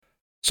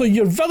So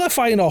you're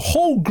vilifying a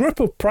whole group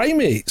of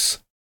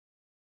primates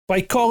by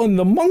calling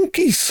them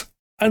monkeys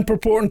and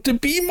purporting to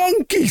be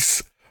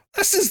monkeys.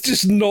 This is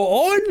just not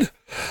on.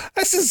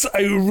 This is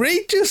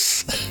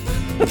outrageous.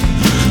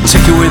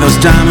 Take away those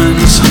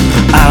diamonds,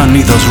 I don't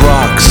need those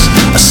rocks.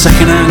 A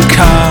second-hand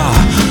car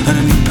and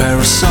a new pair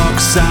of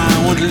socks.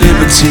 I want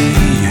liberty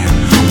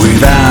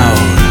without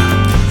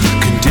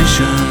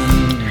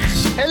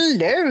conditions.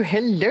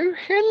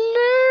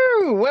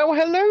 Hello. Well,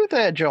 hello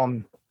there,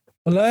 John.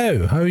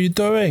 Hello, how are you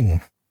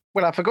doing?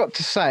 Well, I forgot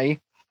to say,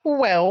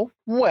 well.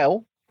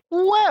 No,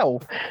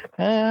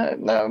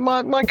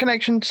 my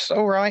connection's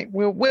all right.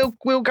 We'll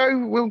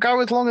go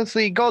as long as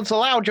the gods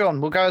allow,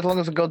 John. We'll go as long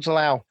as the gods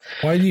allow.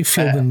 Why do you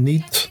feel the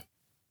need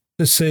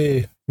to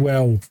say,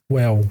 well?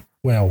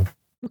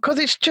 Because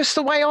it's just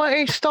the way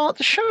I start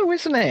the show,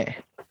 isn't it?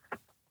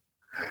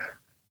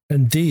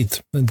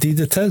 Indeed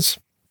it is.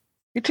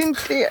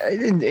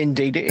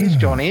 Indeed it is,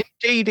 Johnny.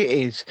 Indeed it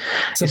is.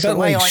 It's a bit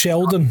like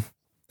Sheldon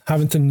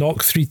having to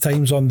knock 3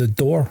 times on the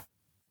door.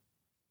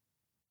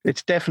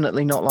 It's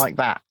definitely not like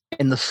that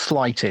in the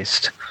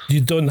slightest.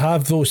 You don't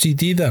have the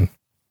OCD then?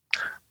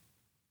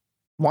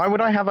 Why would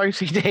I have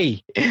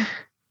OCD?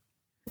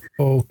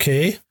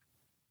 Okay.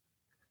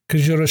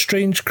 Because you're a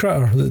strange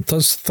critter that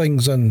does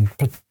things in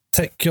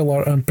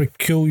particular and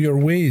peculiar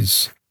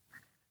ways.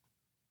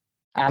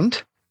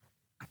 And?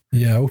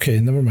 Yeah, okay,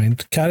 never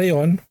mind. Carry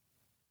on.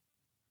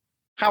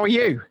 How are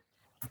you?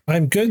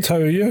 I'm good, how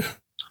are you?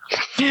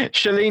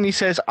 Shalini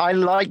says, I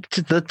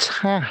liked the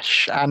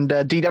tash. And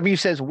DW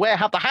says, where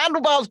have the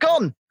handlebars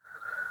gone?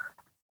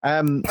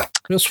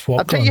 Just what?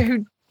 I'll tell you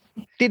who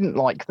didn't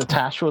like the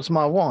tash was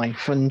my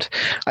wife. And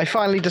I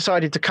finally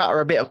decided to cut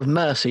her a bit of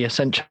mercy,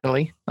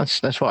 essentially.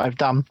 That's what I've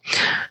done.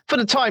 For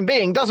the time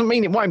being, doesn't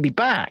mean it won't be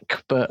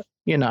back. But,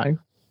 you know,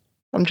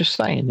 I'm just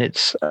saying,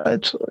 it's a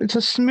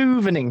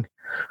smoothening.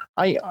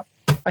 I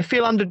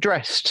feel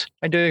underdressed.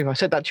 I do. I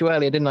said that to you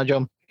earlier, didn't I,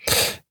 John?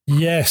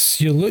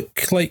 Yes, you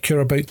look like you're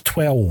about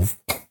 12.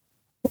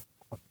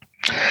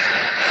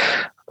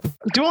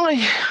 Do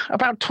I?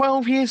 About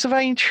 12 years of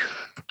age?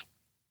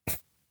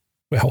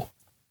 Well,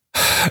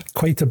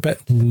 quite a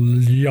bit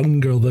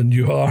younger than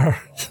you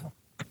are.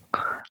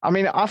 I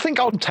mean, I think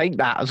I'll take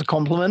that as a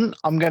compliment.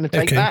 I'm going to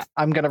take that.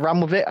 I'm going to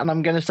run with it. And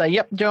I'm going to say,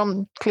 yep,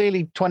 John,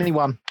 clearly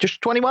 21.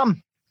 Just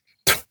 21.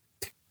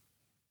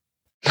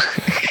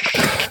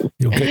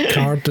 You'll get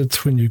carded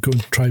when you go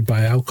and try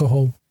buy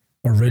alcohol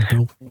or Red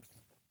Bull.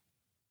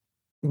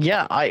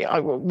 Yeah, I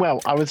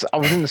was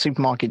in the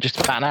supermarket just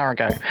about an hour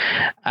ago,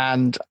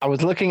 and I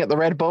was looking at the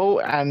Red Bull,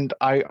 and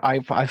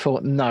I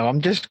thought, no,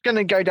 I'm just going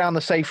to go down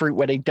the safe route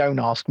where they don't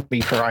ask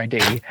me for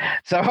ID.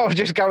 So I'll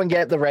just go and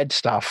get the red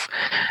stuff.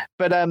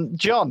 But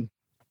John,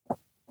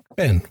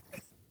 Ben,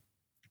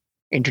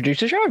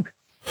 introduce the show.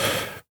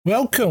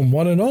 Welcome,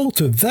 one and all,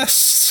 to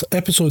this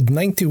episode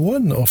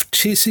 91 of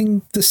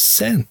Chasing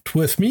Descent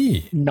with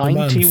me.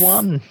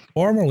 91.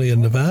 Formerly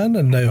in the van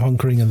and now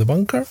hunkering in the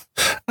bunker.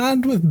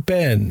 And with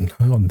Ben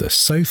on the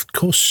South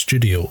Coast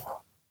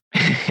studio.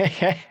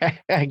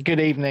 Good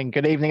evening,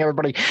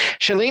 everybody.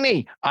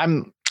 Shalini,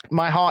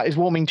 my heart is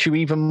warming to you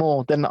even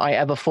more than I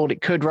ever thought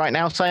it could right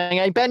now, saying,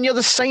 hey, Ben, you're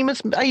the same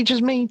age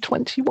as me,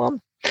 21.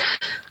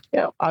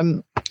 Yeah,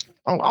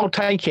 I'll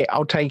take it.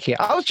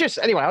 I was just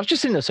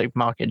in the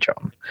supermarket,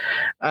 John.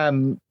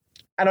 And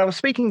I was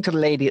speaking to the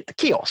lady at the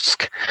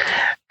kiosk,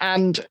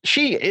 and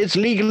she is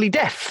legally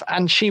deaf,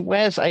 and she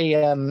wears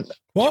a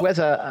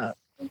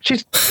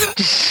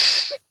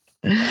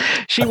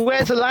she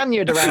wears a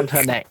lanyard around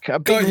her neck, a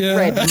big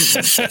red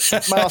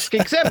mask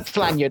exempt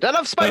lanyard. And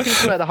I've spoken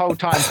to her the whole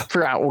time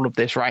throughout all of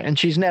this, right? And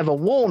she's never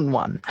worn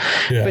one,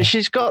 but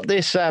she's got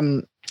this.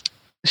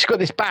 She's got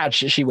this badge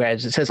that she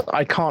wears. It says,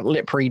 I can't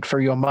lip read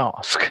through your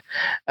mask.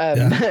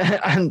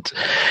 And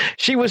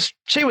she was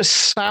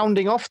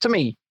sounding off to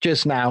me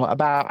just now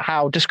about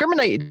how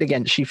discriminated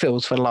against she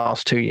feels for the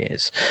last 2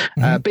 years.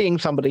 Being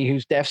somebody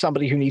who's deaf,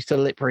 somebody who needs to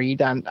lip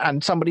read,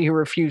 and somebody who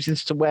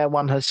refuses to wear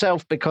one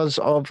herself because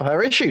of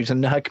her issues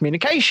and her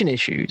communication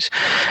issues.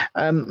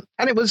 And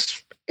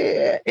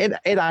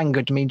it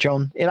angered me,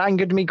 John. It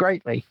angered me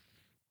greatly.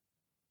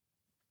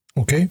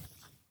 Okay.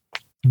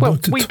 Well,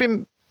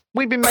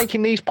 We've been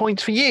making these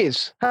points for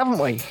years, haven't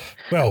we?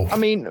 Well, I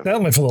mean,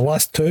 certainly for the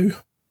last 2.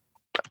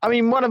 I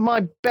mean, one of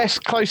my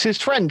best,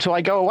 closest friends who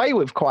I go away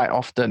with quite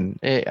often,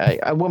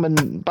 a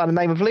woman by the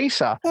name of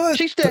Lisa.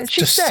 She's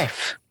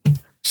deaf.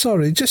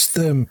 Sorry, just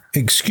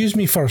excuse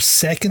me for a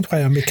second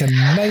while I make a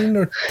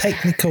minor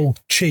technical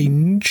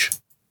change.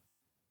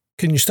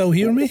 Can you still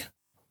hear me?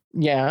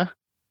 Yeah.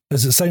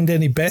 Does it sound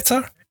any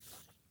better?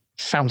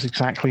 Sounds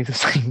exactly the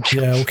same.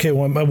 Yeah, okay.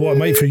 Well, it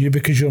might for you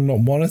because you're not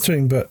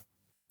monitoring, but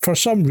for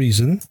some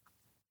reason,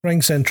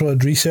 Ring Central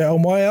had reset all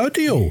my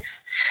audio.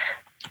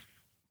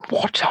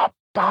 What a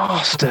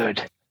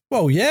bastard.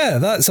 Well, yeah,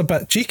 that's a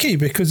bit cheeky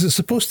because it's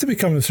supposed to be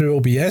coming through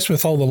OBS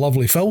with all the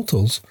lovely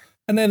filters,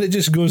 and then it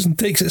just goes and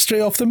takes it straight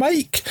off the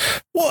mic.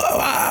 What?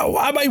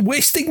 Am I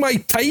wasting my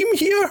time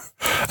here?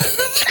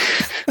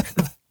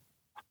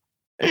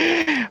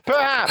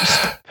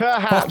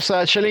 Perhaps.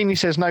 Shalini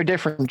says no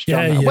difference,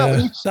 John. Yeah.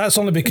 Well, that's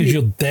only because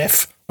you're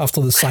deaf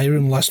after the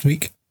siren last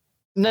week.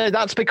 No,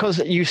 that's because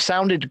you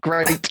sounded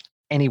great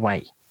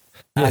anyway.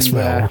 Yes, and,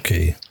 well,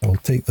 okay, I'll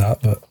take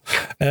that, but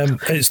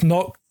it's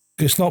not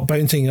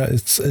bouncing.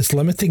 It's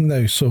limiting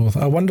now. So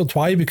I wondered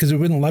why, because it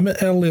wouldn't limit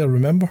earlier.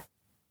 Remember?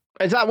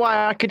 Is that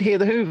why I could hear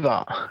the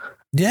Hoover?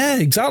 Yeah,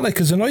 exactly.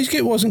 Because the noise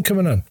gate wasn't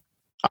coming in.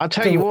 I'll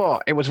tell you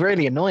what, it was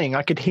really annoying.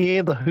 I could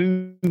hear the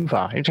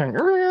Hoover. It was going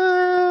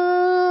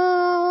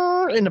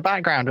in the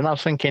background, and I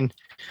was thinking,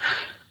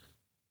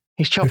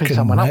 he's chopping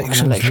someone up with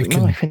an electric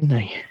knife, isn't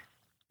he?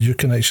 Your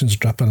connection's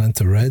dropping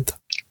into red.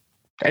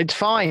 It's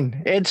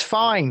fine.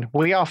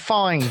 We are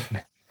fine.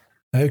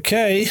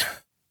 Okay.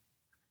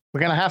 We're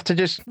going to have to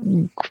just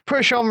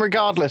push on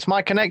regardless.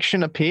 My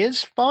connection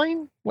appears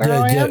fine where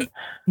I am.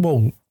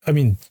 Well, I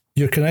mean,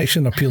 your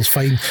connection appears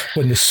fine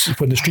when the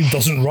stream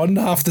doesn't run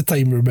half the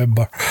time,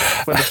 remember?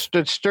 But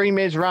the stream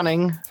is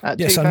running at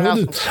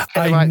 2,000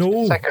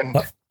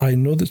 seconds. I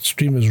know that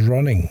stream is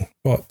running,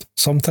 but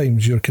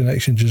sometimes your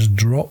connection just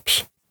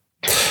drops.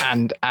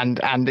 And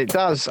it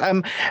does.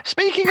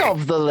 Speaking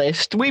of the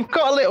list, we've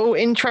got a little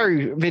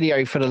intro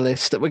video for the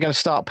list that we're going to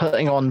start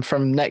putting on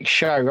from next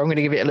show. I'm going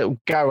to give it a little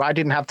go. I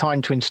didn't have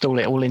time to install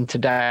it all in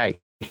today.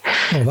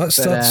 Oh,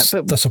 that's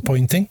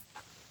disappointing.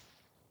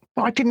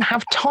 But I didn't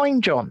have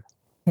time, John.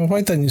 Well,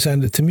 why didn't you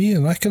send it to me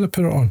and I could have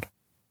put it on?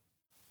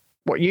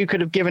 What, you could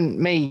have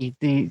given me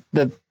the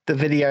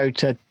video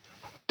to...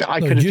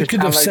 You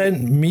could have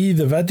sent me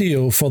the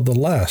video for the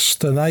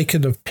list and I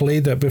could have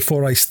played it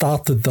before I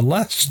started the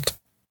list.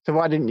 So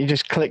why didn't you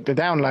just click the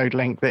download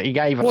link that he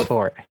gave us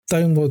for it?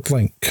 Download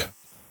link?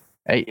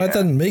 I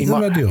didn't make the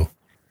video.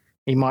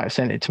 He might have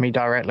sent it to me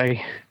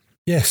directly.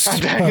 Yes,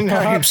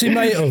 perhaps he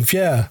might have.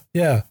 Yeah.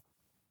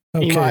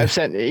 Okay. He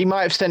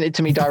might have sent it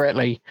to me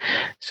directly.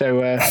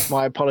 So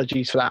my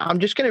apologies for that. I'm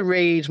just going to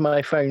raise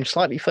my phone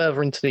slightly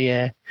further into the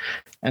air,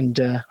 and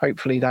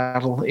hopefully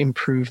that'll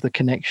improve the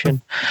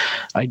connection.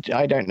 I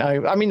don't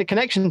know. I mean, the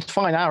connection's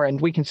fine our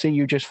end. We can see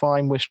you just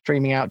fine. We're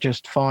streaming out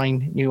just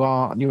fine. You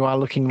are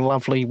looking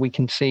lovely. We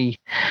can see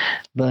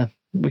the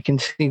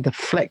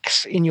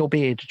flecks in your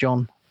beard,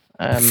 John.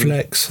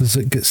 Flecks as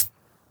it gets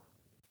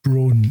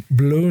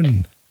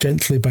blown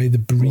gently by the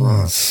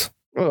breeze.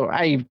 Well,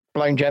 A,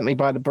 blown gently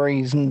by the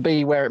breeze, and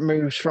B, where it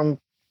moves from.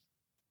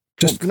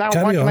 Just now,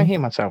 carry why on. can I hear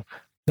myself?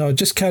 No,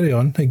 just carry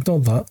on.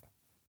 Ignore that.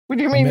 What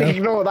do you mean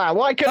ignore that?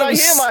 Why can I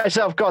hear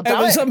myself? God damn it!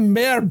 It was a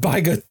mere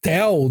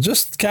bagatelle.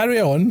 Just carry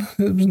on.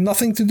 It was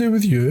nothing to do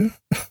with you.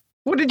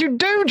 What did you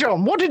do,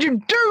 John? What did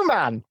you do,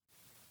 man?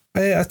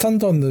 I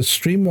turned on the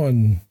stream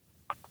on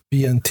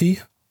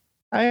BNT.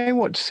 I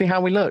want to see how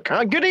we look.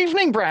 Good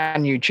evening,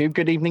 brand YouTube.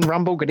 Good evening,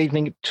 Rumble. Good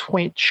evening,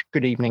 Twitch.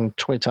 Good evening,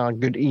 Twitter.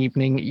 Good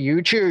evening,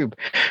 YouTube.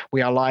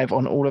 We are live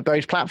on all of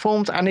those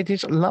platforms, and it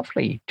is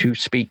lovely to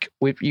speak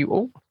with you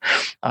all.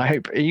 I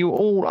hope you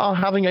all are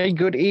having a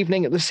good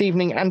evening this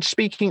evening. And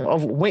speaking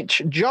of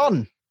which,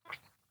 John.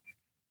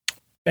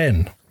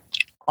 Ben.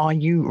 Are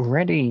you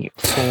ready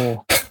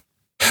for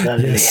the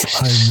list?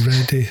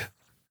 Yes,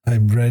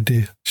 I'm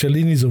ready.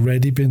 Shalini's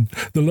already been.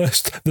 The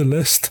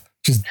list.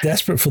 She's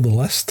desperate for the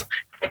list.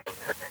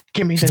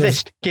 Give me the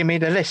list. Give me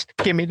the list.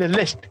 Give me the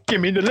list. Give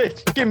me the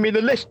list. Give me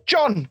the list.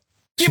 John,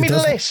 give me the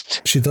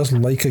list. She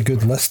doesn't like a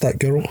good list, that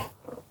girl.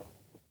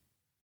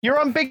 You're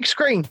on big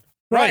screen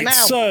right now.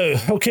 So,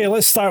 okay,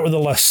 let's start with the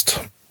list.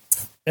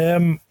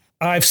 I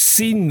have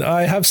seen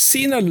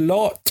a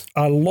lot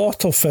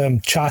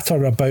of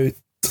chatter about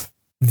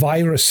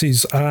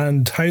viruses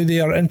and how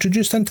they are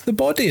introduced into the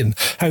body and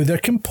how they're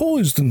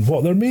composed and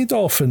what they're made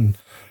of. And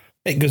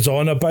it goes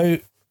on about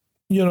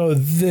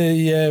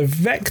the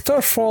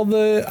vector for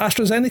the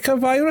AstraZeneca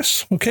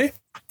virus, okay?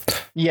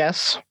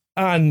 Yes.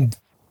 And,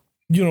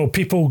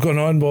 people going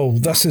on, well,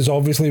 this is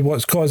obviously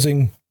what's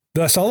causing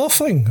this other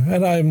thing.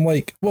 And I'm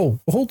like, well,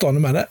 hold on a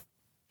minute.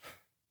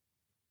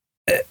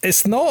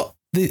 It's not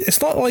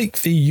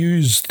like they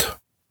used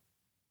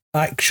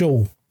the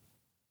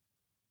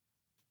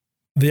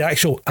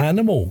actual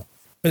animal.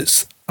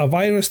 It's a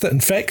virus that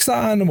infects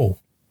that animal.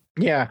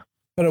 Yeah.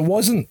 But it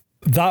wasn't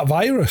that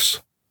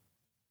virus.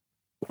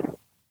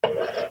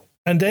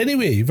 And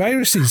anyway,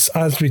 viruses,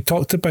 as we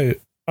talked about,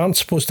 aren't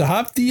supposed to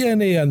have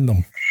DNA in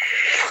them.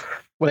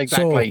 Well,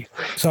 exactly.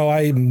 So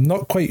I'm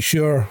not quite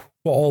sure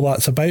what all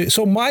that's about.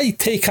 So my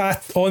take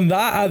on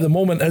that at the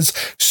moment is,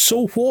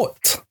 so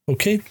what?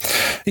 Okay?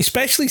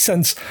 Especially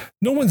since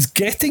no one's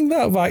getting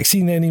that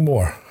vaccine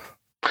anymore.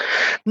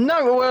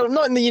 No, well,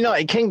 not in the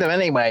United Kingdom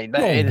anyway.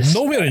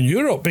 Nowhere in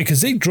Europe, because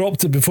they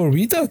dropped it before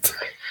we did.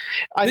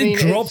 They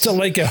dropped it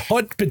like a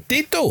hot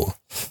potato.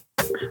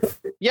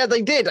 Yeah,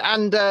 they did,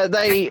 and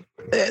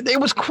it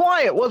was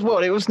quiet.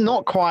 It was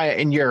not quiet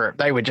in Europe.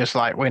 They were just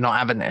like, we're not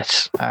having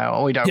this.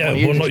 We don't. Yeah,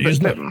 we're not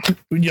using it.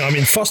 Yeah, I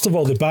mean, first of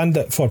all, they banned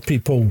it for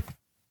people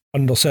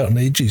under certain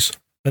ages.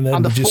 And then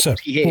Under we just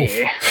 40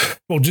 here.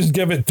 we'll just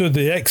give it to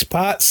the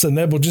expats and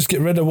then we'll just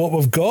get rid of what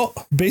we've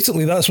got.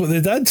 Basically, that's what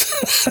they did.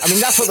 I mean,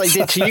 that's what they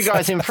did to you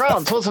guys in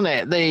France, wasn't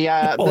it? The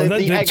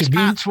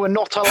expats were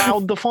not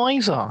allowed the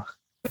Pfizer.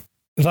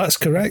 That's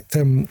correct.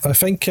 I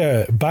think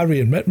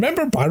Barry and Min.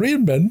 Remember Barry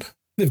and Min?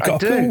 They've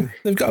got a pool.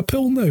 They've got a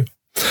pool now.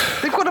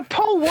 They've got a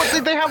pool. What,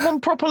 did they have one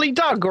properly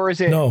dug, or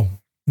is it? No.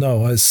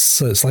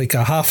 It's like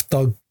a half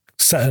dug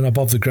sitting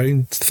above the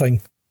ground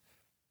thing.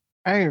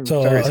 Oh,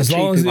 so as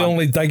long as they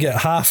only dig it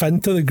half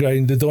into the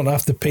ground, they don't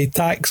have to pay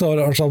tax on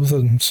it or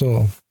something.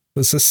 So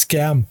it's a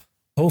scam.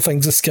 The whole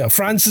thing's a scam.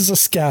 France is a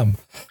scam.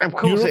 Of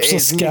course Europe's it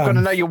is. You've got to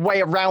know your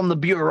way around the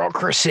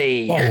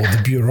bureaucracy. Oh,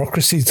 the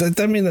bureaucracy.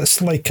 I mean,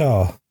 it's like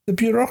the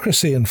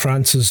bureaucracy in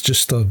France is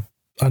just a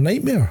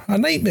nightmare. A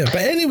nightmare.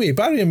 But anyway,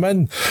 Barry and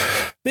Min,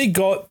 they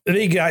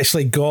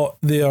actually got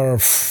their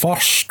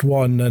first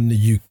one in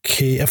the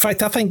UK. In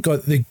fact, I think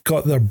they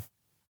got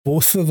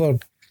both of their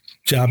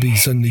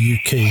jabbies in the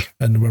UK,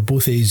 and they were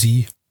both AZ.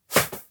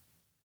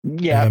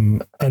 Yeah.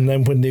 And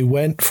then when they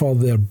went for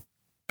their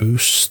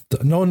boost,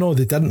 no,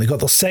 they didn't. They got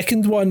their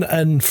second one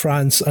in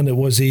France, and it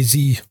was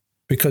AZ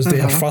because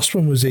their first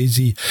one was AZ.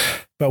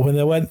 But when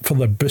they went for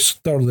the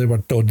booster, they were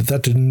told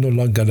that is no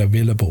longer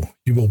available.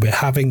 You will be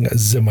having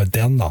the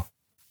Moderna.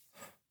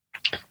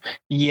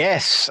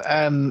 Yes,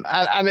 and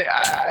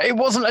it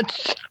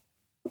wasn't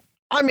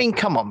I mean,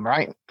 come on,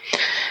 right?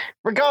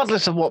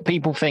 Regardless of what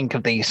people think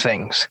of these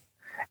things,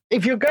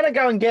 if you're going to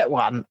go and get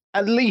one,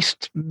 at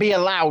least be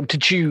allowed to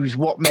choose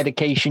what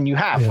medication you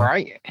have,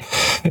 right?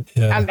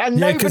 Yeah. And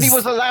nobody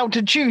was allowed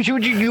to choose.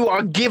 You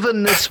are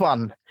given this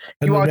one.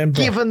 You are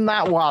given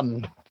that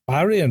one.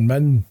 Barry and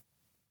Min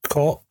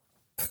caught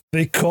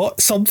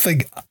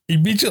something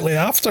immediately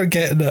after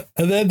getting it,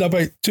 and then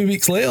about 2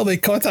 weeks later they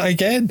caught it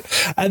again,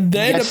 and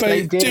then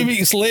about 2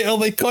 weeks later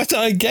they caught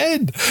it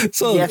again.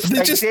 So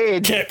they just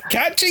kept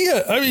catching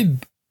it. I mean,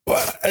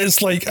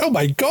 it's like, oh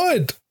my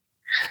god,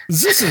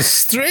 this is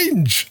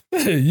strange.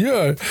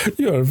 You're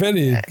a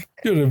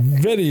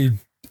very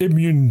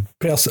immune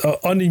person,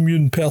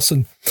 unimmune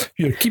person.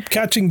 You keep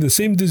catching the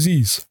same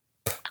disease.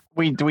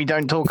 We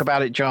don't talk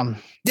about it,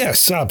 John.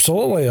 Yes,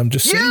 absolutely. I'm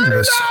just saying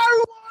this. You know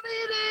what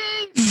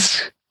it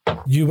is.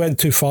 You went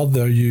too far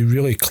there. You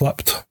really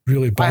clipped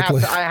really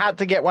badly. I had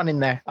to get one in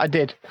there. I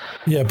did.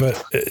 Yeah,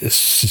 but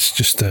it's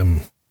just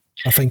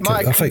I think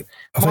might have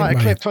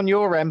clipped on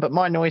your end, but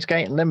my noise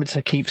gate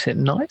limiter keeps it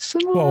nice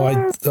and well.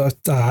 I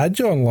had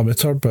you on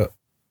limiter, but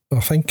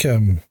I think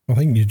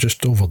you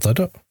just overdid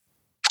it.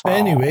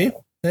 Anyway,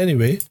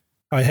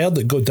 I heard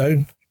it go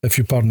down, if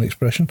you pardon the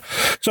expression.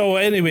 So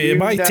anyway,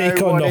 my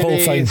take on the whole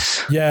thing.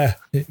 Yeah,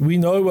 we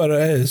know what it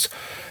is.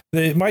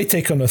 My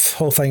take on the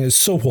whole thing is,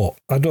 so what?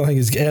 I don't think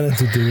it's got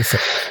anything to do with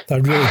it. I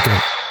really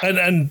don't.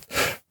 And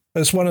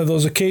it's one of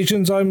those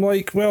occasions I'm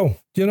like, well,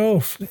 you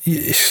know,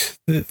 the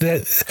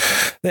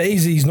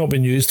AZ's not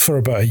been used for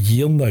about a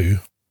year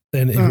now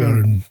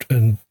anywhere,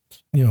 and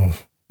you know,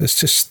 it's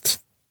just.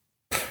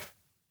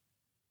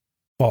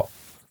 But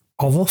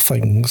other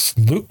things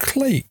look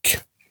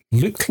like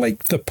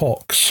the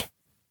pox,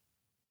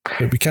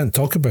 but we can't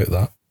talk about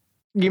that.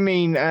 You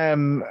mean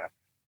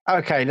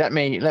okay, let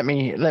me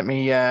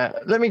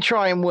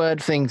try and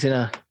word things in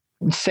a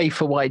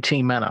safer YT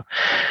manner.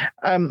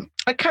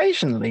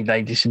 Occasionally,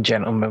 ladies and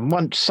gentlemen,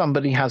 once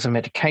somebody has a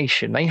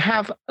medication,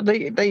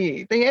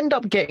 they end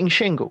up getting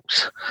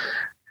shingles.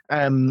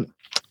 And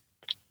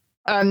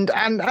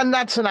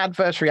that's an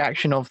adverse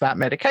reaction of that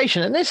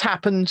medication. And this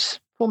happens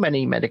for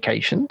many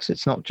medications.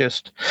 It's not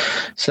just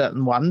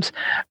certain ones.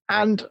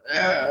 And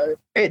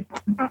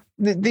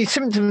the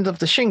symptoms of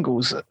the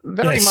shingles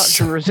very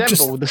much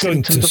resemble the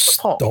symptoms of the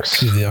pox.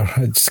 Stop you there.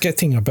 It's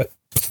getting a bit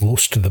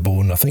close to the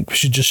bone. I think we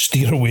should just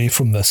steer away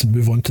from this and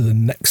move on to the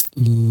next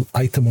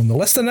item on the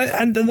list.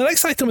 And the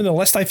next item on the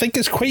list, I think,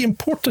 is quite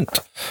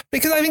important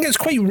because I think it's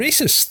quite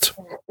racist.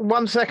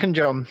 1 second,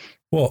 John.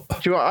 What? Do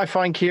you know what I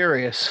find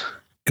curious?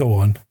 Go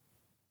on.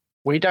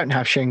 We don't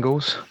have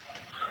shingles.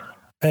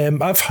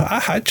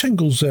 I had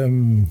shingles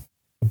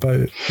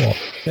about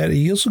 30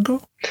 years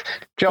ago.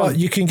 John, but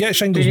you can get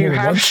shingles. Do you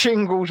have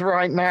shingles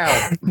right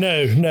now?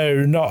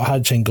 No, not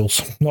had shingles,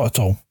 not at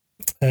all.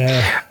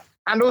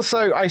 And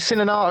also, I seen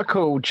an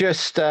article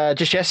just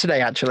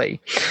yesterday, actually,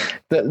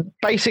 that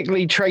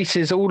basically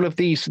traces all of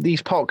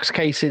these pox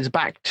cases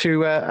back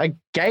to a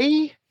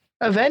gay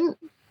event.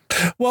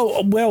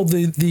 Well,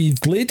 the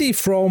lady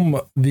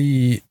from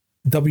the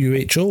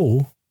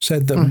WHO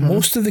said that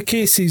most of the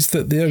cases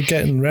that they're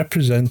getting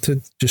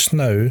represented just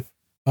now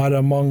are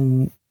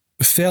among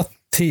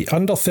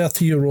under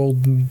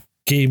 30-year-old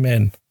gay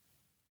men.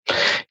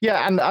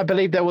 Yeah, and I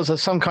believe there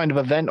was some kind of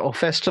event or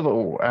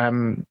festival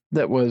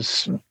that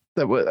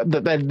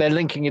they're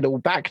linking it all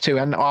back to.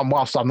 And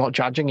whilst I'm not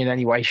judging in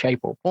any way,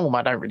 shape, or form,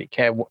 I don't really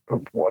care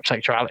what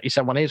sexuality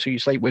someone is who you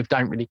sleep with.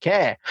 Don't really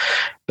care.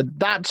 But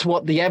that's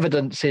what the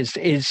evidence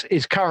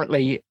is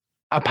currently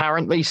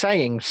apparently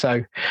saying.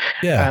 So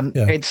yeah.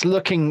 it's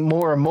looking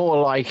more and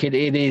more like it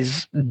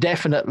is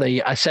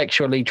definitely a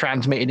sexually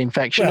transmitted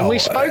infection. And we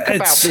spoke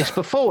about this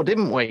before,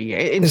 didn't we?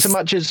 In so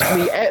much as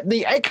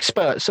the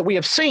experts that we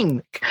have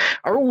seen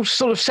are all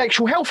sort of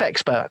sexual health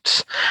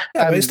experts.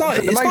 Yeah, but it's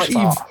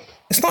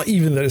not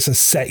even that it's a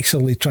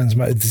sexually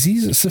transmitted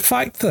disease. It's the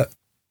fact that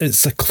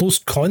it's a close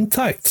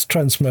contact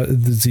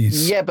transmitted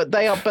disease. Yeah, but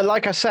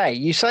like I say,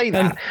 you say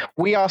that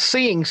we are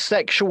seeing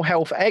sexual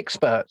health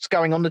experts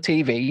going on the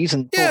TVs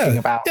and talking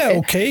about it. Yeah,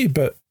 okay,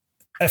 but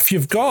if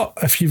you've got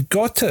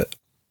it,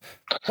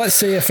 let's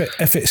say if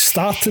it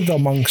started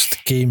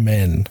amongst gay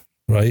men,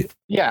 right?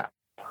 Yeah.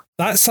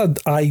 That's an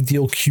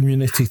ideal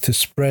community to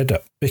spread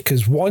it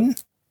because one,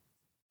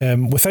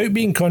 without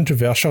being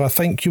controversial, I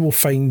think you will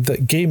find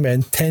that gay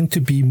men tend to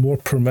be more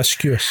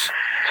promiscuous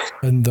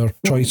in their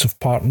choice of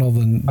partner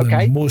than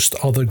most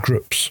other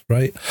groups,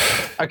 right?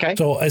 Okay.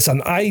 So it's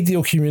an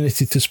ideal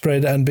community to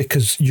spread it in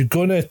because you're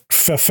going to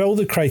fulfill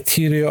the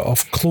criteria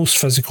of close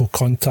physical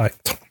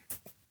contact.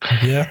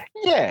 Yeah?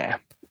 Yeah.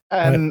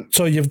 Right.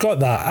 So you've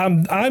got that.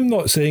 I'm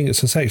not saying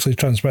it's a sexually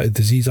transmitted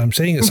disease. I'm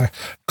saying it's a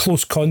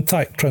close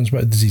contact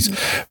transmitted disease.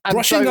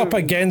 Brushing up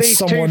against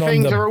someone on the these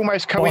two things are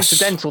almost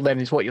coincidental. Then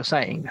is what you're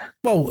saying.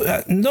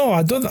 Well, no,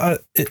 I don't.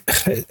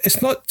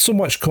 It's not so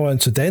much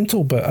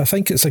coincidental, but I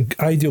think it's an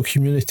ideal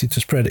community to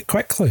spread it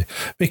quickly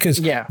because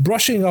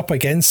brushing up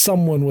against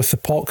someone with the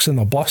pox in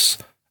a bus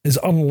is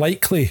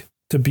unlikely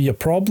to be a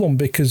problem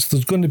because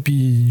there's going to be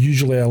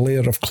usually a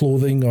layer of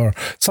clothing or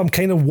some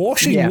kind of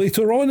washing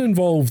later on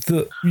involved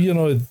that,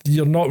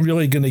 you're not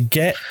really going to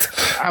get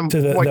to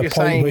the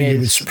point where you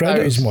would spread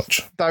it as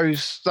much.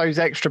 Those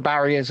extra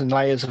barriers and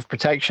layers of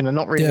protection are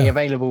not really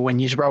available when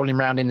you're rolling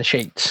around in the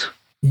sheets.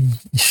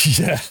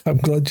 Yeah, I'm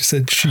glad you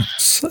said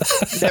sheets.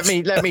 let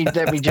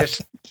me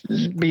just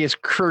be as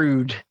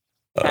crude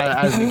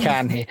as we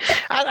can here.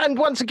 And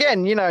once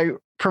again,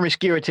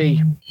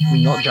 promiscuity,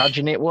 not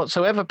judging it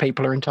whatsoever.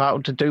 People are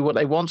entitled to do what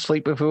they want,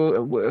 sleep with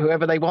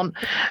whoever they want,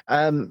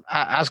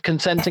 as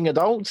consenting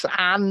adults.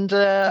 And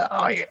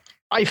I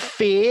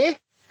fear,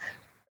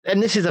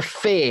 and this is a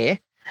fear,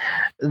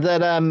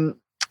 that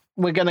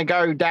we're going to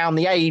go down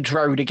the AIDS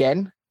road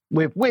again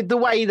with the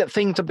way that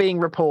things are being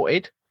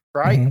reported,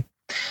 right?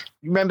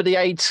 Mm-hmm. Remember the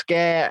AIDS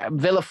scare,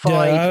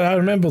 vilified? Yeah, I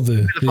remember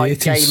the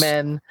 80s. Gay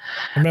men.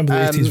 I remember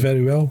the 80s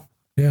very well.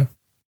 Yeah,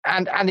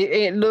 and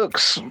it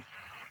looks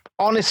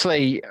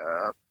honestly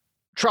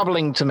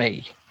troubling to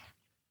me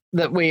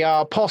that we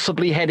are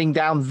possibly heading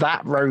down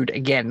that road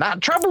again.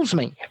 That troubles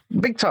me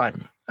big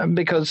time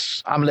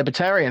because I'm a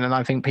libertarian and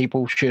I think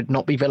people should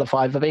not be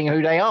vilified for being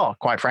who they are,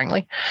 quite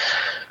frankly.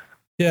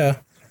 Yeah.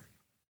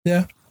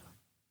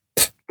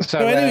 So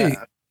anyway,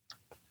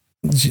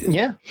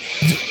 yeah.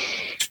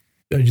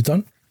 Are you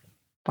done?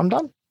 I'm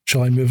done.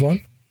 Shall I move on?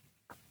 Do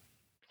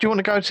you want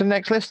to go to the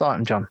next list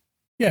item, John?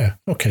 Yeah,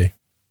 okay.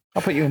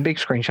 I'll put you in big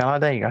screen, shall I?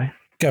 There you go.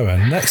 Go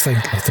on. Next thing.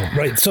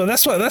 Right. So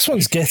this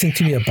one's getting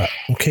to me a bit,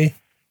 okay?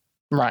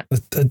 Right.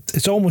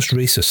 It's almost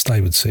racist, I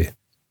would say.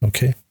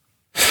 Okay.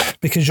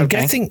 Because you're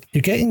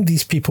getting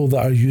these people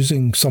that are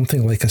using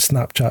something like a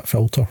Snapchat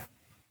filter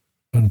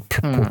and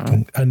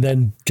purporting, and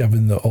then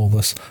given all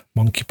this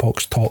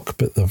monkeypox talk,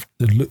 but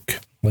they look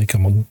like a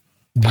monkey.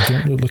 They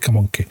don't look like a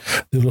monkey.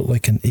 They look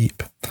like an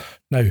ape.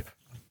 Now,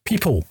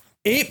 people,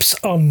 apes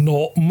are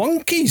not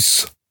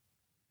monkeys.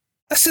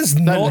 There's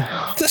no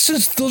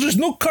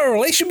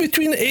correlation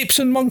between apes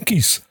and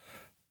monkeys.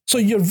 So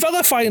you're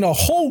vilifying a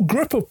whole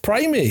group of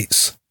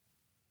primates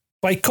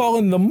by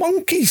calling them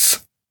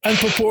monkeys and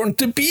purporting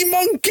to be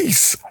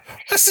monkeys.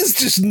 This is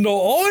just not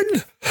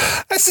on.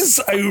 This is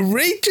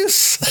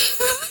outrageous.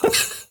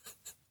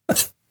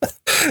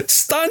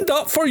 Stand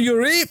up for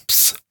your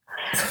apes.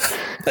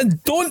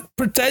 And don't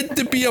pretend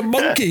to be a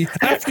monkey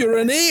if you're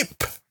an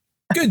ape.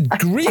 Good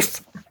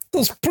grief.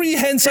 There's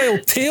prehensile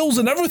tails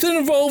and everything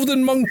involved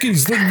in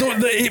monkeys that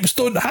the apes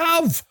don't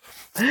have.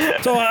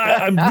 So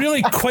I'm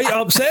really quite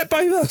upset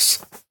by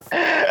this.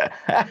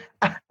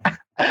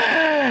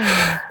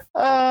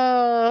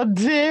 Oh,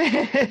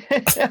 dear.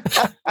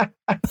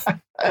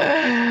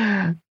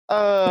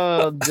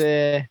 Oh,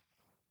 dear.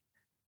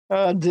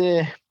 Oh,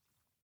 dear.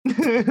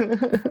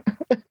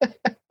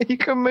 You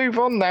can move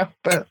on now,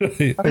 but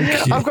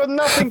I've got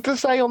nothing to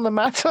say on the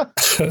matter.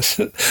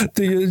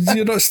 Do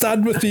you not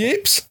stand with the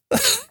apes?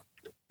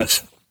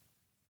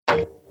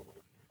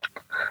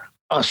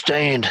 I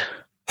stand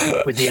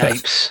with the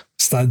apes.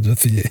 Stand with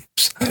the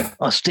apes.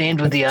 I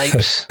stand with the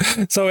apes.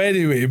 So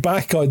anyway,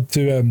 back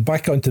onto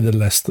the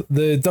list.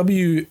 The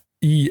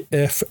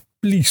WEF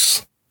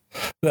police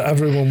that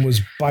everyone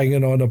was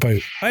banging on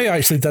about. I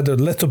actually did a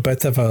little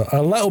bit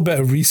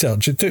of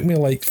research. It took me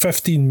like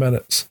 15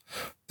 minutes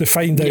to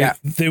find out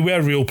they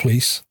were real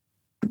police.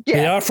 Yeah.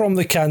 They are from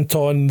the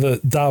canton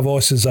that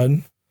Davos is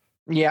in.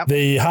 Yeah.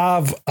 They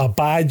have a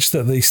badge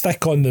that they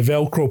stick on the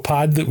Velcro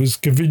pad that was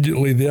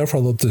conveniently there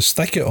for them to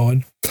stick it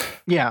on.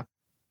 Yeah.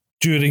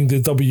 During the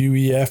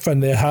WEF,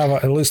 and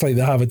it looks like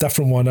they have a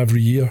different one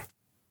every year.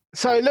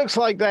 So it looks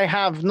like they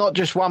have not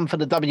just one for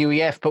the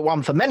WEF, but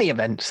one for many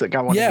events that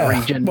go on in the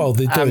region. Well,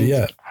 they do,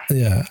 yeah.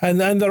 And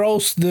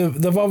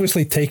they've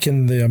obviously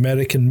taken the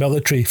American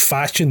military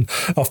fashion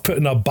of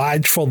putting a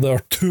badge for their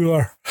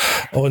tour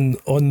on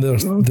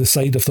the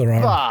side of their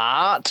arm.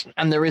 But,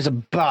 and there is a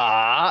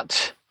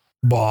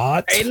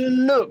but it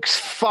looks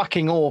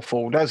fucking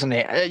awful, doesn't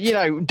it?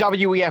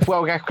 WEF,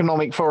 World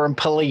Economic Forum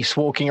police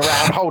walking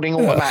around holding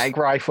automatic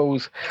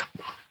rifles.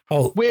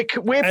 Oh, we are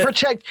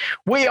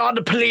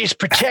the police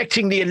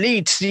protecting the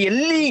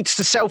elites,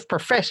 the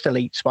self-professed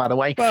elites, by the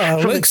way,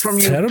 from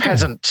you terrible.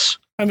 Peasants.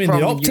 I mean,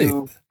 the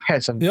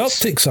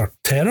optics are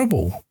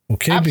terrible.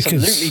 Okay,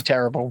 absolutely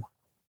terrible.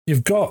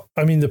 You've got,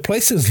 the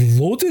place is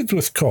loaded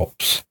with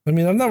cops. I've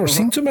never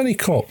seen too many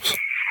cops.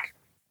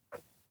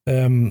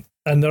 And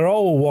they're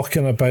all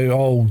walking about,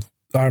 all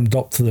armed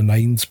up to the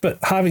nines. But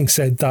having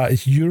said that,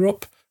 it's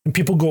Europe, and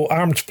people go,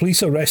 armed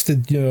police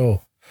arrested,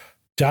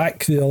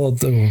 Jack, the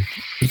other,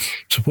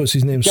 what's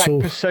his name? Jack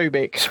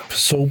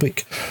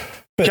Posobiec.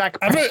 But Jack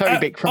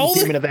Posobiec from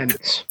Human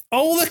Events.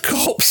 All the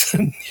cops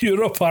in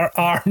Europe are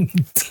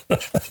armed.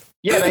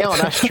 Yeah, they are.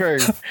 That's true.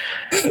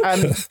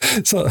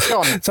 So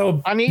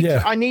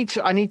I need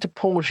to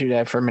pause you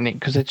there for a minute,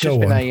 because it's just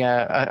been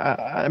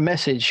a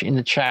message in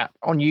the chat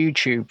on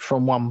YouTube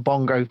from one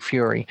Bongo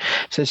Fury.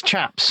 It says,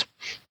 chaps,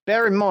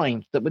 bear in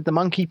mind that with the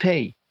Monkey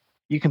P,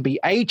 you can be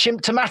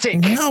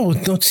asymptomatic. No,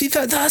 see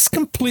that's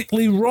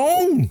completely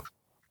wrong.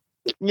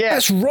 Yeah,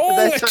 that's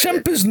wrong. A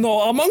chimp is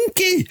not a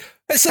monkey.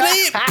 It's an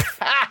ape.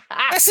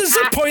 This is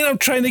the point I'm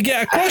trying to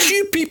get across.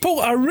 You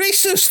people are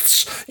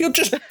racists. You're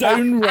just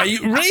downright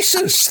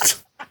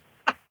racist.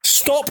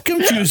 Stop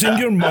confusing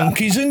your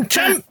monkeys and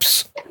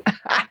chimps.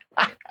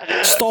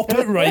 Stop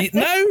it right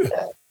now.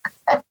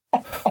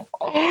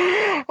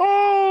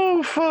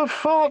 Oh, for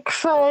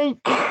fuck's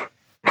sake.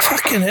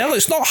 Fucking hell,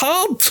 it's not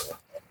hard.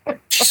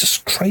 Jesus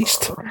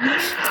Christ.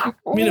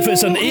 If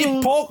it's an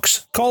ape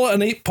pox, call it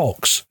an ape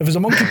pox. If it's a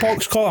monkey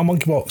pox, call it a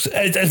monkey pox.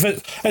 Is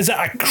it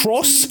a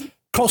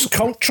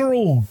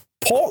cross-cultural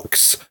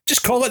pox?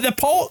 Just call it the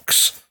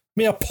pox.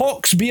 May a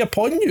pox be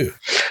upon you.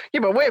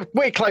 Yeah, but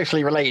we're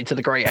closely related to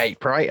the great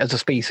ape, right, as a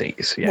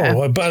species. Yeah.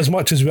 Well, but as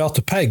much as we are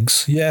to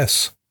pigs,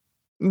 yes.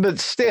 But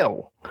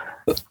still,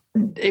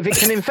 if it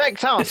can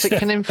infect us, it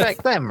can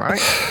infect them,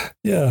 right?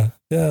 Yeah.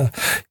 There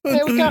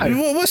we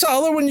go. What's the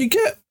other one you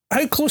get?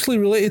 How closely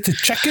related to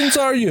chickens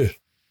are you?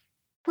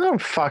 I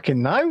don't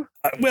fucking know.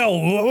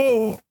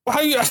 Well,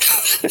 how you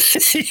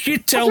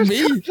tell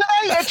me?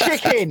 A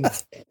chicken.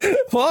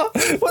 What?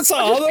 What's that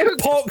other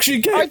pox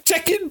you get?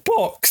 Chicken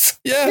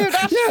pox. Yeah,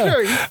 that's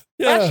true. Yeah.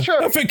 That's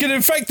true. If it can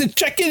infect the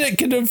chicken, it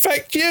can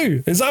infect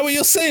you. Is that what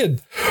you're saying?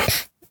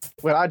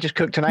 Well, I just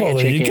cooked an egg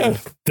chicken.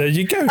 There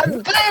you go.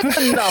 And there's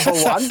another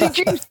one. Did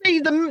you see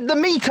the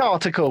meat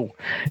article?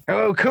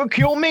 Oh, cook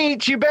your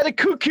meat. You better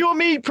cook your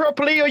meat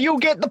properly or you'll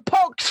get the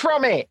pox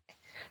from it.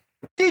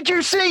 Did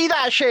you see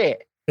that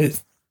shit?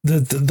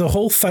 The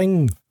whole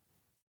thing.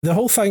 The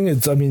whole thing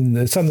is,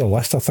 it's in the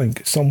list, I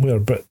think, somewhere,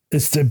 but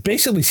it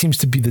basically seems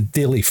to be the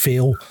Daily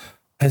Fail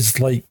has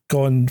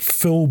gone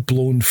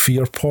full-blown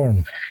fear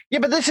porn. Yeah,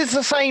 but this is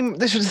the same.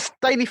 This was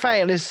Daily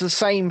Fail is the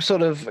same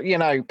sort of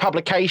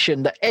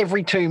publication that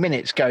every 2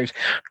 minutes goes.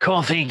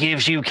 Coffee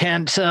gives you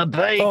cancer.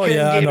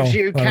 Bacon gives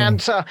you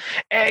cancer.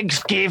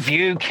 Eggs give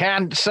you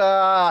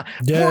cancer.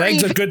 Yeah,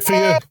 eggs are good for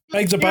you.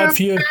 Eggs are bad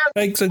for you.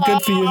 Eggs are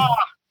good for you.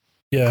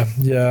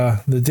 Yeah.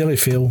 The Daily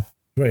Fail,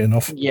 right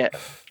enough. Yeah.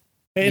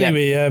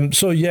 Anyway,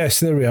 so yes,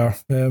 there we are.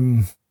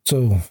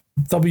 So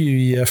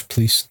WEF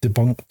police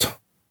debunked.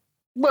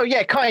 Well,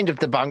 yeah, kind of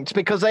debunked,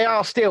 because they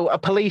are still a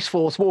police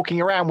force walking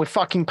around with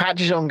fucking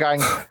patches on going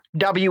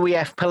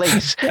WEF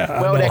police,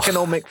 World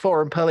Economic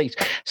Forum police.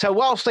 So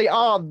whilst they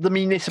are the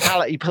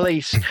municipality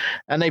police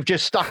and they've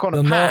just stuck on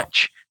a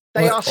patch,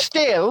 they are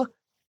still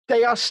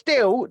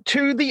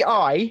to the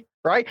eye,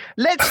 right?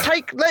 Let's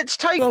take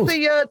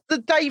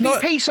the Davy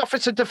Peace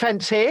Officer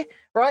defence here,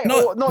 right?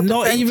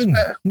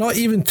 Not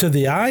even to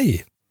the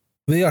eye.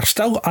 They are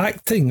still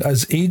acting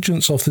as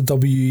agents of the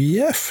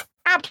WEF.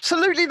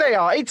 Absolutely they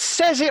are. It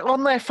says it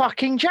on their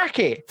fucking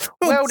jacket.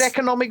 World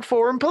Economic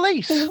Forum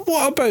Police.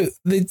 What about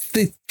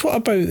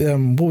what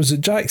was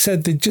it Jack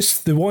said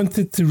they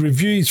wanted to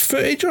review his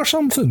footage or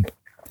something?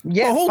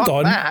 Yeah, well, hold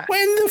on. That.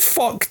 When the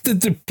fuck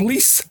did the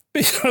police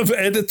have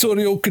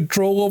editorial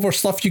control over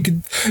stuff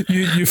you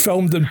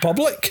filmed in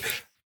public?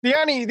 The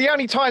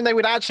only time they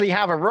would actually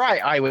have a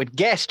right, I would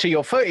guess, to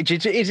your footage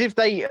is if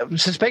they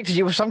suspected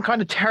you of some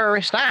kind of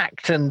terrorist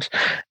act, and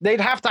they'd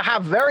have to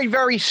have very,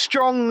 very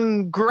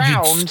strong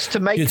grounds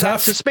to make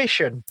that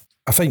suspicion.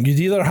 I think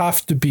you'd either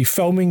have to be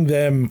filming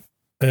them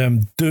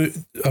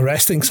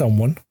arresting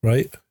someone,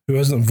 right, who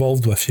isn't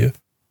involved with you,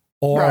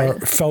 or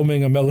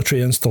filming a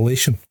military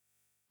installation.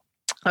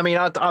 I mean,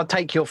 I'll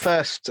take your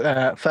first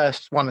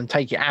one and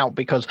take it out,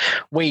 because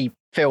we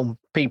film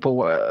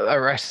people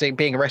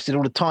being arrested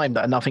all the time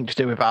that are nothing to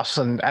do with us,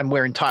 and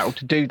we're entitled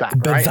to do that,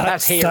 right?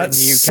 That's here in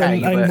the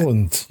UK. In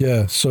England,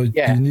 So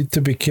you need to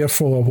be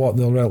careful of what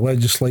the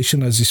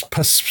legislation is,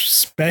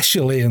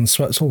 especially in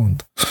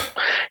Switzerland.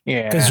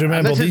 Yeah, because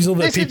remember, these are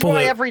the this people is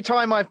why that... every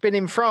time I've been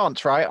in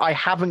France, right, I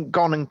haven't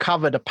gone and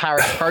covered a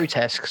Paris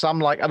protest because I'm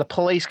like, are the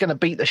police going to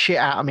beat the shit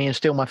out of me and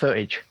steal my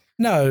footage?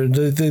 No,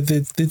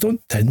 they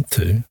don't tend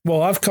to.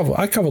 Well, I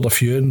covered a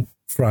few in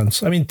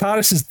France. I mean,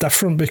 Paris is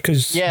different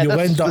because you'll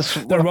end up...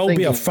 There will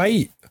be a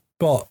fight,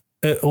 but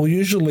it'll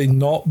usually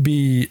not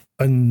be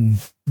in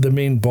the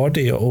main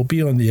body. It'll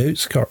be on the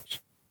outskirts.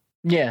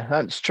 Yeah,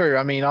 that's true.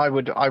 I mean, I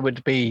would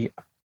have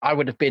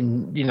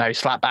been, you know,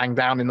 slap bang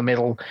down in the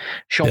middle,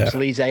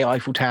 Champs-Elysees,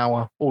 Eiffel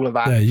Tower, all of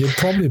that. Yeah, you'd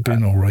probably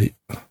been all right.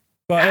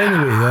 But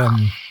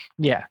anyway,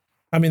 yeah.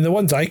 I mean, the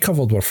ones I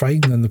covered were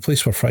fine, and the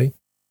police were fine,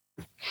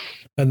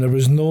 and there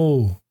was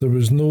no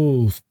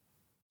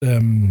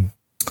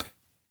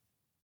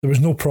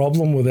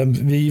problem with them.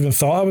 They even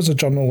thought I was a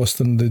journalist,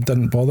 and they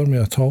didn't bother me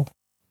at all.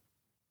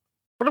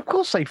 But of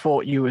course they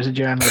thought you was a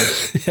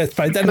journalist. Yes,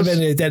 but I didn't have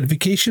any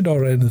identification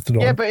or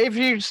anything. Yeah, but if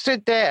you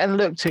stood there and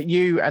looked at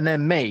you and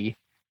then me,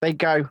 they'd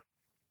go,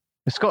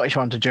 the Scottish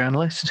one's a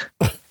journalist.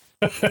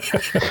 Then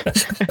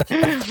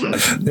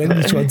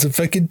this one's a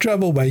fucking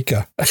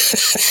troublemaker.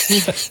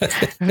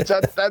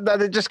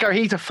 They'd just go,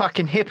 he's a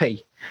fucking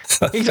hippie.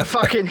 He's a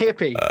fucking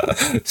hippie.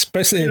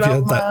 Especially if you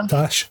had that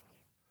tash.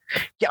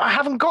 Yeah, I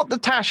haven't got the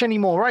tash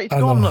anymore, right? It's I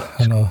gone. know, Look.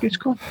 I know. It's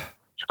gone.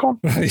 It's gone.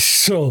 Right,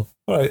 so,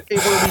 right.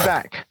 It will be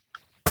back.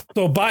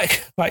 So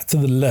back to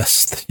the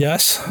list,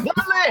 yes?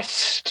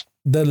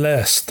 The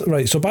list.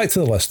 Right, so back to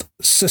the list.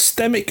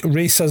 Systemic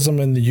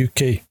racism in the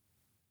UK.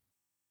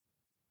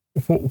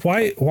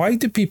 Why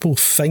do people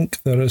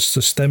think there is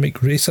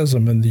systemic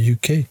racism in the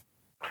UK?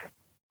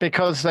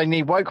 Because they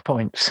need woke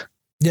points.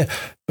 Yeah,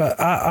 but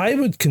I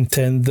would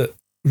contend that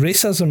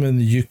racism in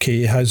the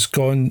UK has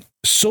gone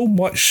so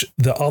much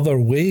the other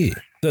way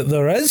that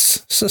there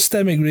is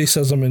systemic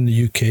racism in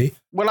the UK.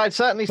 Well, I'd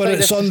certainly say but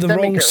it's on the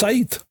wrong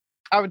side.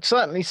 I would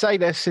certainly say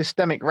there's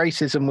systemic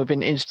racism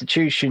within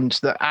institutions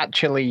that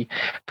actually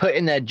put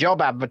in their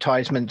job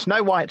advertisements,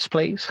 no whites,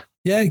 please.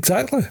 Yeah,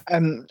 exactly.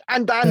 And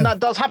that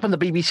does happen. The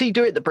BBC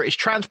do it. The British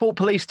Transport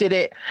Police did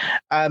it.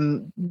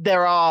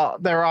 There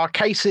are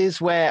cases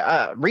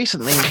where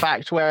recently, in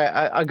fact,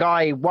 where a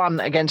guy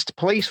won against a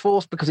police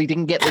force because he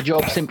didn't get the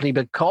job simply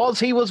because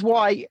he was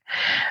white,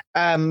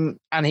 and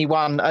he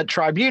won at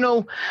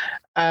tribunal.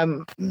 I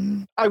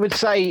would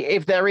say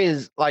if there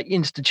is like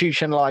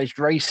institutionalized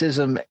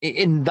racism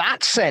in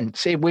that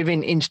sense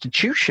within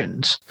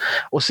institutions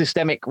or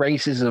systemic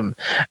racism,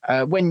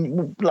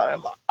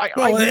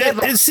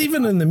 it's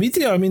even in the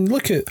media. I mean,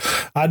 look at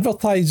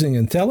advertising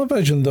and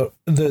television.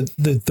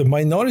 The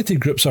minority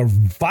groups are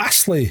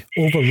vastly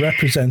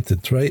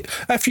overrepresented, right?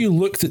 If you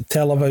looked at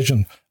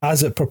television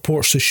as it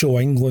purports to show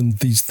England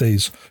these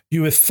days,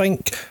 you would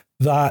think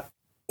that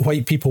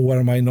white people were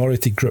a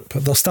minority group.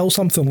 There's still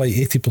something like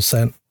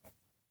 80%.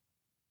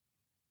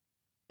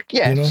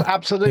 Yes,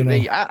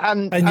 absolutely.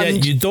 And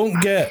yet you don't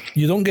get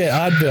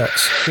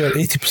adverts where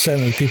 80%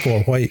 of the people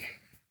are white.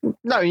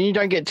 No, you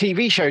don't get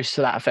TV shows to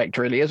that effect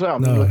really as well. I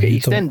mean, look at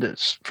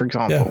EastEnders, for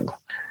example.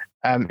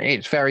 Yeah.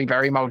 It's very,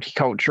 very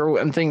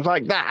multicultural and things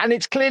like that. And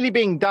it's clearly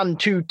being done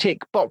to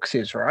tick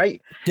boxes,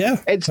 right?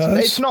 Yeah. It's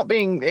not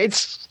natural.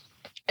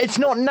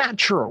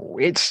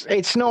 It's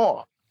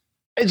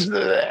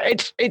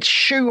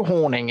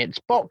shoehorning, it's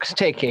box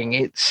ticking,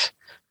 it's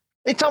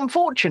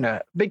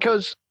unfortunate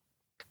because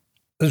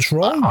it's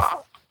wrong.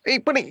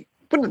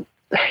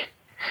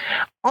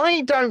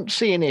 I don't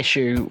see an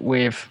issue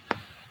with,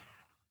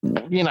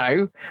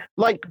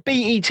 like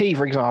BET,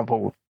 for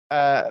example.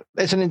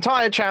 There's an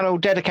entire channel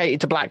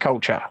dedicated to black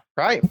culture,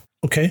 right?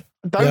 Okay.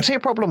 Don't see a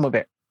problem with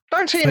it.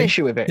 Don't see an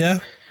issue with it. Yeah.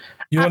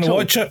 You want to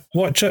watch it?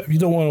 Watch it. You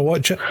don't want to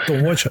watch it?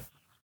 Don't watch it.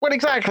 Well,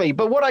 exactly.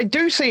 But what I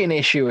do see an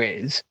issue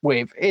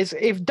with is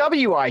if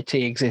WIT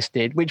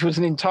existed, which was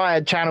an entire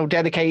channel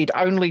dedicated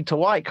only to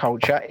white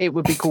culture, it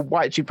would be called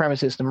white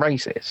supremacist and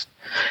racist.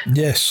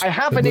 Yes. I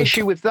have an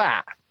issue with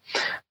that.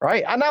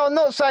 Right. And now I'm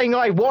not saying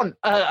I want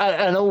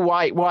an all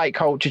white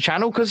culture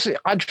channel because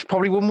I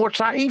probably wouldn't watch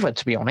that either,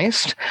 to be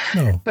honest.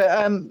 No.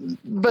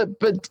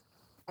 But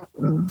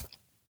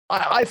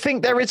I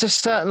think there is a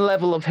certain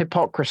level of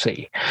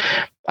hypocrisy.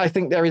 I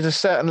think there is a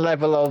certain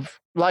level of,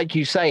 like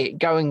you say,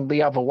 going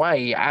the other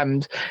way.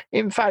 And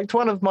in fact,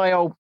 one of my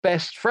old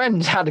best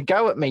friends had a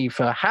go at me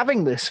for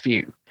having this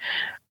view,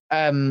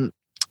 for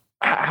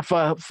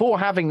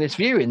having this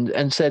view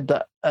and said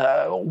that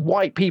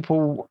white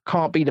people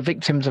can't be the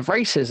victims of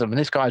racism. And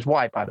this guy's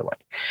white, by the way.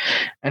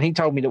 And he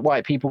told me that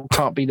white people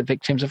can't be the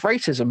victims of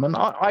racism. And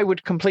I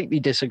would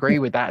completely disagree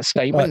with that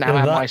statement. Now,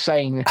 am I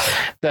saying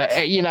that,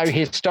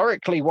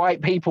 historically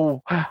white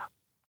people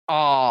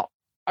are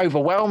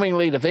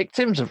overwhelmingly the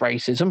victims of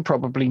racism?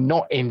 Probably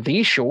not in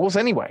these shores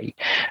anyway.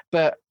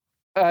 But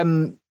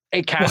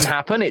it can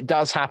happen. It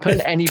does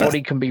happen.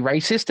 Anybody can be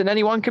racist and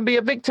anyone can be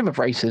a victim of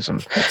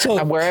racism.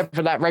 And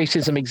wherever that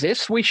racism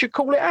exists, we should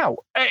call it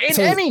out in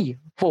any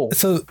form.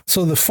 So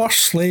the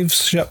first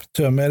slaves shipped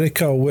to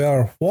America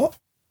were what?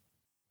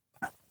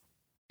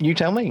 You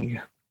tell me.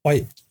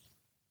 White.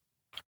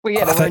 Well,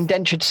 yeah, they were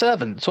indentured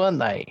servants, weren't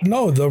they?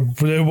 No,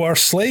 they were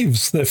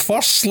slaves. The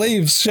first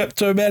slaves shipped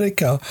to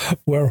America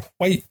were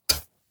white.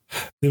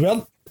 They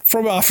weren't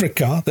from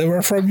Africa. They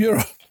were from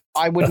Europe.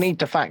 I would need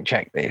to fact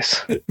check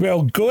this.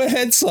 Well, go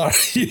ahead, sir.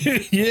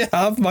 You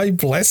have my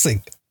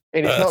blessing.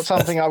 It is not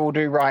something I will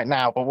do right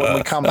now, but when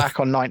we come back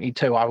on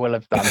 92, I will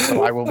have done.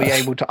 So I will be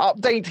able to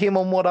update him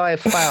on what I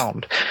have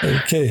found.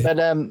 Okay. But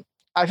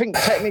I think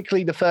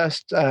technically the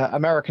first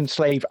American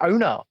slave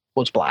owner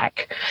was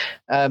black.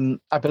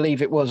 I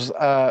believe it was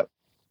a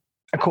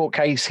court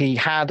case. He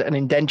had an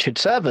indentured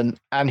servant,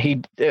 and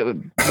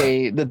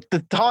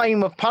the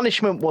time of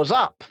punishment was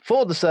up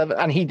for the servant,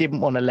 and he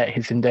didn't want to let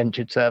his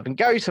indentured servant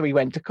go, so he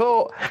went to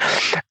court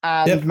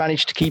and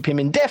managed to keep him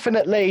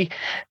indefinitely,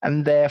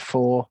 and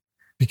therefore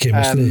became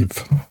a slave.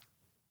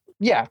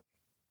 Yeah.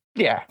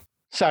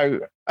 So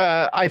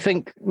I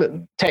think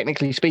that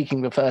technically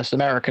speaking, the first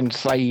American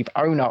slave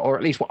owner, or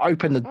at least what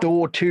opened the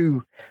door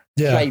to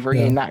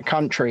slavery in that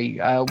country,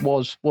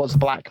 was a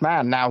black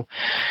man. Now,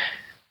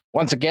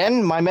 once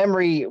again, my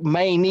memory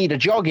may need a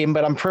jogging,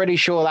 but I'm pretty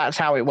sure that's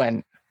how it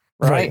went.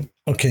 Right.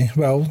 Okay.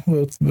 Well,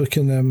 we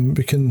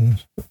can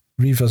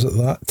revisit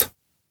that.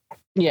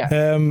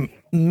 Yeah.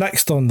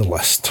 Next on the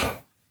list,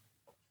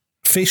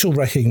 facial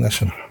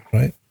recognition.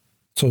 Right.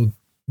 So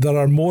there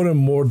are more and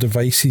more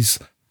devices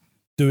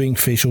doing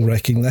facial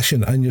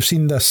recognition, and you've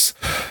seen this.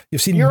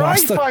 You've seen your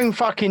iPhone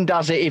fucking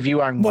does it if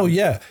you own one. Well,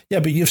 yeah,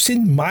 but you've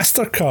seen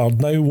MasterCard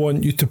now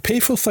want you to pay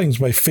for things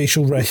by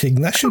facial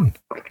recognition.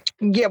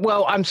 Yeah,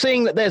 well, I'm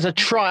seeing that there's a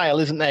trial,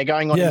 isn't there,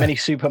 going on in many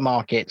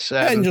supermarkets.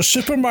 And your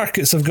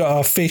supermarkets have got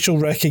a facial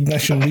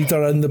recognition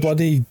reader in the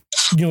bloody,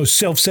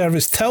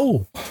 self-service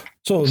till.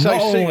 So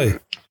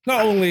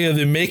not only are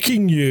they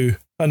making you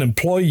an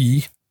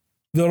employee,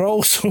 they're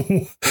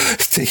also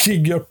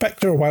taking your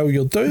picture while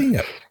you're doing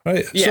it,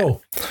 right? Yeah.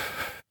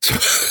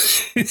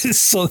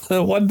 So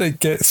the one that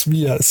gets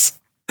me is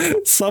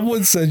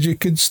someone said you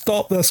could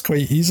stop this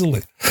quite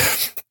easily.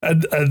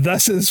 And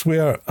this is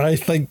where I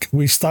think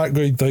we start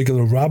going down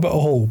a rabbit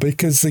hole,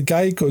 because the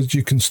guy goes,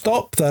 you can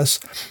stop this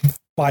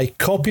by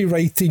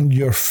copywriting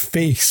your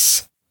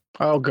face.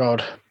 Oh,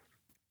 God.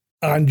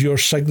 And your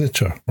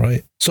signature,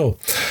 right? So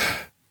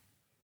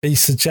he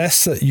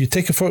suggests that you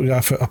take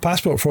a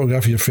passport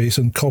photograph of your face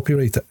and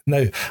copyright it.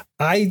 Now,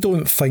 I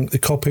don't think the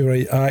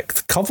Copyright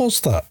Act covers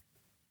that.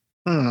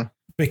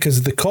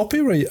 Because the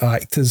Copyright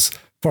Act is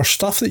for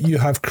stuff that you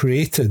have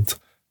created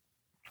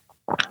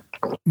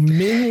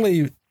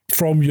mainly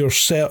from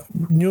yourself,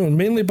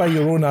 mainly by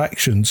your own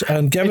actions,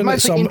 and given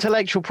it some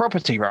intellectual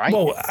property, right?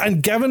 Well,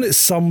 and given it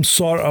some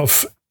sort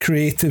of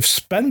creative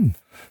spin.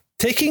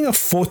 Taking a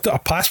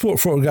passport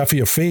photograph of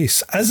your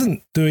face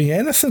isn't doing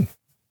anything.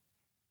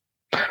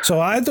 So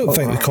I don't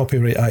think the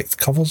Copyright Act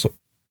covers it,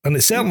 and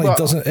it certainly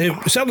doesn't. It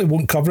certainly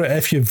won't cover it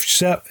if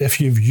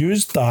you've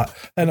used that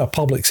in a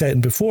public setting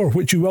before,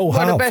 which you will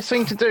have. The best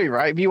thing to do,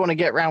 right, if you want to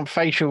get around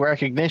facial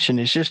recognition,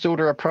 is just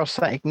order a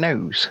prosthetic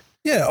nose.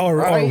 Yeah, or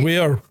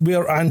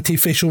wear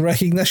anti-facial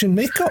recognition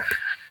makeup.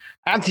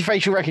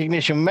 Anti-facial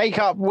recognition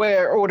makeup.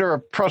 Order a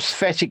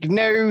prosthetic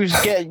nose.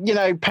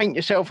 Paint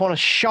yourself on a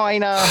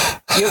shiner.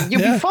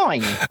 You'll be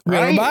fine.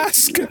 Wear a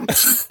mask.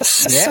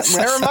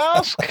 Wear a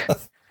mask.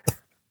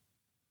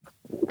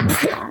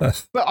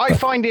 But I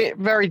find it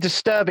very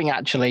disturbing,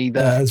 actually,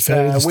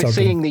 that we're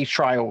seeing these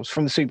trials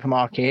from the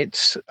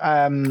supermarkets.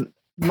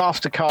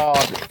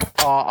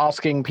 MasterCard are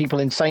asking people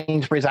in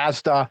Sainsbury's,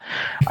 Asda,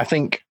 I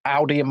think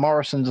Aldi and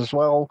Morrison's as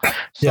well,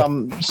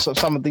 some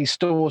of these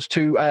stores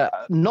to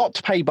not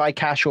pay by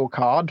cash or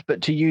card,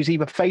 but to use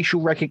either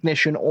facial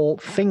recognition or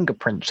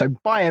fingerprint. So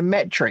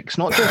biometrics,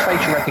 not just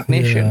facial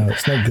recognition,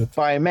 it's not good.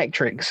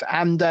 Biometrics.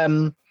 And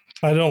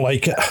I don't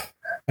like it.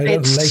 I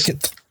don't like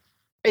it.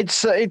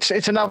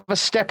 It's another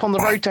step on the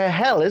road to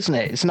hell, isn't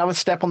it? It's another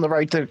step on the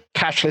road to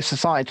cashless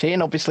society.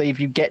 And obviously, if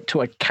you get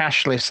to a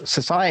cashless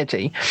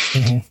society,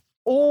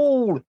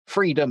 all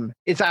freedom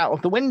is out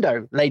of the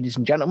window, ladies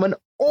and gentlemen.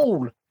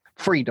 All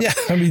freedom. Yeah,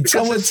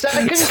 the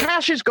second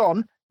cash is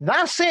gone,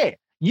 that's it.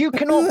 You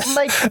cannot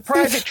make a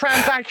private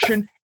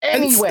transaction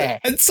anywhere.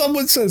 And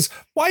someone says,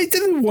 why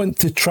do they want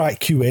to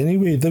track you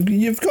anyway?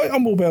 You've got a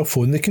mobile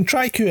phone, they can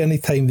track you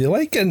anytime they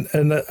like, and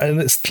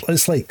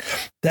it's like,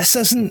 this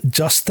isn't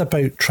just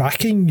about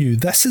tracking you,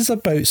 this is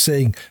about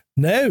saying,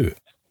 no,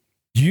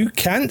 you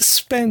can't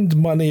spend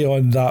money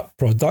on that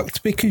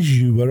product because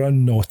you were a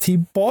naughty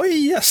boy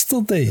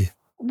yesterday.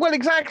 Well,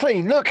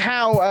 exactly. Look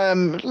how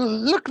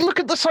look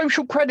at the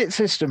social credit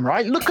system,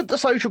 right? Look at the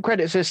social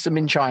credit system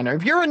in China.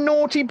 If you're a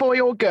naughty boy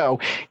or girl,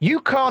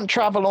 you can't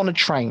travel on a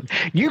train.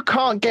 You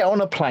can't get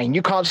on a plane.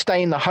 You can't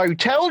stay in the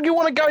hotel you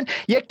want to go in.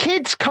 Your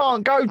kids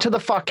can't go to the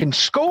fucking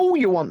school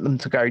you want them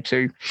to go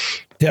to.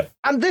 Yep.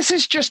 And this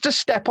is just a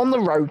step on the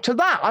road to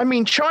that. I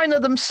mean, China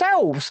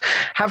themselves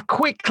have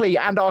quickly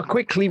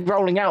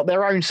rolling out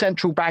their own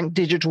central bank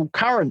digital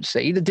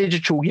currency, the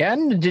digital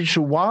yen, the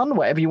digital yuan,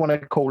 whatever you want to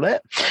call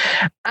it.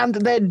 And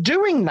they're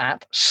doing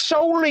that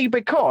solely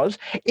because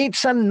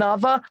it's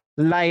another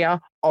layer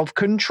of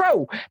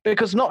control,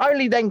 because not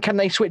only then can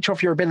they switch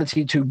off your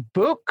ability to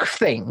book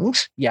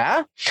things,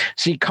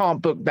 so you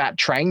can't book that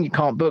train, you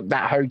can't book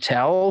that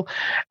hotel,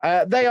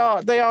 they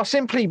are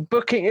simply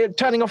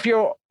turning off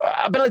your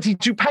ability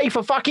to pay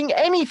for fucking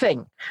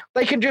anything.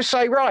 They can just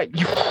say, right,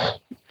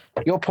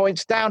 your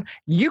points down,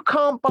 you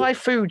can't buy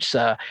food,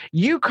 sir,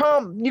 you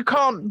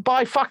can't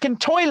buy fucking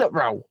toilet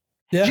roll.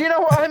 Do you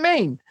know what I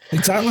mean?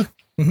 Exactly.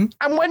 Mm-hmm.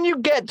 And when you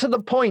get to the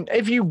point,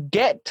 if you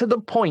get to the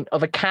point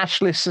of a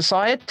cashless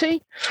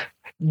society,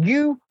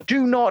 you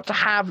do not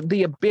have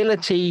the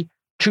ability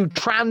to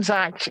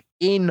transact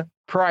in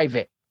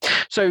private.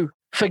 So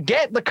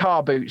forget the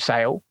car boot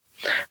sale,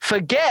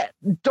 forget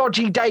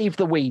Dodgy Dave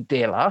the weed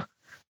dealer,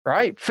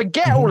 right?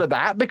 Forget all of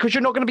that, because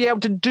you're not going to be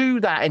able to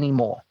do that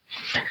anymore.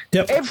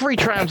 Yep. Every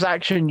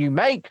transaction you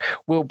make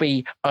will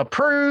be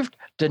approved,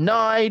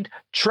 denied,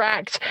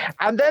 tracked,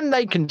 and then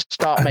they can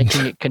start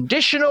making it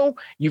conditional.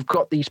 You've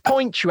got these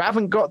points, you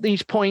haven't got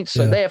these points,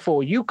 so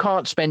therefore you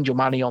can't spend your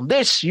money on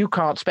this, you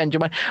can't spend your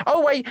money.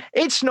 Oh, wait,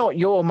 it's not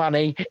your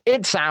money,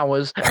 it's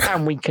ours,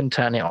 and we can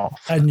turn it off.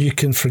 And you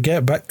can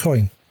forget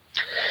Bitcoin.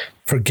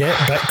 Forget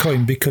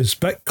Bitcoin, because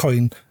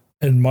Bitcoin,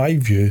 in my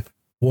view,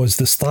 was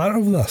the start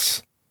of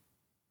this.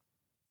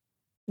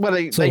 Well,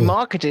 they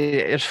marketed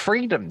it as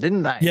freedom,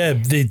 didn't they? Yeah,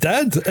 they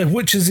did,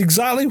 which is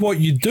exactly what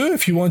you do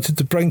if you wanted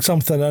to bring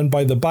something in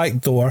by the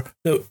back door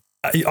that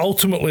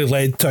ultimately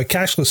led to a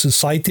cashless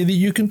society that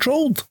you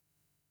controlled.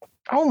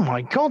 Oh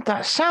my God,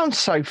 that sounds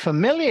so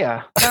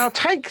familiar. Now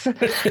take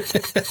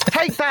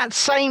that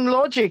same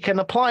logic and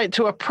apply it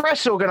to a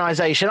press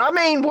organization. I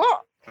mean,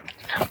 what?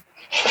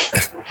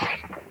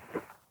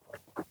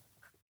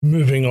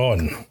 Moving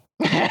on.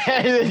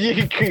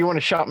 you want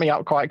to shut me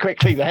up quite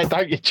quickly there,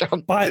 don't you,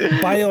 John?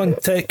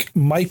 BioNTech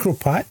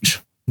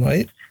Micropatch,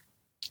 right,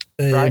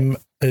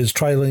 is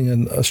trialing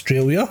in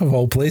Australia, of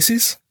all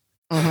places,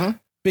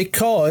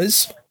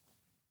 because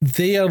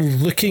they are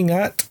looking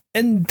at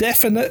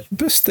indefinite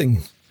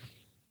boosting.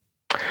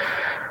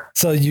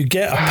 So you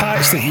get a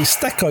patch that you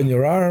stick on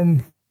your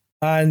arm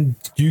and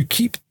you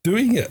keep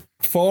doing it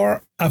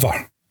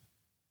forever.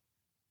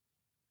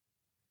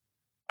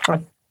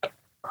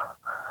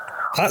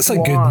 That's a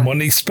good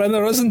money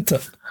spinner, isn't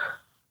it?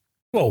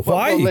 Well,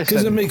 why?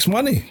 Because it makes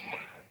money.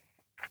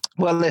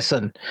 Well,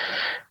 listen,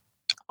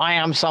 I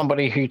am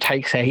somebody who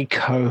takes a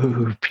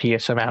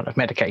copious amount of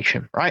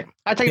medication, right?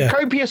 I take a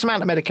copious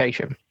amount of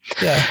medication.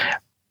 Yeah.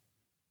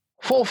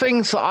 For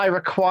things that I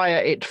require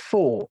it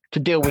for, to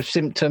deal with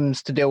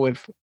symptoms, to deal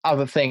with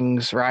other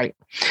things, right?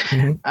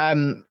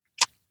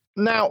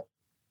 Now,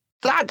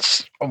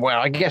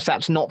 I guess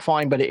that's not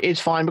fine, but it is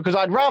fine, because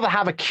I'd rather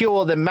have a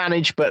cure than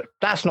manage, but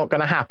that's not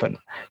going to happen.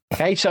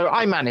 Okay, so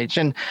I manage,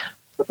 and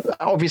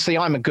obviously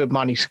I'm a good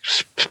money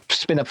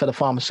spinner for the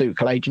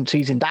pharmaceutical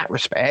agencies in that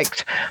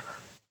respect.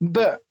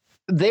 But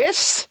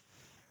this,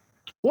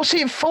 what's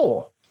it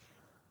for?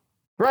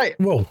 Right.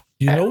 Well,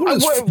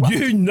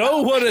 you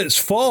know what it's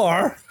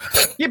for.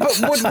 Yeah, but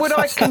would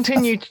I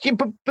continue?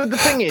 But the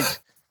thing is,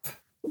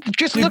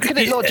 just look at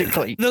it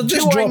logically. They'll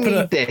just drop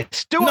it.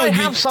 This? Do I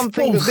have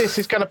something that this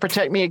is going to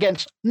protect me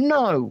against?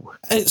 No.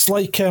 It's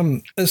like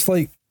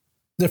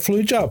the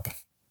flu jab.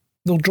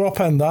 They'll drop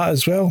in that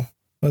as well,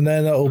 and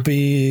then it'll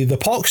be the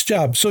pox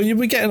jab. So you'll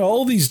be getting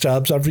all these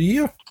jabs every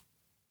year.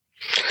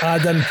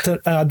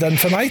 Ad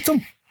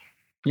infinitum.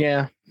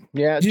 Yeah.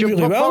 You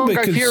really will,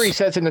 because Fury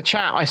says in the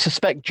chat, I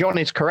suspect John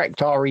is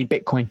correct. RE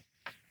Bitcoin.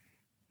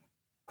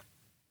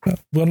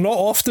 We're not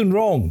often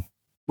wrong.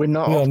 We're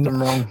not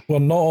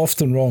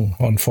often wrong,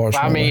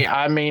 unfortunately.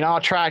 I mean, our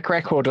track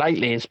record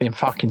lately has been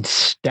fucking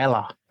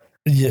stellar.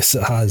 Yes,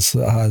 it has.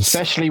 It has.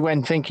 Especially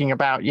when thinking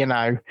about,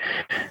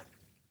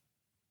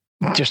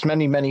 just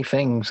many, many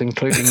things,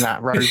 including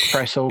that rogue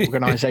press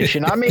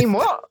organization. I mean,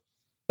 what?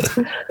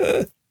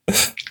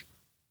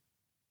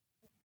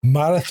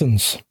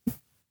 Marathons.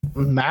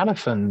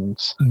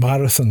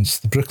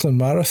 The Brooklyn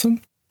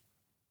Marathon.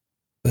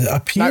 It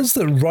appears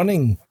that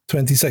running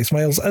 26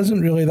 miles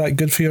isn't really that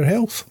good for your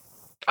health.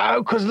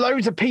 Oh, because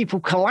loads of people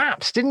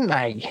collapsed, didn't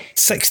they?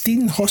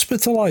 16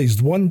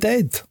 hospitalised, 1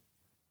 dead.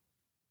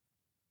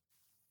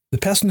 The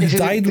person who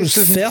died was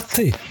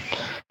 30.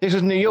 This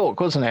was New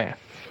York, wasn't it?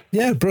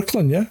 Yeah,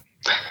 Brooklyn, yeah.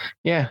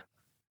 Yeah.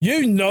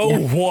 You know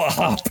what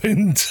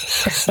happened.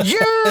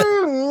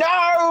 You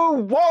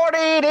know what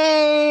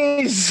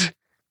it is.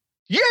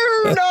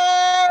 You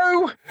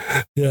know.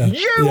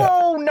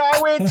 All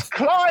know it's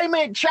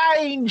climate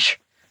change.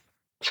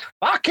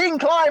 Fucking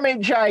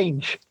climate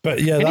change.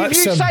 But yeah, and that's,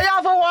 if you say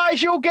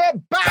otherwise, you'll get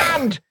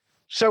banned.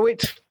 So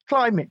it's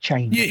climate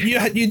change.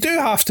 You do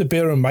have to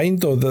bear in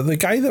mind, though, that the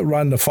guy that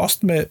ran the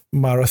first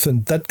marathon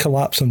did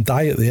collapse and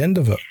die at the end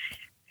of it.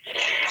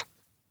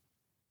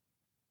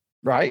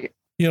 Right.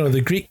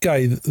 The Greek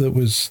guy that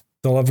was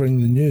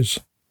delivering the news.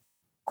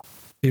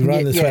 He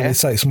ran the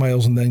 26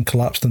 miles and then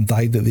collapsed and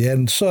died at the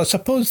end. So I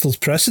suppose there's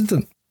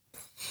precedent.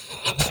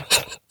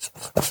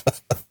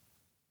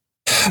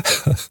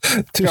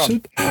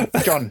 John.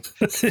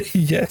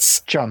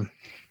 Yes. John.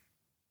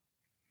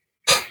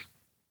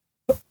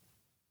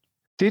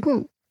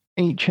 Didn't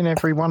Each and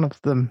every one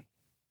of them.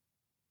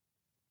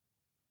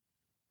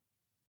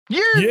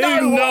 You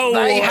know what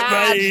they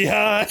had. You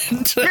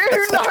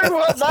know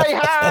what they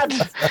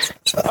had.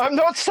 I'm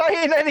not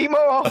saying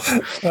anymore.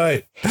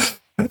 Right.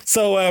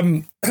 So,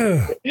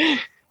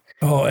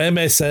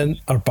 MSN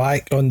are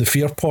back on the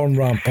fear porn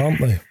ramp,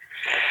 aren't they?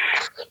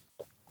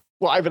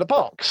 What, over the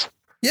box?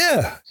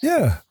 Yeah.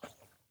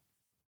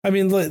 I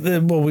mean,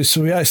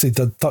 we actually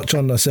did touch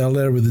on this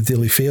earlier with the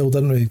Daily Fail,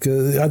 didn't we?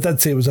 I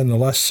did say it was in the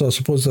list, so I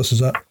suppose this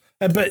is it.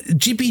 But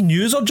GB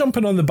News are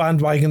jumping on the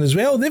bandwagon as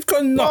well. They've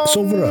gone nuts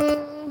over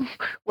it.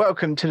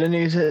 Welcome to the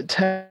news at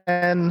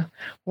 10.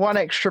 One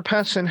extra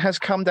person has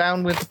come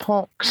down with the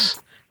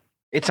pox.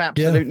 It's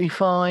absolutely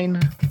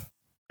fine.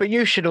 But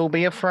you should all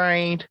be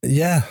afraid.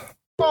 Yeah.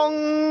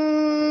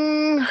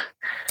 Bong!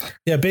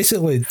 Yeah,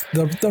 basically,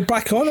 they're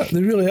back on it.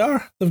 They really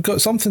are. They've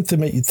got something to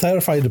make you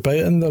terrified about,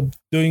 and they're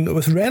doing it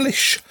with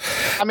relish.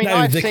 I mean, now,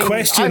 I've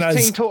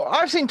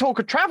seen talk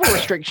of travel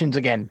restrictions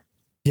again.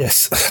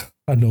 Yes,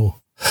 I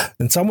know.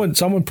 And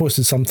someone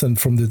posted something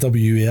from the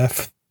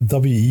WEF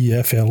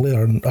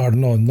earlier, or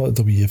no, not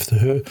WEF, the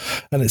WHO,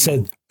 and it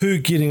said, WHO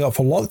gearing up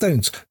for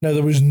lockdowns. Now,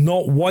 there was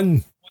not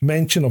one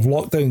mention of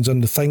lockdowns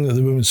in the thing that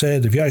the woman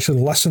said. If you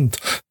actually listened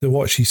to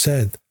what she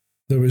said,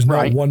 there was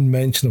not one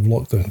mention of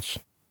lockdowns.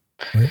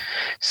 Right?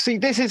 See,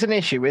 this is an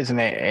issue, isn't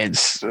it?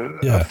 It's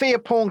fear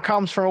porn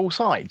comes from all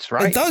sides,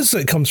 right? It does.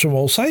 It comes from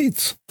all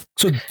sides.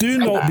 So do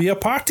not be a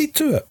party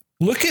to it.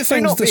 Look at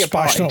things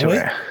dispassionately.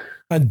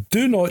 And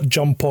do not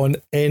jump on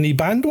any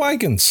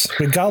bandwagons,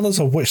 regardless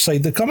of which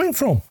side they're coming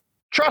from.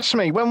 Trust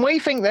me, when we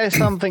think there's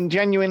something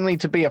genuinely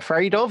to be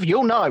afraid of,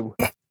 you'll know.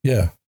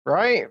 Yeah.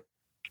 Right?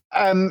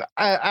 And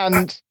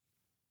at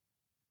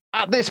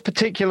this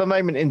particular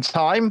moment in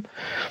time,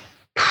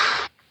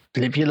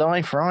 live your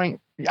life, right?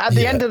 At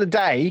the end of the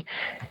day,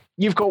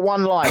 you've got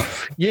one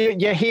life.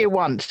 You're here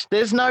once.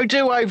 There's no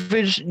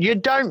do-overs. You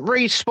don't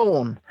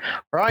respawn,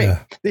 right?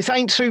 Yeah. This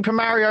ain't Super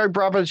Mario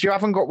Brothers. You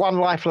haven't got one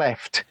life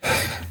left.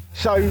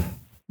 So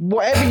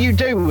whatever you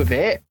do with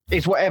it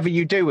is whatever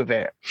you do with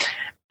it.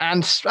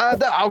 And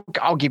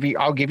I'll give you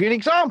an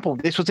example.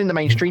 This was in the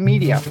mainstream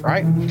media,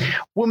 right?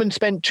 Woman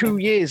spent 2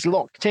 years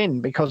locked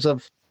in because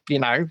of,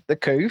 the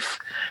coof.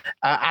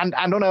 And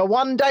on her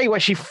one day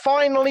where she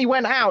finally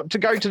went out to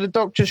go to the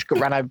doctor, she got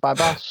run over by a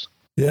bus.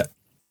 Yeah.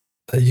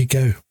 There you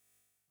go.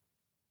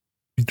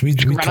 We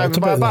talked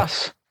about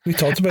that. We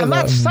talked about and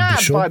that. And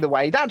that's sad, by the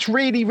way. That's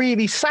really,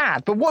 really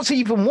sad. But what's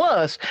even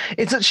worse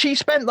is that she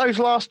spent those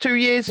last 2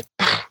 years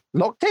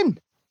locked in,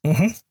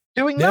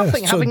 doing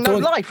nothing, having no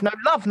life, no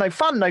love, no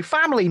fun, no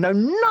family, no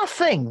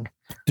nothing.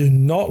 Do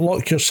not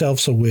lock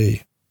yourselves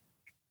away.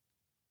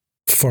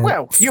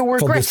 You'll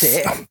regret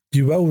it.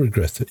 You will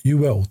regret it. You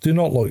will. Do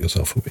not lock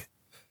yourself away.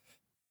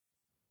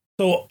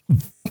 So,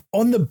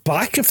 on the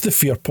back of the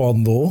fear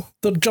porn, though,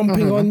 they're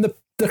jumping on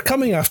they're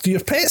coming after your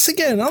pets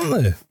again, aren't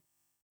they?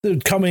 They're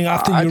coming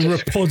after your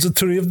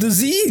repository of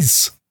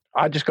disease.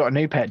 I just got a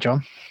new pet,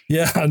 John.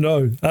 Yeah, I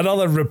know.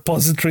 Another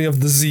repository of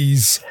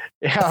disease.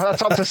 Yeah,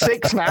 that's up to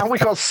 6 now. We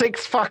got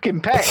 6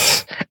 fucking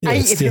pets.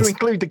 8 if you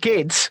include the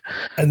kids.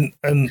 And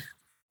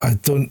I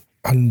don't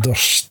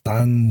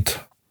understand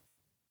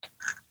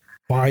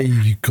why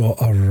you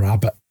got a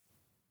rabbit.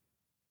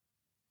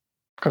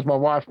 Because my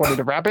wife wanted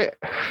a rabbit.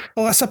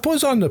 Well, I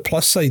suppose on the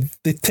plus side,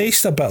 they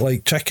taste a bit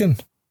like chicken.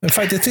 In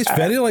fact, they taste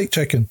very like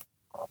chicken.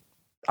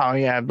 Oh,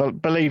 yeah,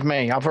 but believe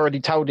me, I've already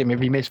told him if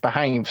he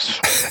misbehaves.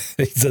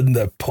 He's in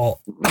the pot.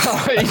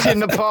 He's in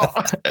the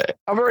pot.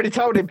 I've already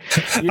told him.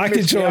 I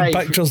can show him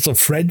pictures of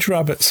French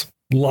rabbits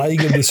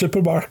lying in the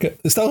supermarket.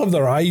 They still have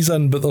their eyes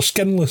in, but they're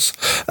skinless.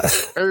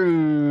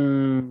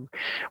 Ooh.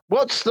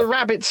 What's the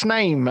rabbit's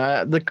name?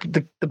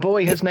 The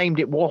boy has named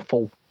it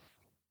Waffle.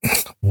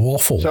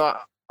 Waffle? So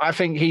I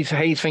think he's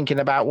thinking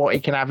about what he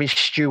can have his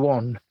stew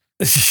on.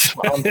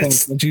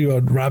 Stew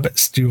on rabbit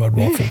stew on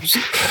waffles.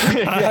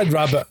 I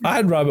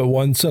had rabbit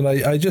once, and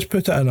I just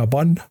put it in a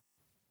bun.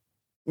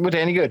 Was it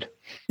any good?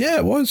 Yeah,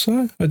 it was.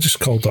 I just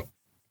called it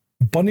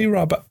Bunny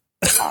Rabbit.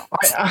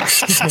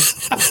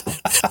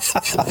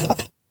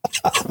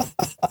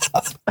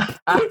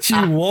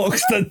 You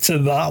walked into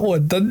that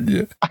one, didn't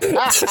you?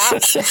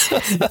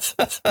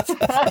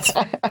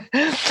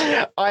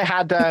 I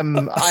had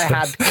in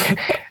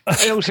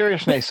all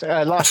seriousness,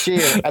 last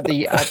year at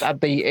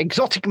the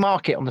exotic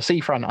market on the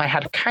seafront, I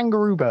had a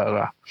kangaroo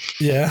burger.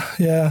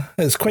 Yeah,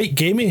 it's quite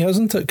gamey,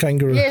 isn't it?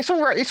 Kangaroo. Yeah, it's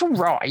all right.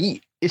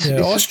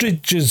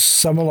 Ostrich is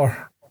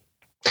similar.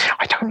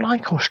 I don't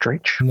like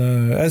ostrich.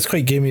 No, it's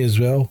quite gamey as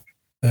well.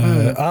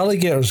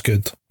 Alligator's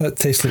good. That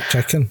tastes like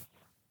chicken.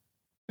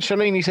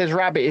 Shalini says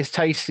rabbit is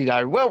tasty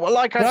though. Well,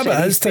 like I said,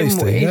 rabbit is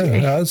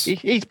tasty.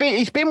 He's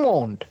been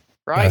warned,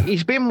 right? Yeah.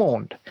 He's been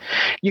warned.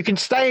 You can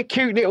stay a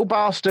cute little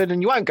bastard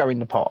and you won't go in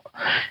the pot.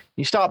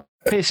 You start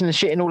pissing and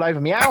shitting all over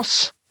my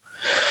house.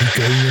 You're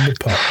going in the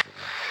pot.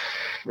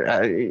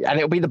 And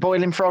it'll be the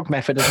boiling frog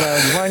method as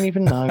well. You won't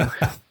even know.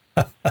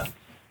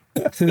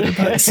 That's a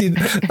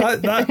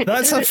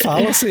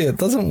fallacy. It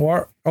doesn't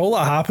work. All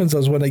that happens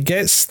is when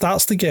it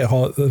starts to get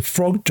hot, the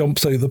frog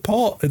jumps out of the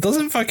pot. It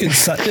doesn't fucking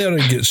sit there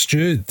and get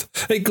stewed.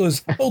 It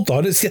goes, hold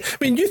on. You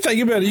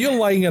think about it. You're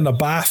lying in a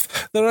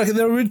bath.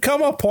 There would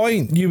come a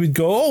point you would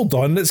go, hold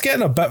on. It's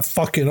getting a bit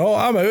fucking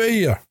hot. I'm out of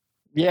here.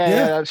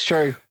 Yeah, that's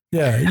true.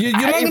 Yeah, you're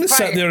not going to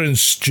sit there and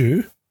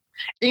stew.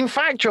 In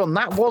fact, John,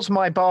 that was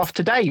my bath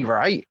today,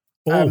 right?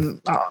 Oh.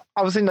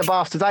 I was in the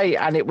bath today,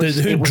 and it was.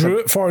 Who drew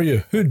it for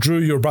you? Who drew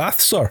your bath,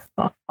 sir?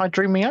 I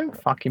drew my own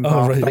fucking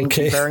bath. Right, Thank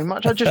you very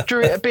much. I just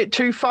drew it a bit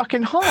too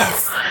fucking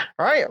hot,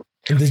 right?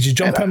 And did you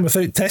jump in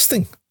without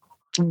testing?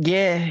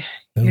 Yeah,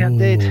 I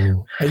did.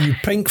 Are you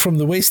pink from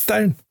the waist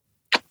down?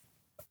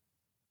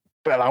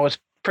 Well, I was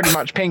pretty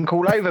much pink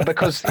all over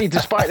because,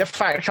 despite the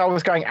fact I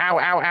was going ow,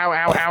 ow, ow,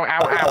 ow, ow,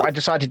 ow, ow, I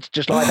decided to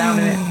just lie down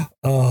in it.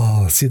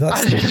 Oh, see,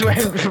 that's. I just went,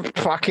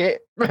 fuck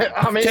it.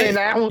 I'm in here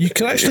now. You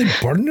can actually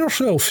burn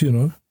yourself, you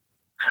know.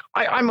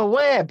 I'm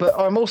aware, but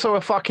I'm also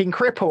a fucking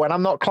cripple, and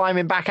I'm not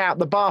climbing back out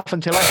the bath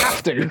until I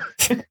have to.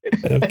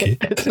 Okay.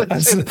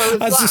 As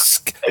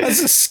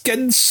the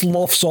skin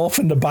sloughs off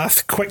and the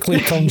bath quickly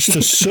turns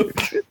to soup.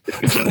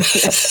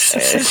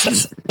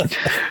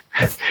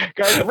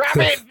 Go,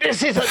 rabbit,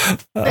 this is a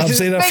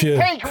big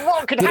pig.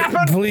 What could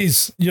happen?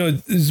 Please,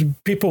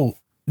 people,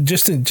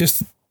 just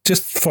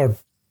for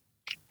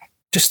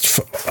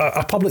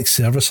a public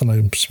service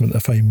announcement,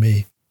 if I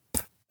may.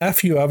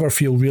 If you ever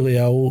feel really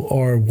ill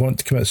or want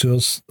to commit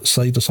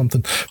suicide or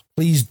something,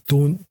 please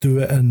don't do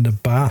it in the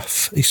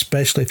bath,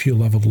 especially if you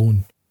live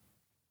alone.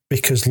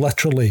 Because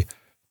literally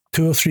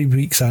 2 or 3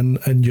 weeks in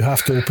and you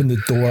have to open the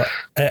door,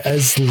 it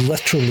is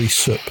literally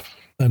soup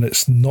and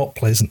it's not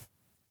pleasant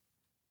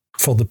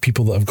for the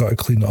people that have got to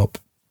clean it up.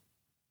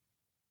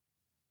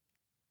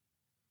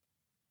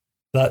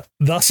 That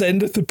thus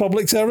endeth the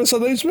public service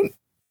announcement.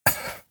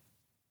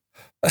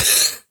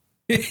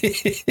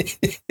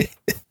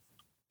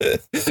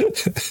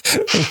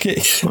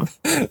 Okay,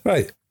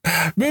 right.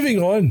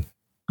 Moving on.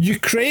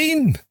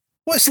 Ukraine.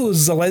 What's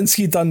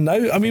Zelensky done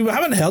now? I mean, we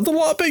haven't heard a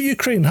lot about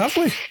Ukraine, have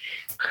we?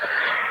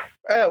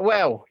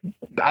 Well,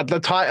 the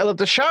title of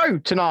the show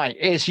tonight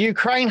is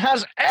Ukraine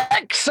has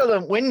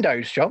excellent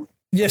windows, John.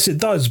 Yes, it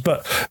does,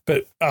 but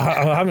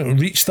I haven't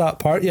reached that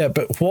part yet.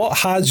 But what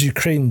has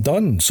Ukraine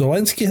done?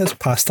 Zelensky has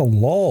passed a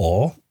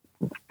law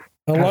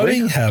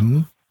allowing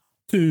him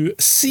to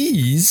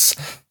seize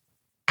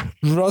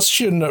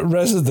Russian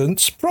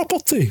residents'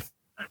 property.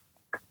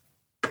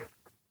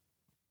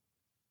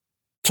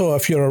 So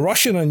if you're a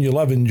Russian and you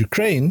live in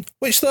Ukraine,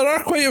 which there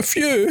are quite a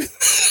few,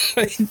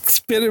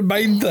 bear in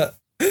mind that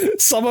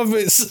some of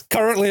it's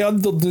currently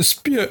under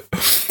dispute,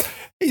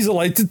 he's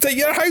allowed to take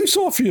your house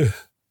off you.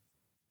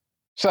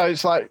 So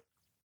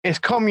it's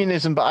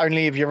communism, but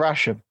only if you're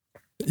Russian.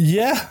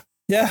 Yeah.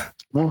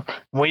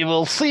 We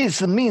will seize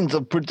the means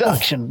of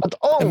production, but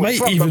always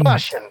from the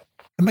Russian.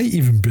 It might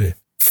even be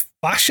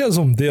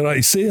fascism, dare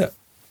I say it?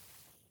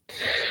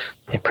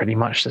 They're pretty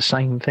much the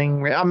same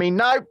thing. I mean,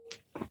 no.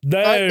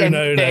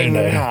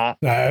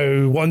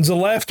 No. One's a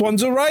left,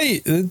 one's a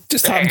right. They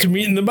just happen to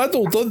meet in the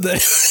middle, don't they?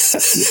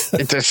 It's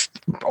just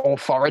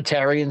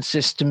authoritarian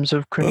systems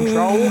of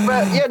control,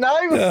 but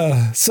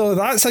Yeah, so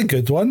that's a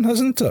good one,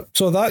 isn't it?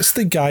 So that's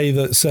the guy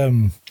that's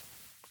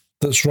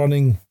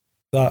running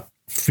that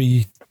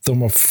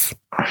freedom of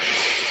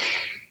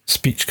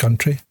speech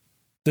country.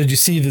 Did you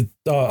see the?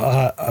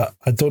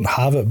 I don't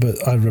have it,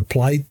 but I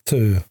replied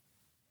to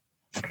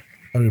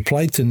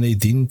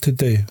Nadine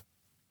today.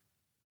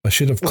 I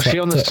should have. Was she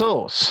on the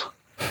source?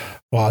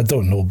 Well, I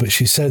don't know, but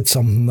she said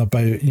something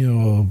about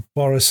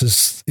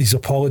Boris he's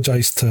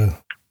apologised to.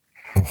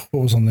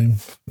 What was her name?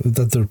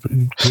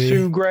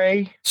 Sue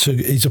Gray.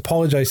 He's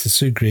apologised to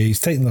Sue Gray. He's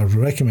taken their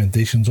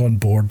recommendations on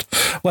board.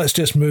 Let's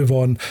just move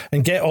on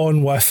and get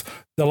on with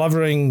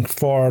delivering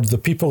for the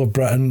people of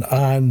Britain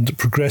and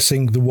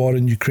progressing the war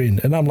in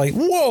Ukraine. And I'm like,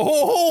 whoa,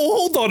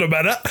 hold on a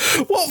minute.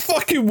 What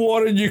fucking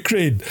war in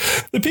Ukraine?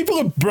 The people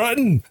of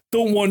Britain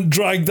don't want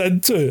dragged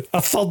into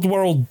a third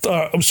world.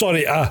 As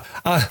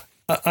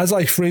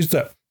I phrased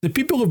it, the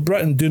people of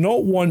Britain do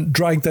not want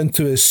dragged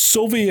into a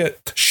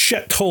Soviet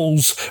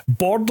shitholes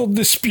border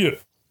dispute,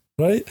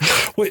 right?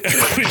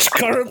 Which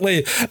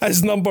currently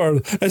is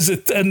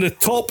in the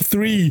top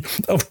 3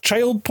 of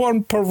child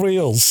porn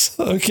purveyors,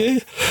 okay?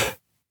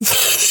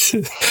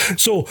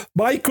 So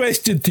my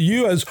question to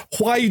you is,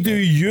 why do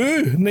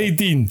you,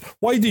 Nadine,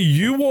 why do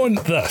you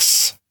want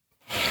this?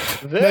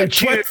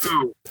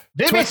 Twitter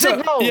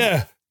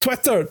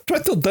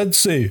did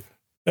say,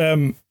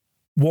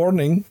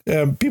 warning,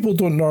 people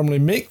don't normally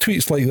make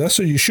tweets like this.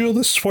 Are you sure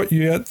this is what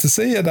you had to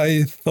say? And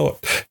I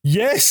thought,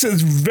 yes,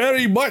 it's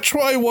very much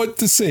what I want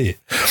to say.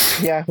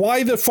 Yeah.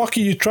 Why the fuck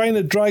are you trying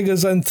to drag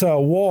us into a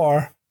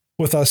war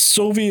with a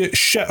Soviet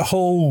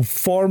shithole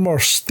former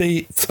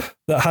state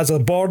that has a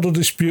border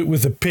dispute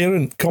with the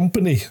parent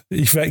company,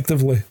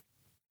 effectively?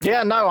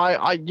 Yeah, no,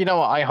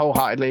 I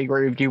wholeheartedly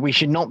agree with you. We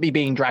should not be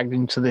being dragged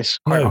into this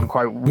quote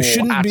unquote war. We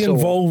shouldn't be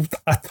involved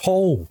at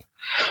all.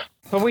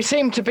 But we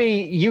seem to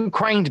be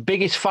Ukraine's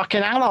biggest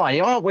fucking ally,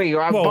 aren't we?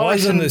 Well,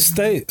 as in the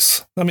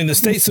States. I mean, the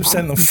States have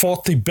sent them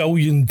 $40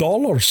 billion.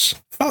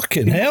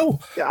 Fucking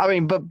hell. I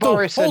mean, but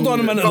Boris hold on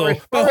a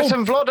minute, Boris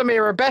and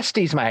Vladimir are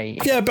besties,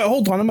 mate. Yeah, but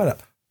hold on a minute.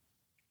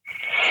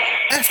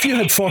 If you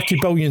had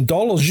 $40 billion,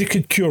 you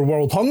could cure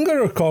world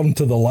hunger, according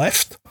to the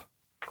left.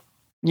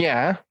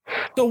 Yeah.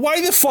 So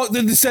why the fuck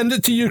did they send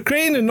it to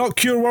Ukraine and not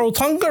cure world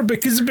hunger?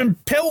 Because they've been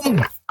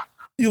pelting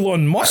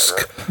Elon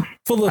Musk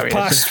for the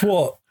past,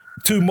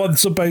 2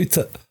 months about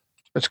it.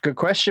 That's a good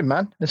question,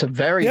 man. It's a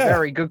very,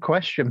 very good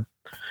question.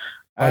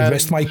 I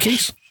rest my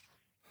case.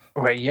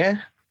 Well,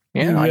 yeah.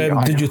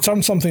 Did you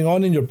turn something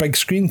on in your big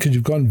screen? Because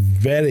you've gone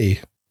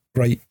very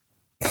bright.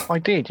 I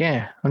did,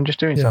 yeah. I'm just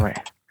doing something.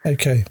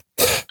 Okay.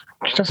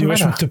 Do you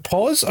wish me to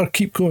pause or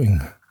keep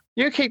going?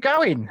 You keep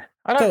going.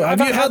 Have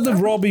you heard of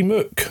Robbie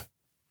Mook?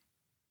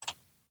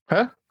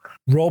 Huh?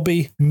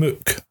 Robbie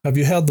Mook. Have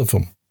you heard of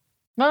him?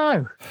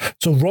 No.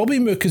 So Robbie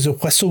Mook is a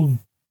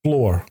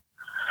whistleblower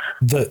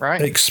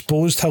that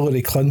exposed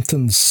Hillary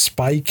Clinton's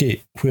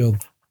Spygate, where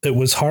it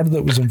was her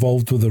that was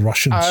involved with the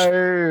Russians.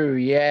 Oh,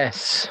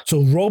 yes.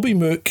 So Robbie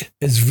Mook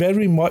is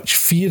very much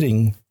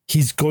fearing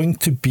he's going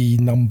to be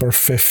number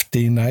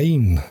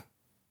 59.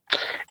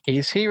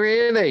 Is he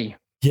really?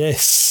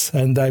 Yes,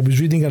 and I was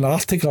reading an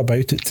article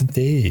about it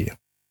today.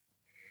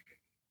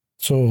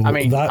 So I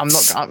mean, I'm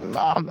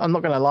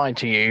not going to lie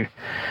to you.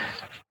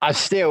 I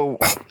still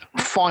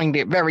find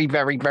it very,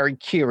 very, very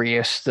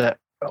curious that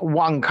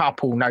one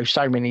couple knows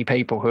so many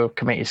people who have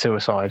committed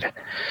suicide.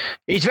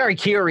 It's very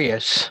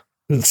curious.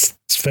 It's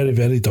very,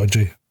 very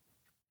dodgy.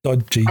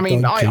 Dodgy. I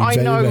mean, I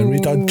know, very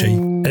dodgy.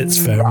 It's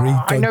very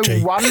dodgy. I know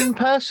one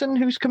person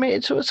who's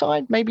committed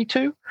suicide, maybe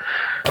two.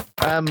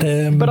 But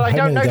I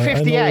don't know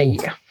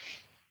 58.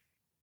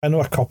 I know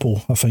a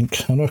couple, I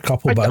think. I know a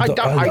couple, but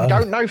I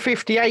don't know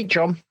 58,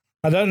 John.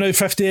 I don't know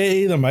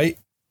 58 either, mate.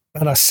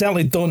 And I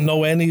certainly don't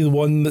know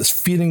anyone that's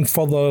fearing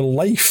for their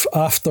life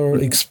after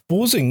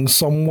exposing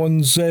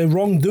someone's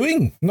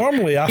wrongdoing.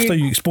 Normally, after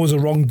you expose a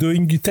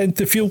wrongdoing, you tend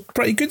to feel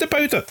pretty good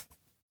about it.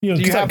 You know,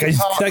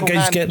 that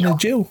guy's getting in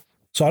jail.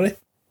 Sorry? Do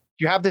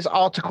you have this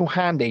article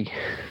handy?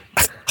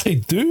 I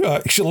do,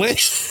 actually.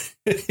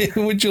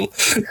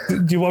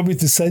 Do you want me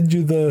to send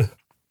you the...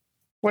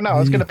 Well, no, I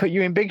was going to put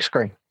you in big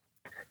screen.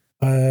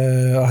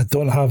 I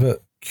don't have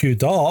it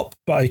queued up,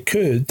 but I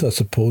could, I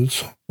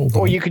suppose.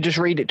 Or you could just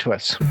read it to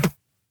us.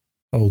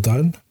 Hold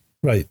on.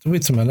 Right,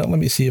 wait a minute. Let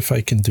me see if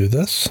I can do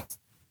this.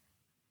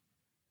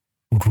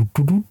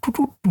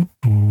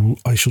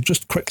 I shall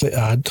just quickly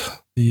add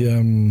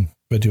the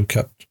video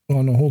capture.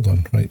 Oh, no, hold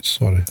on. Right,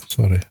 sorry.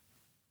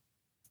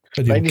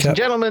 Video Ladies and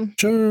gentlemen,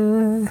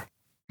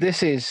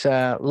 this is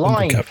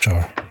live.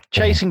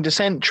 Chasing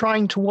Descent,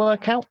 trying to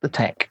work out the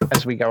tech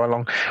as we go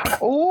along.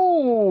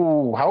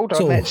 Oh, hold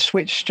on. Let's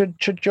switch to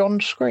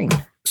John's screen.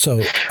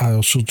 So I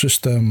shall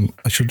just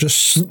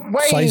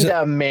wait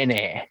a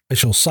minute. I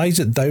shall size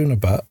it down a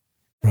bit,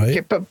 right?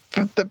 Yeah,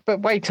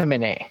 but wait a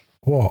minute.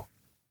 What?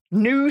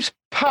 News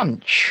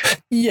Punch.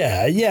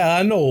 Yeah,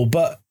 I know,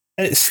 but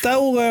it's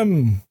still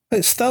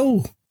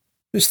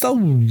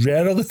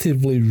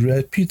relatively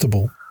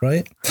reputable,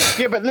 right?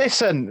 Yeah, but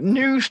listen,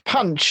 News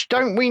Punch.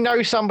 Don't we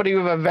know somebody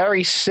with a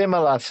very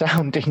similar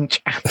sounding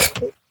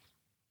channel?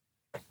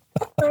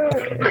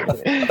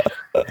 Yeah,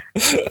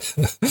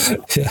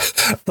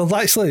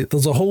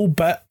 there's a whole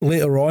bit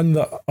later on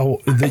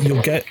that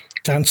you'll get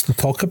a chance to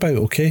talk about.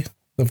 Okay,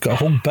 they've got a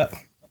whole bit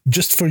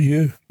just for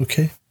you.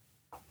 Okay.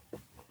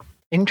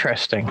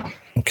 Interesting.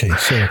 Okay,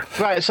 so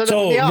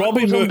the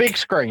Robbie Mook on big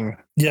screen.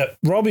 Yeah,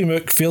 Robbie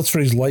Mook fears for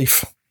his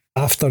life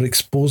after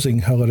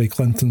exposing Hillary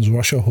Clinton's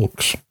Russia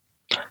hoax.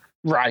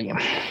 Right.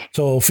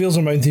 So fears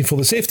are mounting for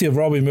the safety of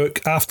Robbie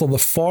Mook after the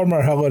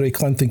former Hillary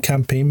Clinton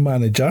campaign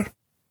manager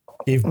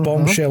gave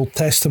bombshell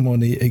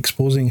testimony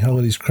exposing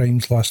Hillary's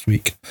crimes last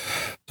week.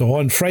 So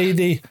on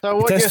Friday... So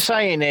what you're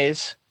saying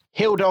is,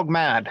 Hill Dog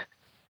mad.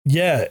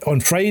 Yeah,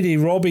 on Friday,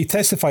 Robbie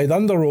testified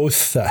under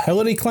oath that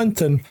Hillary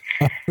Clinton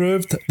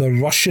approved the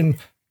Russian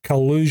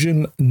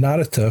collusion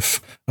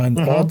narrative and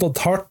ordered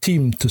her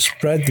team to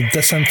spread the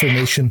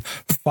disinformation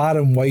far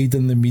and wide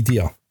in the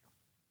media.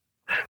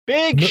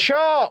 Big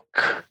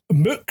shock!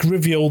 Mook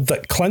revealed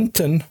that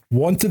Clinton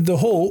wanted the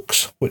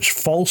hoax, which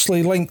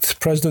falsely linked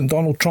President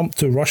Donald Trump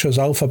to Russia's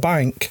Alfa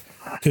Bank,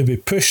 to be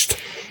pushed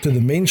to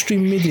the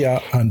mainstream media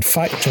and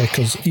fact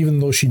checkers, even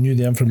though she knew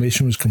the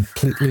information was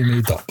completely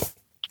made up.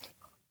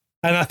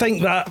 And I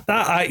think that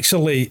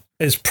actually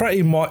is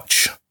pretty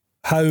much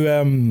how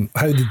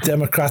the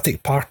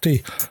Democratic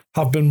Party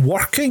have been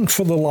working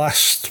for the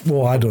last,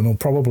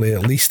 probably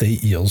at least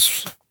 8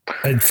 years.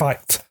 In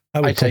fact, I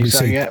would probably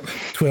say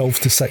 12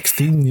 to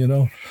 16, you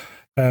know.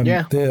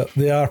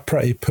 They are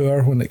pretty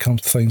poor when it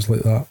comes to things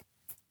like that.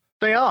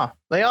 They are.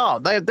 They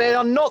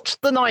are not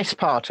the nice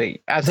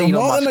party, as They're Elon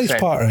Musk not a nice said.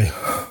 party.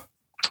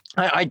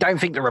 I don't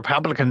think the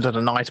Republicans are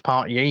the nice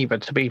party either,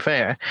 to be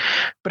fair.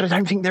 But I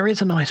don't think there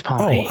is a nice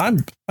party. Oh,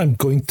 I'm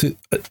going to,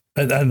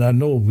 and I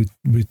know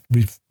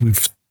we've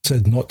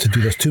said not to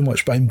do this too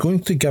much, but I'm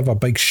going to give a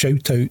big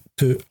shout out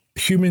to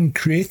Human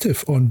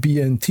Creative on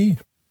BNT.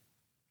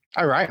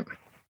 All right.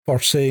 For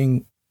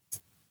saying,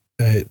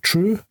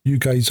 true, you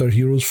guys are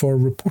heroes for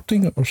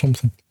reporting it or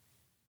something.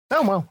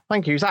 Oh, well,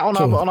 thank you. Is that on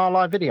our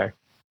live video?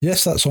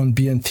 Yes, that's on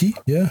BNT,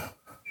 yeah.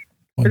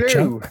 On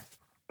Hello. chat.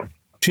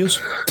 Cheers.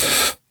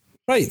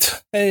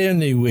 Right,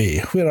 anyway,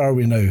 where are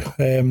we now?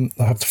 I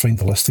have to find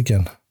the list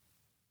again.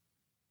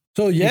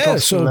 So, yeah,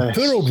 so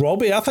poor old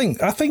Robbie, I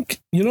think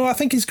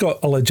he's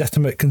got a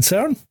legitimate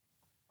concern.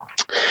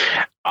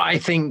 I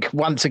think,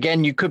 once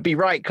again, you could be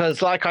right,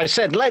 because like I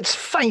said, let's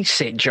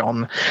face it,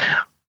 John,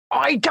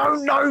 I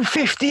don't know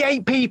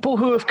 58 people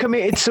who have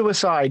committed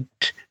suicide.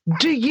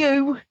 Do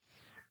you?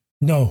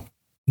 No,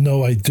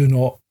 I do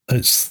not.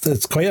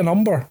 It's quite a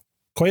number.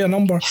 Quite a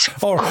number.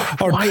 Or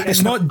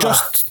it's not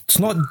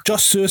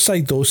just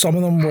suicide though. Some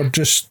of them were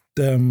just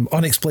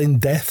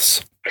unexplained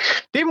deaths.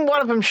 Didn't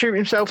one of them shoot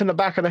himself in the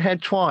back of the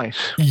head twice?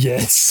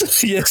 Yes,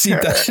 he did.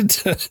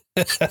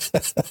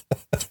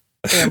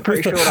 Yeah, I'm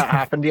pretty sure that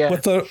happened, yeah.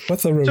 With a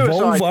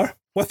revolver. Suicide.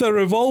 With a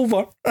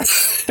revolver.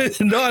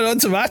 Not an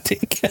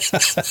automatic.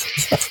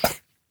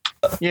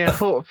 Yeah,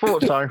 thought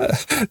so.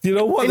 You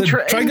know what?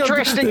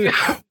 Interesting.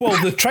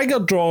 Well, the trigger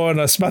draw on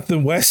a Smith &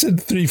 Wesson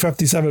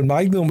 357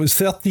 Magnum was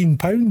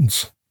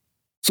 £13.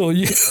 So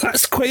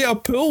that's quite a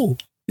pull,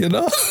 you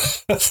know?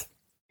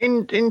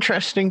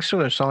 Interesting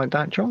suicide,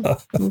 that, John.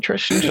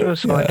 Interesting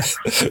suicide.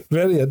 Yeah,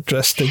 very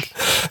interesting.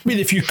 I mean,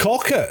 if you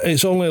cock it,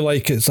 it's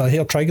a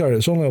hair trigger.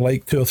 It's only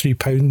like £2 or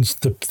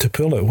 £3 to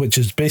pull it, which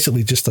is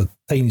basically just a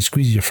tiny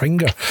squeeze of your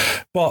finger.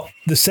 But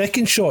the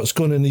second shot's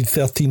going to need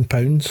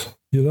 £13,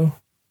 you know?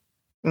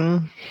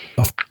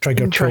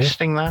 Trigger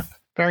interesting pull. That.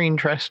 Very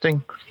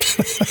interesting.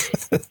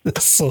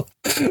 So,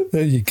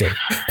 there you go.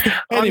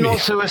 Anyway, I'm not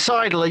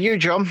suicidal, are you,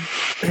 John?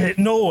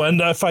 No, and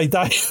if I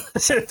die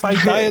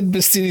in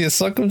mysterious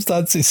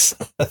circumstances,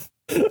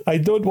 I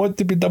don't want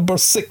to be number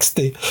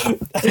 60.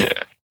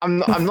 I'm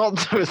not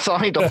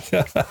suicidal.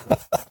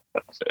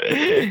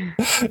 Right,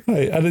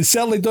 and I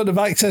certainly don't have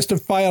access to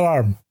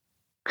firearm.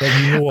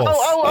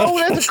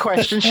 There's a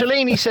question.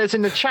 Shalini says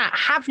in the chat,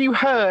 have you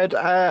heard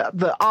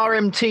that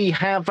RMT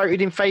have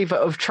voted in favour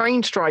of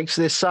train strikes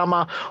this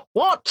summer?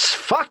 What's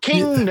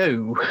fucking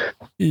new?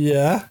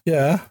 Yeah.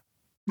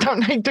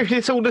 Don't they do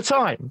this all the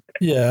time?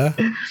 Yeah.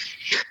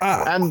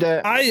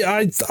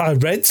 I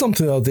read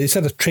something the other day. It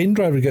said a train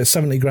driver gets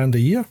 70 grand a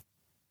year.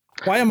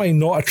 Why am I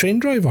not a train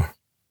driver?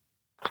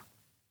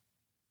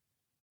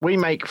 We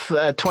make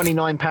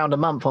 £29 a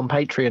month on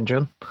Patreon,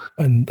 John.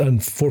 And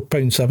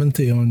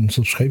 £4.70 on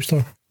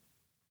Subscribestar.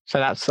 So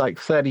that's like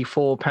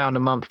 £34 a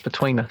month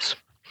between us.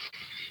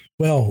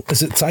 Well,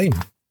 is it time?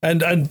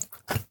 And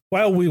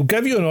well, we'll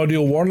give you an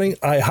audio warning.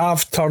 I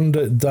have turned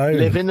it down.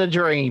 Living the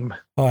dream.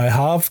 I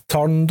have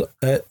turned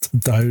it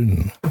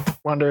down.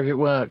 Wonder if it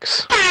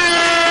works.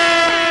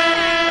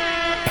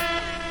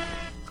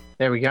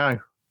 There we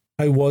go.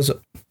 How was it?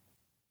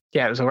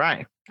 Yeah, it was all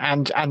right.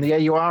 And there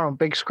you are on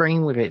big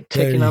screen with it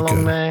ticking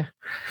along there.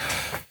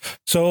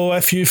 So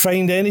if you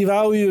find any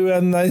value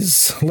in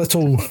these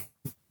little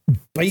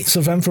bites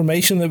of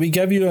information that we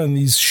give you on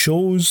these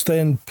shows,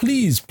 then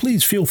please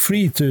feel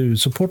free to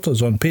support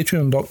us on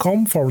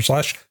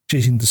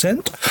patreon.com/Chasing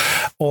Descent,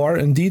 or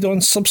indeed on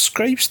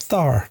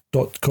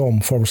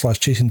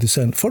subscribestar.com/Chasing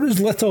Descent for as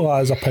little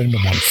as £1 a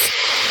month.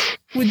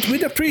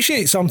 We'd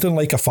appreciate something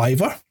like a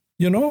 £5.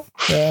 You know,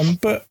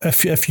 but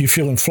if you're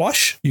feeling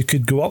flush, you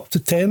could go up to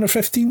 £10 or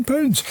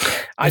 £15.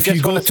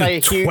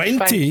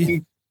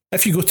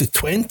 If you go to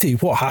 20,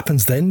 what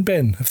happens then,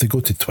 Ben? If they go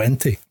to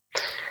 20,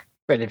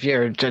 but if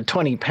you're a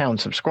 £20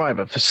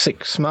 subscriber for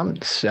 6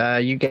 months,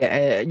 you get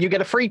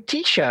a free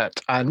T-shirt.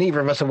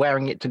 Neither of us are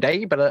wearing it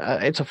today, but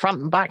it's a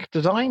front and back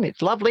design.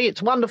 It's lovely.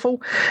 It's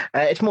wonderful.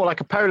 It's more like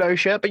a polo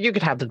shirt, but you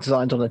could have the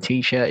designs on a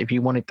T-shirt if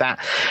you wanted that.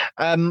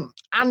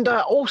 And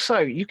also,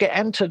 you get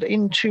entered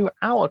into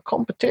our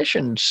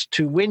competitions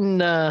to win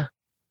the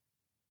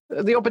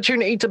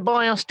opportunity to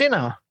buy us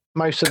dinner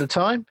most of the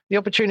time. The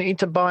opportunity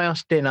to buy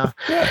us dinner.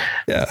 Yeah.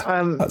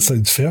 That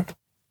sounds fair.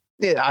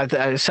 Yeah,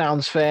 it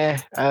sounds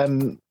fair.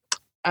 And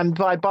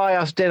by buy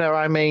us dinner,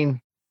 I mean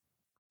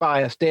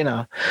buy us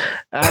dinner.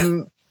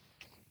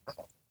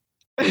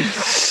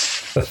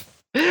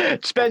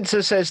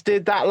 Spencer says,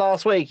 did that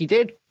last week. He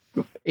did.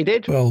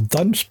 Well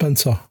done,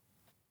 Spencer.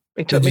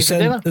 He took me to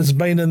dinner. Is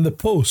mine in the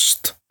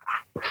post?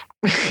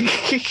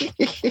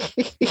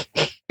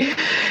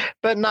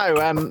 But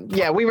no,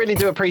 we really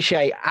do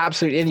appreciate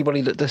absolutely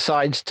anybody that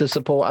decides to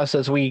support us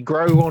as we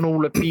grow on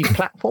all of these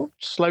platforms.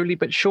 Slowly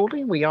but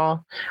surely, we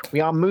are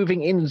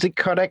moving in the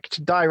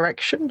correct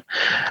direction.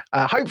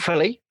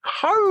 Hopefully,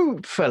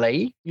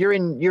 you're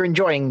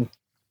enjoying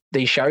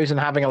these shows and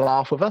having a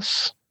laugh with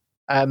us.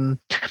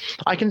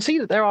 I can see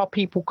that there are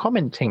people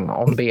commenting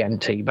on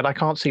BNT, but I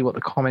can't see what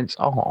the comments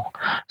are.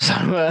 So,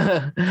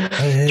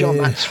 John,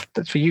 that's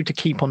for you to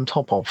keep on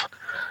top of.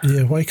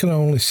 Yeah, why can I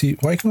only see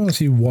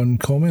one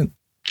comment?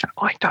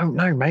 I don't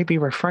know. Maybe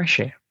refresh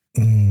it.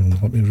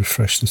 Let me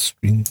refresh the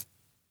screen. I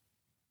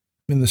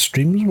mean, the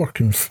stream's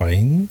working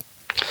fine.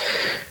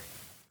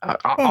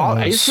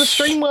 Is the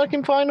stream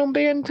working fine on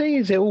BNT?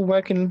 Is it all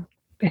working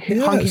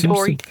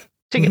hunky-dory?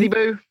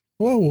 Tickety-boo?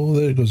 Well,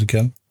 there it goes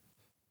again.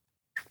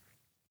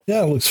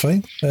 Yeah, it looks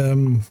fine.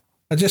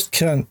 I just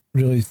can't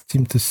really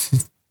seem to see...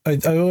 I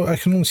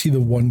can only see the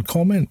one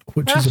comment,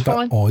 which is a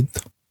bit odd.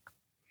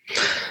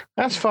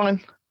 That's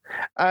fine.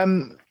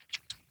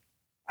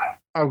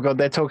 Oh, God,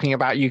 they're talking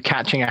about you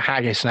catching a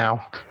haggis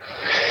now.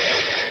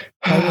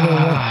 How would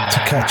I want to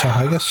catch a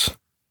haggis?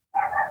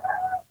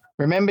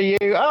 Remember you?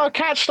 Oh,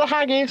 catch the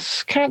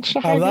haggis. Catch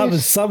the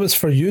haggis. That was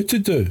for you to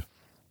do.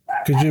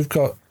 Because you've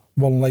got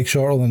one leg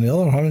shorter than the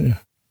other, haven't you?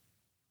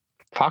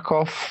 Fuck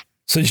off.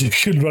 So you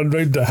can run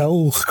round the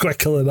hill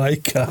quicker than I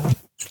can.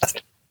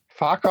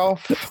 Fuck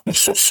off.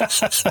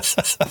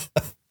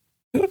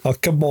 Oh,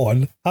 come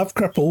on. Have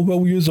cripple.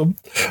 We'll use them.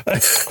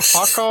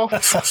 Fuck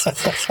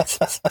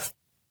off.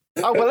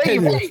 Oh,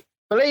 believe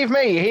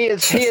me, he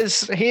is in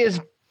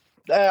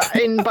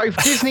both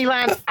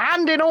Disneyland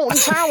and in Alton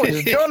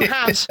Towers.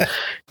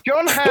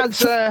 John has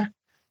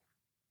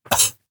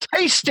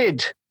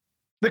tasted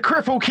the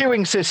cripple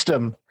queuing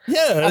system.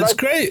 Yeah, it's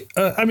great.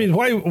 I mean,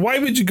 why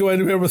would you go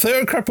anywhere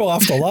without a cripple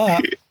after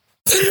that?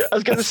 I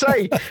was going to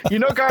say,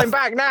 you're not going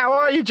back now,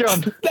 are you,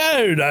 John?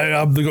 No,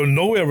 I'm going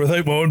nowhere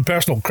without my own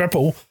personal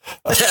cripple.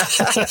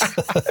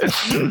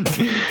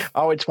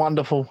 Oh, it's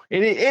wonderful.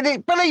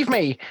 It believe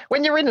me,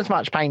 when you're in as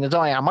much pain as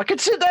I am, I could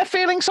sit there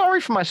feeling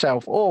sorry for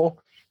myself, or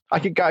I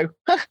could go,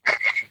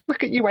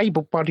 look at you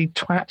able-bodied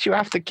twats, you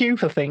have to queue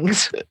for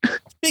things.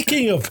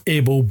 Speaking of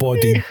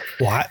able-bodied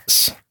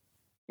twats,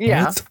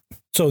 yeah. Right?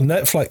 So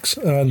Netflix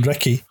and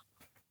Ricky.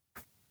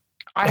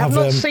 I have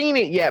not seen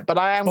it yet, but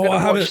I am going to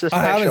watch the special.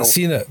 I haven't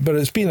seen it, but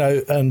it's been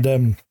out, and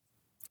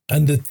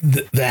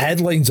the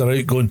headlines are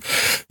out going,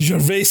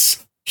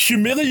 Gervais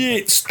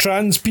humiliates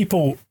trans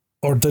people,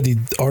 or did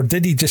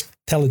he just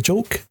tell a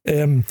joke?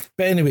 But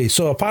anyway,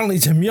 so apparently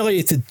he's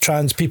humiliated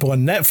trans people,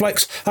 and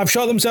Netflix have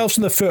shot themselves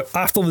in the foot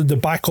after the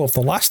debacle of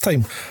the last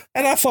time.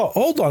 And I thought,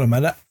 hold on a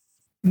minute,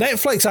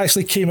 Netflix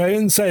actually came out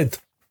and said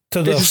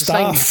to their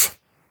staff,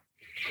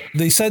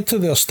 they said to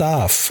their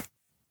staff,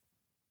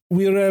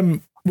 we're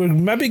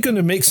maybe going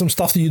to make some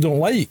stuff that you don't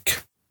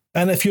like.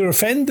 And if you're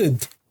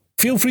offended,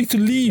 feel free to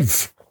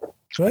leave.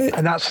 Right?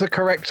 And that's the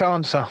correct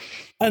answer.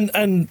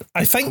 And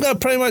I think that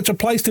pretty much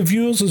applies to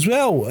viewers as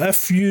well.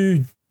 If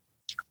you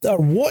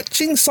are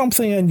watching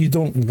something and you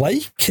don't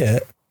like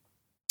it,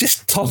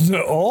 just turn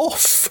it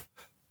off.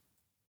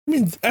 I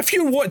mean, if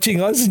you're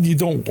watching us and you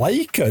don't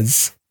like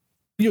us,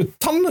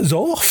 turn us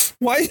off.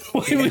 Why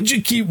would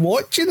you keep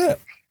watching it?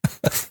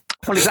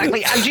 Well,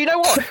 exactly. And you know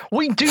what?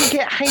 We do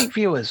get hate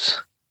viewers.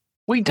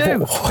 We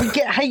do. We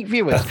get hate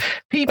viewers.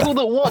 People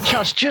that watch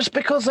us just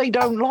because they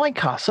don't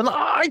like us. And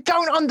I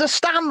don't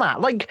understand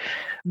that. Like,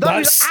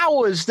 those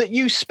hours that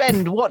you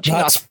spend watching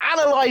us,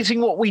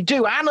 analysing what we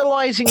do,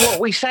 analysing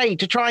what we say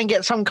to try and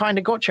get some kind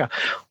of gotcha.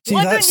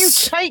 Why don't you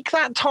take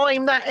that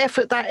time, that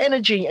effort, that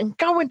energy and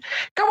go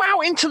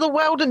out into the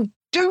world and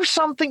do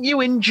something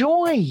you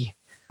enjoy?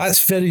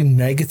 That's very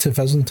negative,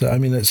 isn't it? I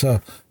mean, it's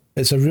a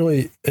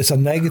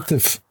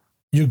negative.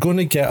 You're going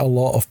to get a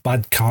lot of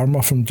bad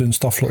karma from doing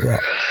stuff like that.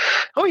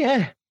 Oh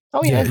yeah.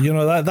 You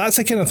know, that's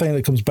the kind of thing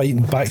that comes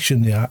biting back you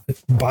in the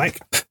back.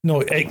 No,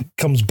 it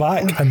comes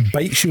back and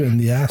bites you in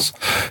the ass.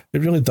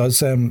 It really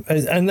does. And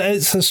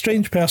it's a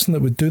strange person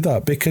that would do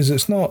that, because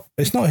it's not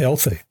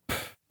healthy,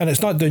 and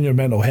it's not doing your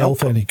mental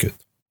health any good.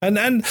 And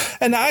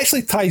it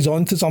actually ties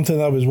on to something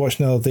that I was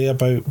watching the other day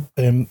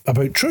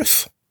about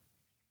truth.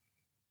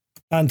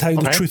 And how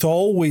the truth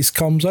always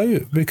comes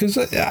out, because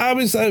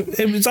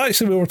it was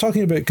actually, we were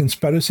talking about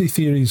conspiracy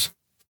theories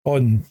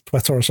on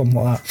Twitter or something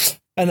like that,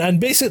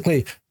 and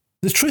basically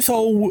the truth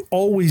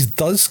always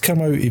does come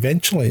out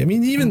eventually. I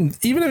mean, even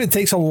if it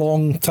takes a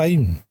long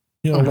time,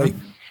 like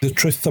the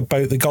truth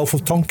about the Gulf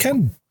of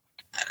Tonkin,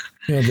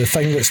 the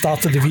thing that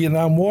started the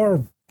Vietnam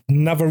War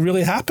never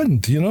really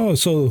happened,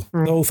 so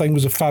the whole thing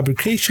was a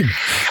fabrication.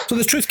 So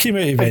the truth came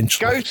out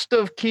eventually. The Ghost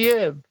of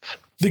Kiev.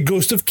 The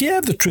Ghost of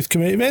Kiev, the truth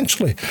came out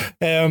eventually.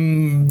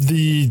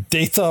 The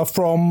data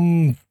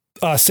from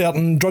a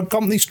certain drug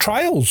company's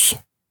trials,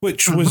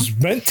 which was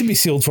meant to be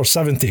sealed for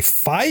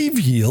 75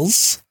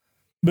 years,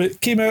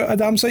 but came out a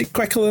damn sight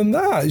quicker than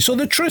that. So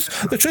the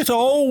truth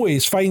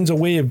always finds a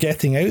way of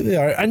getting out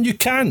there, and you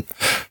can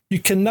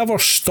never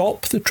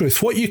stop the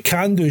truth. What you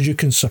can do is you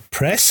can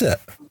suppress it,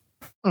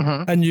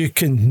 and you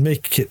can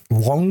make it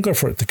longer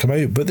for it to come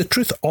out, but the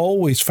truth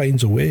always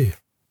finds a way.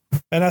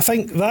 And I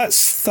think that's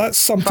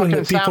something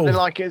that people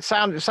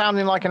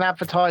sounding like an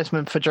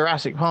advertisement for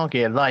Jurassic Park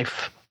here.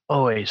 Life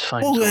always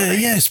finds a way.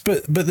 Yes,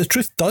 but the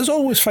truth does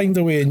always find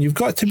a way, and you've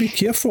got to be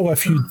careful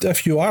if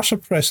you are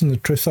suppressing the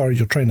truth, or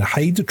you're trying to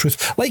hide the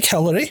truth, like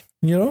Hillary.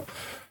 I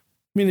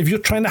mean, if you're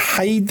trying to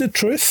hide the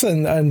truth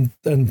and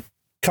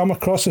come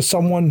across as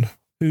someone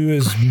who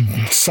is,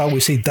 shall we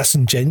say,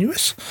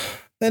 disingenuous,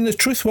 then the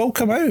truth will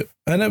come out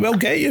and it will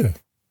get you.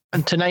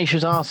 And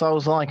tenacious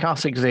arseholes like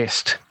us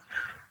exist.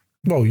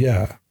 Well,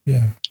 yeah,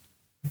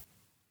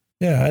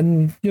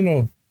 and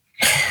I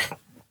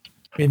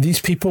mean,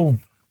 these people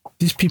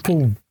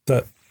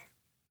that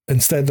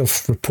instead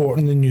of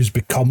reporting the news,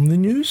 become the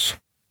news.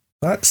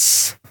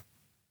 That's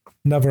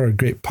never a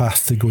great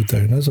path to go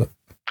down, is it?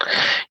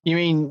 You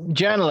mean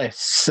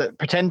journalists that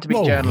pretend to be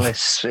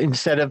journalists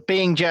instead of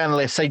being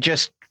journalists? They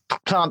just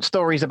plant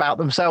stories about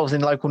themselves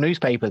in local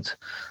newspapers.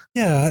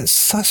 Yeah,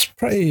 that's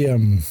pretty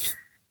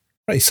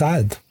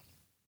sad.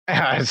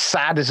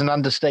 Sad is an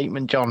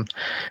understatement, John.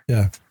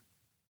 Yeah,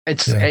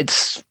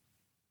 it's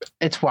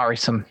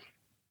worrisome.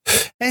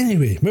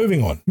 Anyway,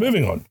 moving on.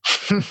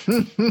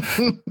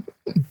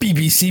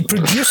 BBC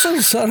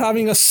producers are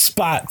having a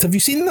spat. Have you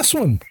seen this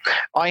one?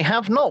 I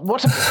have not.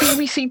 What are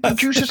BBC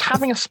producers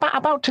having a spat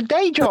about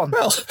today, John?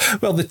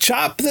 Well, the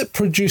chap that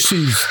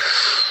produces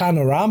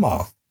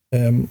Panorama.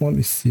 Let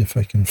me see if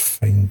I can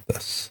find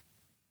this.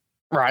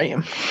 Right.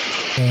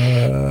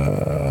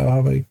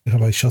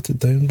 Have I shut it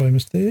down by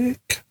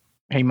mistake?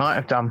 He might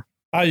have done.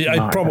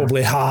 I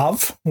probably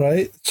have.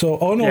 Right. So,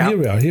 Here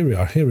we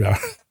are.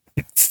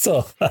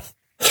 So,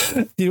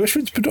 do you wish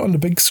me to put it on the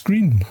big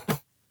screen?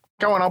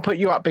 Go on, I'll put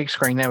you up big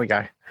screen. There we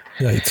go.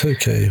 Right,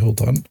 okay,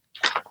 hold on.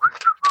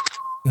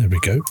 There we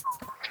go.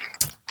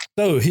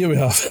 So here we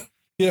have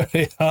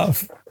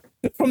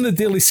from the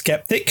Daily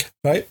Skeptic,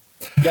 right?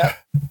 Yeah.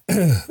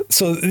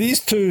 So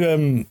these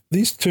two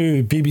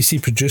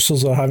BBC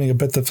producers are having a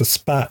bit of a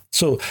spat.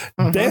 So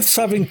deaths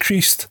have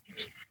increased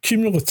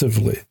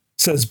cumulatively,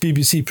 says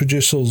BBC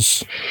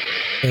producers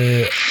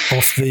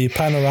of the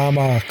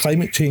Panorama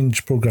climate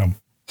change programme.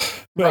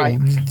 Well, right.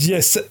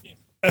 Yes,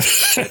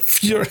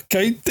 if you're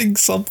counting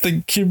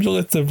something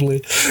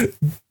cumulatively,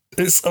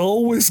 it's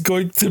always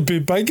going to be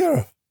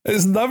bigger.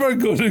 It's never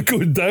going to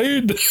go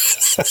down.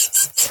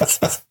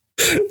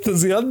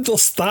 Does he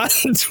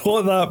understand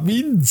what that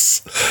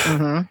means?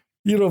 Mm-hmm.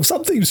 You know, if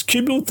something's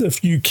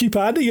cumulative, you keep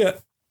adding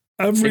it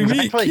every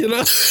week, you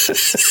know?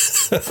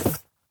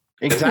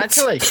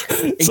 Exactly.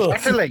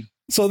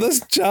 So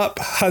this chap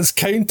has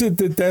counted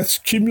the deaths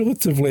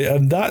cumulatively,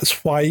 and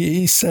that's why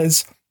he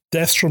says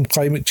deaths from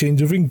climate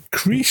change have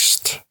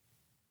increased.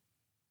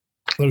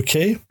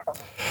 Okay,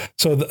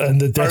 so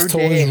the death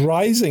toll is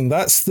rising.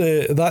 That's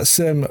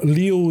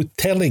Leo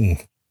Telling.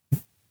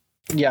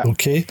 Yeah.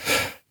 Okay,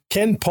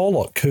 Ken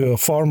Pollock, who a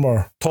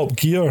former Top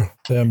Gear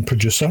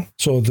producer.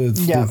 So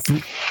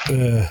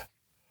the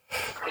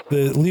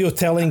Leo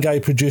Telling guy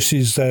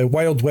produces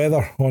Wild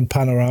Weather on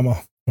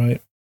Panorama,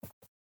 right?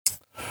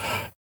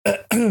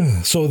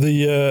 So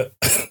the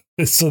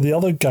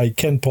other guy,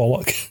 Ken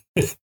Pollock,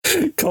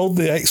 called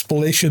the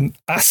explanation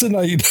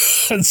asinine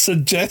and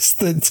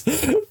suggested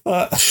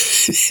that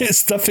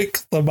it's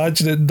difficult to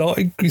imagine it not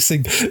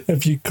increasing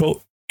if you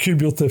quote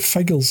cumulative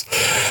figures.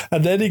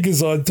 And then he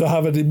goes on to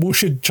have an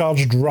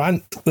emotion-charged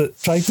rant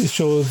that tried to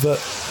show that...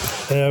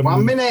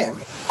 1 minute.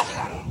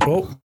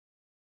 Oh,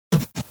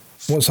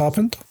 what's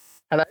happened?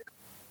 Hello?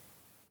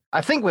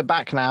 I think we're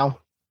back now.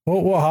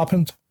 What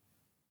happened?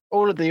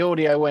 All of the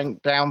audio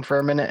went down for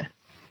a minute.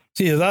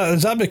 See, is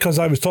that because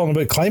I was talking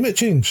about climate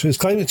change? Is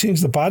climate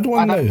change the bad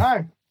one now?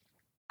 I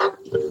don't know.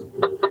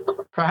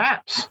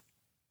 Perhaps.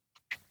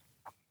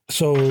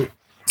 So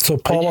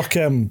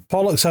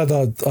Pollock's had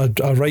a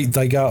right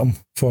dig at him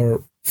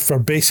for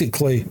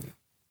basically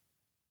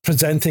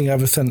presenting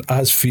everything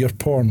as fear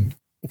porn,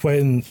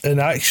 when in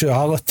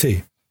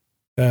actuality,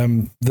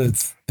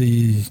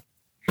 the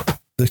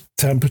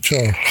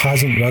temperature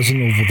hasn't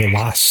risen over the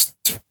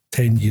last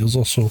 10 years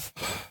or so.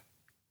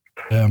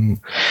 Well,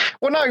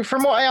 no,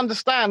 from what I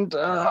understand,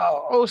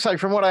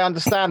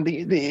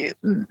 the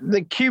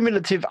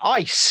cumulative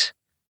ice,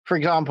 for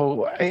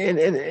example,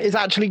 is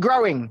actually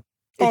growing.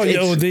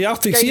 The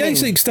Arctic sea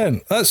ice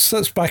extent.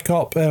 That's back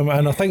up,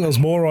 and I think there's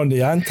more on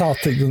the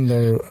Antarctic than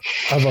there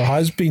ever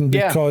has been,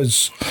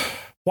 because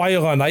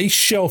while an ice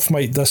shelf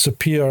might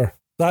disappear,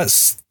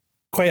 that's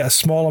quite a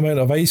small amount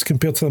of ice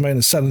compared to the amount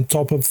that's sitting on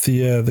top of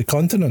the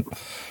continent.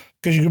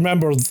 Because you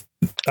remember, the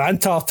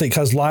Antarctic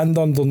has land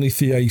underneath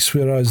the ice,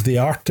 whereas the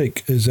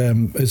Arctic is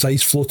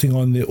ice floating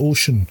on the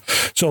ocean.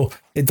 So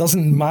it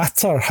doesn't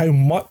matter how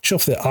much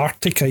of the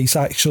Arctic ice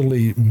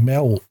actually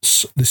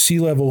melts, the sea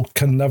level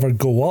can never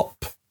go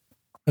up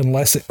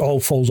unless it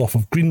all falls off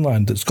of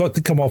Greenland. It's got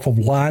to come off of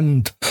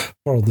land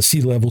for the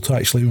sea level to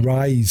actually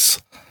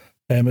rise.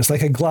 It's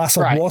like a glass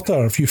of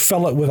water. If you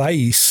fill it with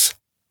ice,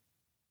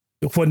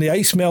 when the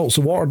ice melts,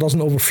 the water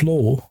doesn't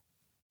overflow,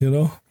 you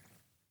know?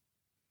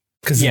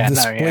 Because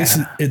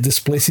it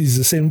displaces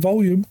the same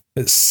volume.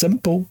 It's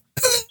simple.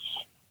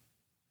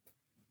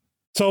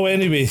 So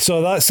anyway,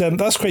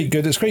 that's quite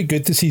good. It's quite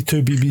good to see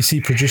two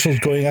BBC producers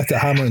going at it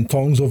hammer and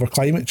tongs over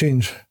climate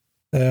change,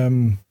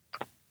 and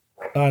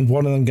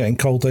one of them getting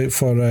called out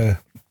for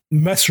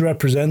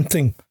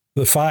misrepresenting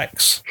the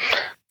facts.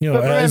 You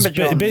know, remember,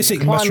 John, basic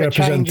climate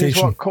misrepresentation. Change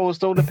is what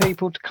caused all the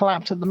people to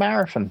collapse at the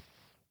marathon.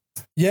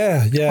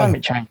 Yeah.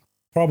 Climate change.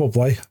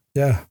 Probably,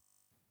 yeah.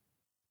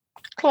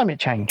 Climate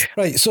change.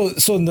 Right, so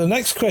the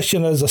next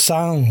question is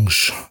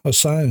Assange.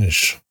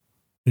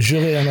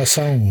 Julian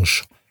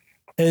Assange.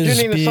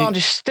 Julian Assange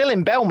is still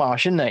in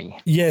Belmarsh, isn't he?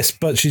 Yes,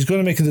 but she's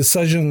going to make a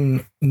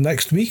decision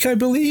next week, I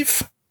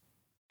believe.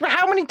 But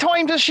how many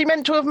times has she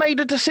meant to have made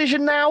a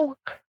decision now?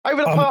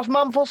 over the past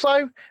month or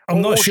so?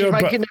 I'm not sure,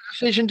 she's making a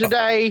decision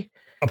today.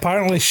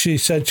 Apparently, she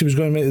said she was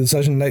going to make the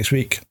decision next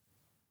week.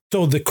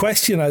 So the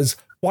question is,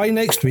 why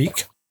next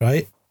week,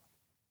 right?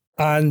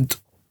 And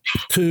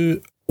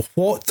to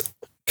what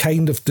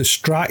kind of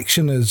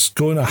distraction is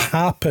going to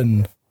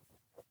happen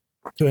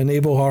to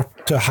enable her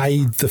to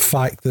hide the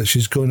fact that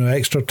she's going to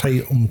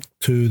extradite him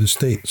to the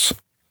States?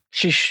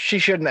 She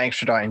shouldn't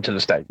extradite him to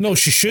the States. No,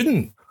 she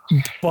shouldn't.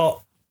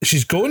 But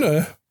she's going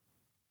to.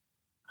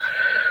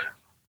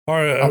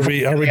 Are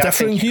we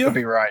differing here? Could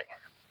be right.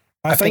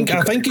 I think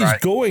he's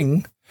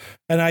going,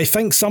 and I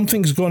think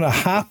something's going to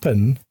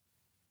happen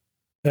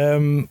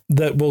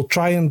that will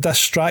try and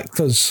distract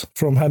us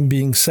from him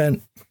being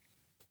sent.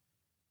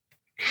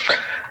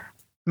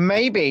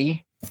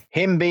 Maybe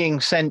him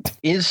being sent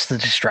is the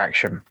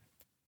distraction.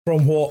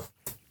 From what?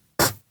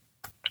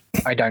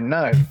 I don't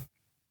know.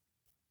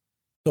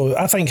 So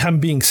I think him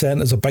being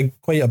sent is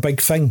quite a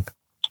big thing.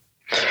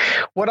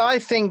 What I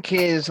think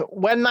is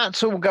when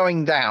that's all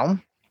going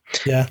down,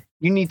 yeah,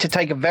 you need to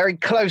take a very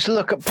close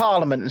look at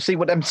Parliament and see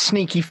what them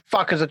sneaky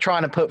fuckers are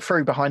trying to put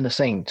through behind the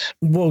scenes.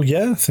 Well,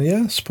 yeah,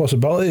 it's a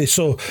possibility.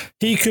 So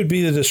he could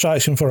be the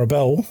distraction for a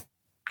bill.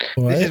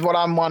 Right? This is what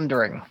I'm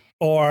wondering.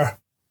 Or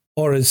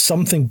is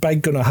something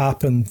big going to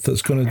happen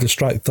that's going to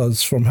distract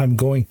us from him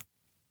going?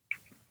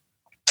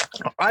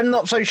 I'm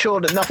not so sure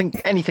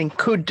that anything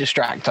could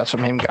distract us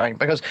from him going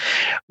because,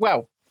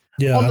 well,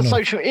 yeah,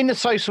 in the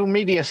social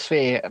media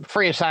sphere,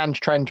 free Assange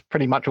trends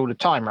pretty much all the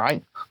time,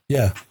 right?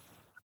 Yeah.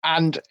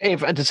 And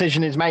if a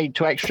decision is made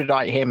to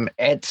extradite him,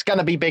 it's going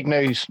to be big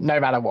news no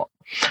matter what.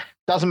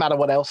 Doesn't matter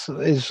what else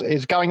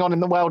is going on in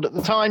the world at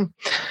the time.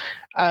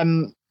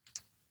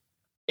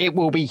 It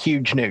will be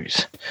huge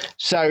news.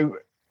 So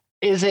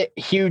is it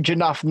huge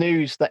enough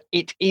news that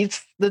it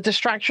is the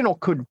distraction or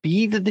could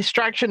be the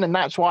distraction? And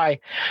that's why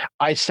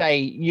I say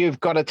you've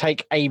got to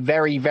take a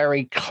very,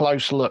 very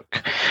close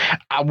look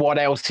at what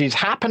else is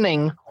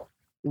happening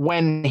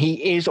when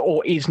he is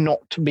or is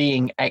not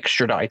being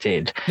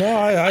extradited. No,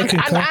 I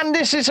can. And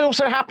this is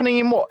also happening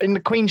in the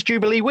Queen's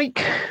Jubilee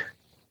week.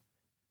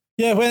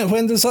 Yeah,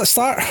 when does that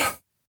start?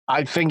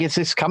 I think it's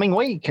this coming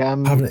week. I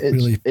haven't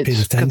really paid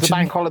attention. Because the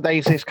bank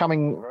holidays is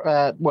coming.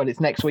 It's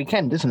next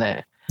weekend, isn't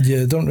it?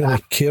 Yeah, I don't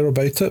really care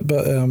about it,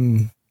 but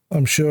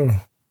I'm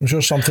sure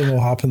something will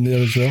happen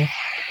there as well.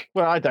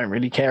 Well, I don't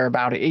really care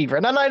about it either.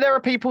 And I know there are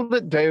people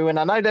that do, and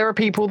I know there are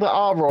people that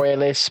are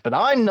royalists, but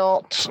I'm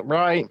not,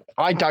 right?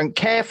 I don't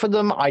care for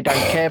them. I don't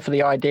care for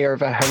the idea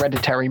of a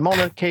hereditary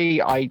monarchy.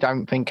 I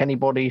don't think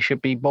anybody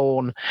should be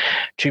born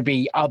to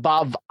be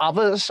above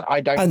others.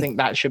 I don't think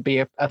that should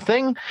be a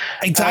thing.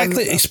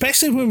 Exactly,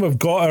 especially when we've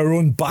got our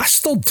own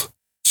bastard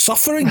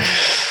suffering.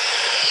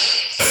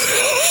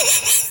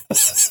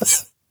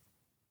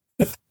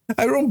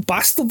 Our own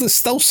bastard is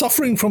still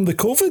suffering from the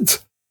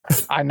COVID.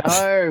 I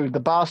know, the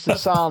bastard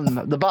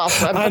son. The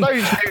bastard. And for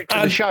those new to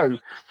the show,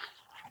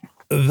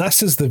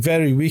 this is the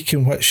very week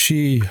in which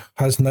she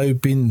has now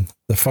been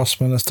the First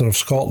Minister of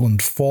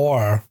Scotland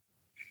for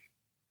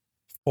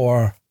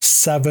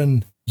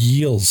 7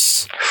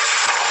 years.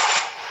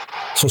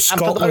 So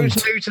Scotland. And for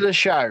those new to the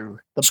show,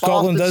 the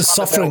Scotland is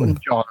suffering.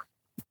 John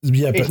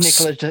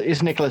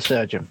is Nicola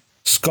Sturgeon.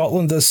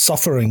 Scotland is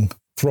suffering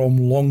from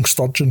long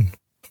sturgeon.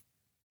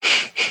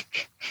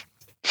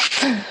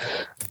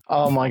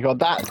 Oh my God,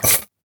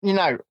 that,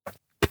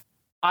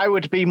 I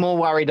would be more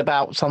worried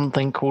about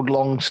something called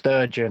long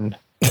sturgeon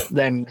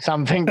than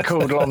something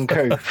called long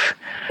coof,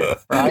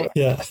 right?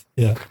 Yeah.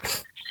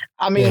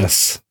 I mean,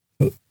 yes.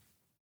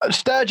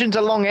 Sturgeons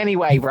are long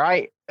anyway,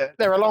 right?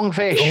 They're a long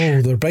fish.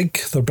 Oh, they're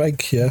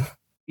big, yeah.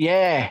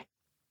 Yeah.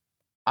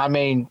 I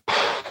mean,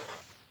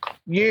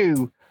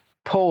 you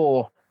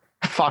poor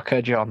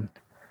fucker, John.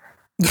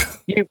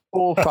 You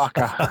poor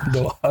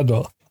fucker. I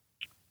know.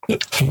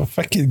 I'm a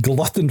fucking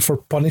glutton for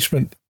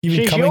punishment.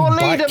 Even she's coming your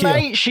back leader, here.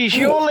 mate. She's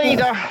your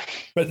leader.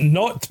 But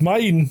not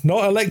mine.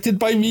 Not elected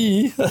by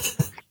me.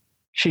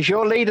 She's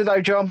your leader,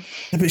 though, John.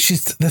 Yeah, but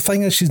the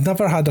thing is, she's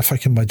never had a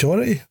fucking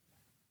majority.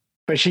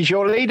 But she's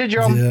your leader,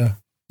 John.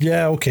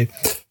 Yeah, okay.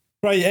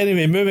 Right,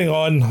 anyway, moving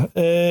on.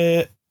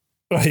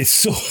 Right,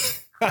 so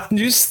a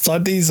new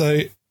study's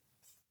out.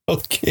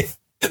 Okay.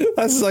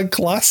 This is a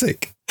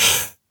classic.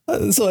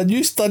 So a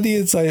new study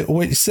is out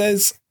which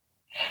says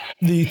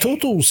the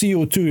total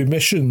CO2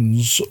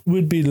 emissions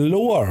would be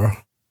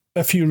lower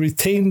if you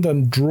retained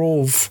and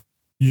drove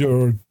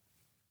your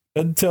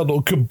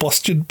internal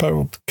combustion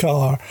powered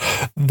car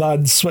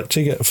than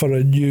switching it for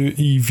a new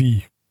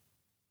EV.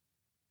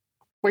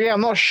 Well, yeah,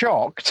 I'm not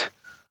shocked.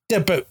 Yeah,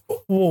 but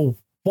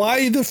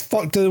why the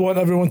fuck do they want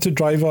everyone to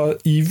drive a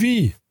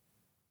EV?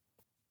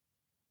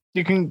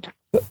 You can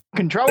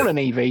control an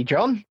EV,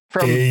 John.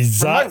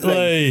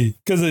 Exactly,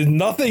 because it's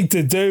nothing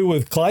to do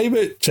with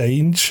climate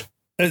change.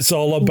 It's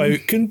all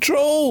about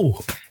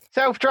control.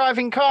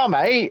 Self-driving car,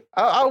 mate.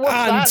 What's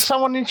that?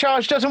 Someone in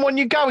charge doesn't want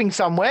you going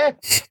somewhere.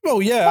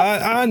 Well,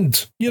 yeah,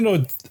 and,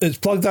 it's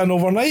plugged in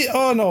overnight.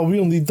 Oh, no,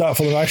 we'll need that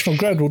for the national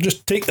grid. We'll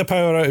just take the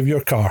power out of your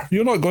car.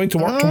 You're not going to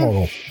work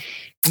tomorrow.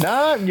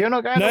 No, you're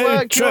not going to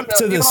work. Trip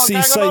to the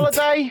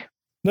seaside.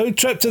 No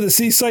trip to the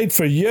seaside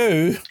for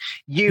you.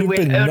 You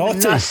will earn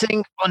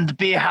nothing and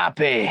be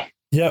happy.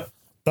 Yep,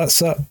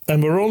 that's it.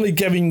 And we're only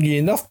giving you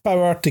enough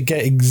power to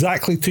get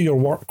exactly to your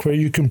work, where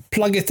you can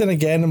plug it in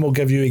again, and we'll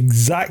give you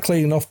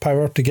exactly enough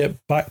power to get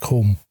back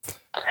home.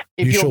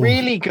 If you're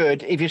really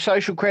good, if your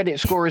social credit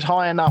score is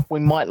high enough, we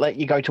might let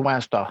you go to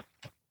Asda.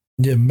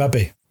 Yeah,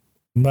 maybe.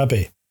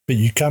 But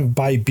you can't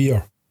buy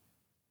beer.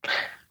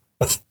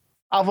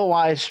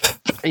 Otherwise,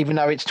 even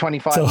though it's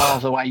 25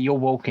 miles away, you're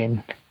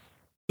walking.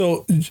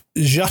 So,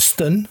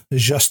 Justin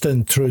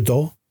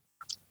Trudeau.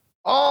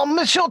 Oh,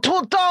 Monsieur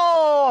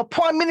Trudeau!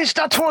 Prime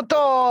Minister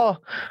Trudeau!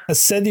 Has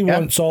said he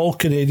wants all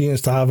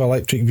Canadians to have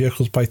electric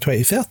vehicles by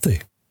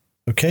 2030.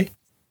 Okay?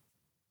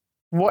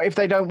 What if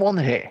they don't want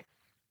it?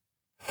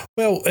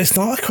 Well, it's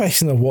not a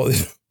question of what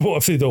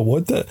if they don't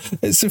want it.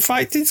 It's the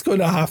fact he's going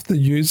to have to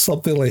use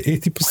something like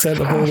 80%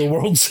 of all the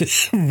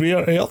world's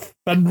rare earth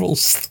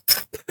minerals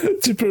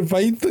to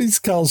provide these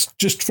cars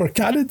just for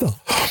Canada.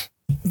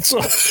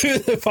 So who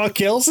the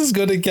fuck else is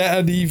going to get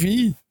an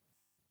EV?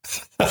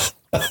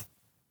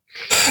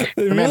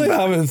 They really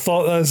haven't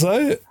thought this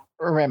out.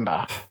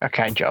 Remember,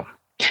 okay, John.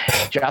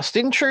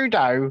 Justin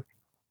Trudeau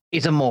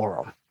is a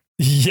moron.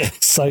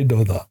 Yes, I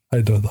know that.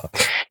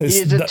 He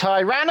is a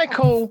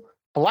tyrannical,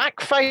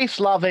 blackface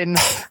loving,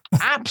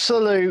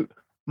 absolute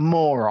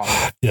moron.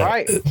 Yeah,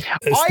 right?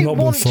 I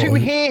want to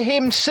hear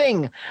him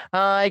sing,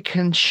 I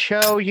can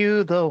show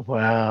you the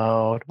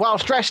world,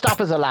 whilst dressed up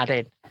as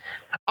Aladdin.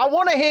 I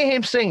want to hear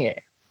him sing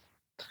it.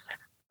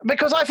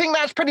 Because I think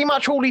that's pretty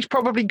much all he's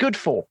probably good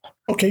for.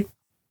 Okay.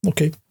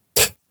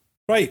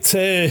 Right,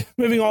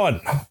 moving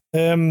on.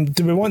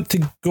 Do we want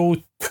to go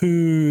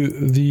to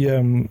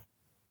the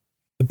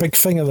big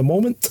thing of the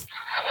moment?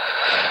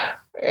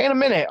 In a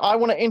minute, I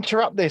want to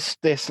interrupt this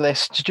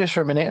list just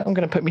for a minute. I'm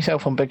going to put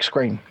myself on big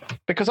screen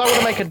because I want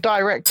to make a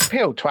direct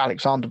appeal to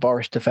Alexander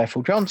Boris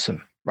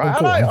Johnson. Right,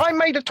 and I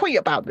made a tweet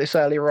about this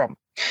earlier on.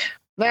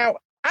 Now,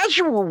 as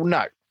you all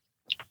know,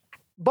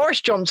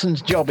 Boris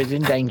Johnson's job is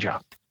in danger.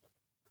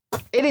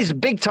 It is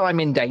big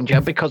time in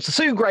danger because the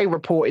Sue Gray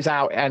report is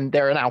out and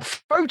there are now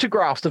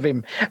photographs of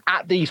him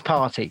at these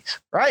parties,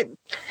 right?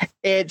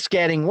 It's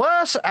getting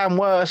worse and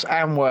worse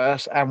and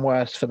worse and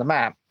worse for the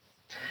man.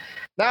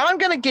 Now, I'm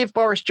going to give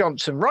Boris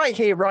Johnson right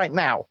here, right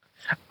now,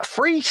 a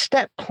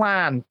 3-step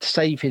plan to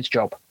save his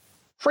job.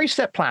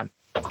 3-step plan.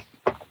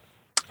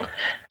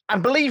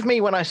 And believe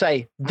me when I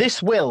say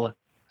this will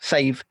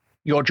save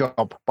your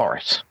job,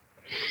 Boris.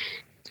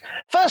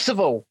 First of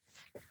all,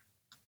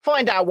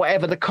 find out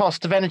whatever the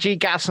cost of energy,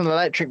 gas and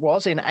electric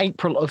was in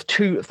April of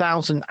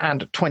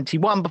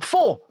 2021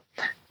 before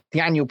the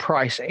annual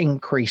price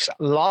increase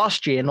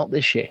last year, not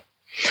this year.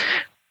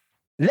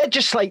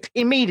 Legislate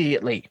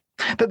immediately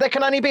that there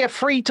can only be a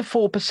 3 to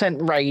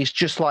 4% raise,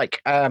 just like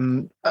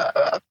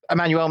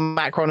Emmanuel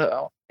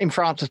Macron in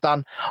France has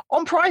done,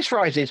 on price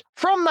rises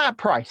from that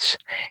price,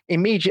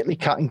 immediately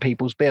cutting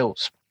people's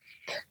bills.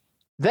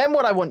 Then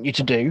what I want you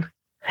to do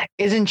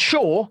is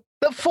ensure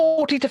that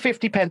 40 to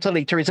 50 pence a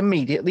litre is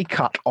immediately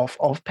cut off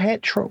of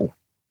petrol.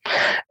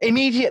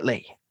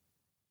 Immediately.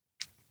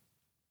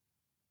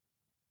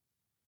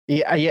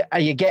 Are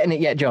you getting it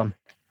yet, John?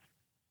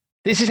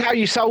 This is how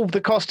you solve the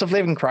cost of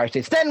living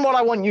crisis. Then what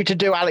I want you to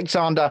do,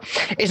 Alexander,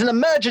 is an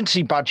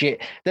emergency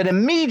budget that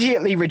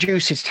immediately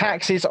reduces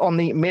taxes on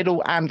the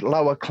middle and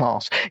lower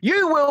class.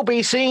 You will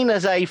be seen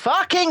as a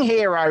fucking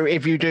hero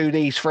if you do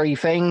these 3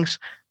 things,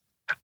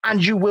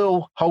 and you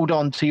will hold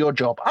on to your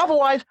job.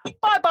 Otherwise,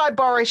 bye-bye,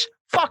 Boris.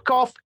 Fuck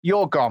off.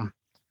 You're gone.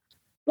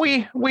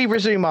 We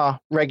resume our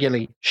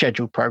regularly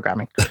scheduled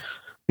programming.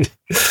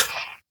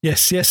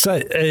 Yes, I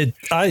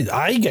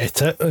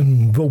get it.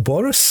 And will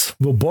Boris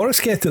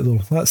get it, though?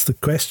 That's the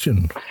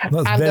question.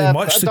 That's very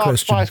much the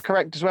question. And is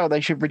correct as well.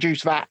 They should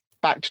reduce that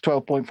back to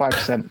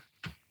 12.5%.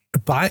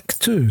 Back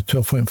to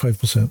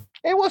 12.5%?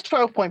 It was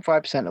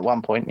 12.5% at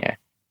one point, yeah.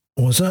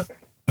 Was it?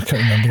 I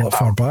can't remember that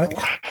far back.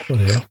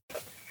 Bloody hell.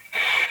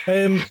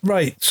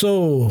 Right,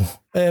 so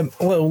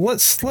well,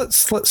 let's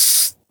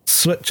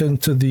switch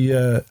into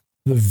the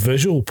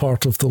visual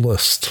part of the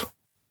list.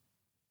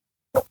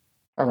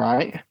 All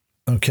right.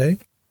 Okay.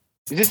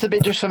 Is this the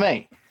bit just for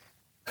me?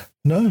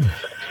 No.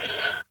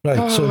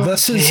 Right. So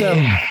this is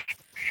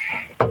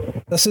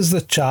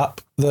the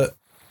chap that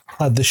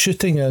had the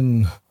shooting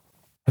in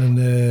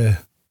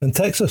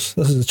Texas.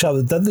 This is the chap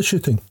that did the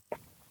shooting.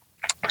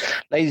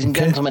 Ladies and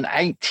gentlemen,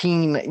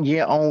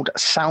 18-year-old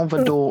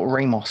Salvador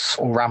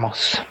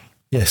Ramos.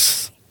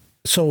 Yes.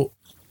 So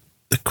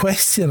the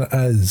question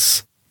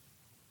is,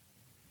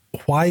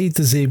 why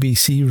does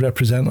ABC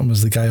represent him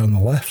as the guy on the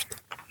left?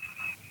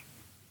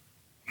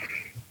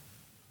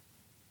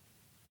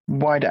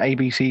 Why do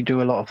ABC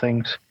do a lot of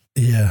things?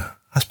 Yeah,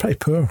 that's pretty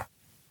poor.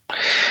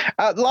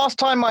 Last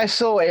time I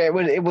saw it,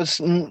 it was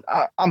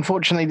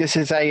unfortunately this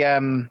is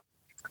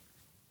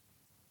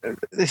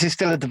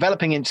still a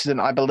developing incident,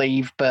 I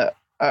believe, but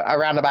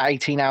around about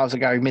 18 hours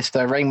ago,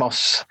 Mr.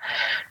 Ramos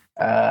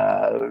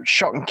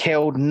shot and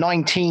killed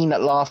 19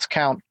 at last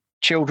count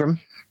children.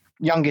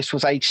 Youngest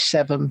was age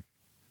 7.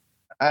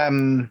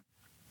 And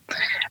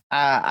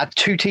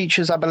two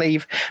teachers, I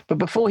believe. But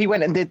before he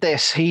went and did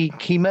this,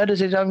 he murders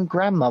his own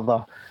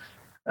grandmother.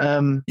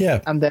 And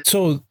then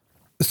so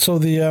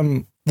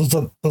the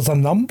there's a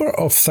number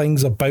of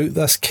things about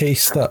this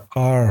case that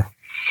are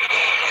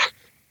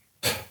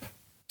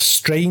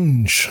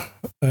strange,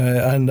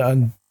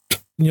 and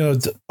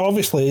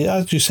obviously,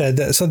 as you said,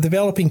 it's a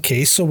developing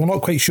case, so we're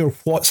not quite sure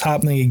what's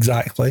happening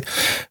exactly.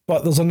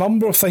 But there's a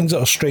number of things that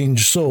are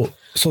strange. So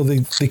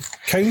the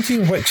county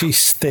in which he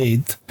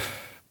stayed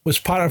was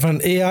part of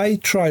an AI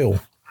trial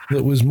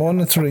that was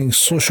monitoring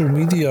social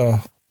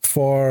media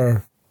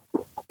for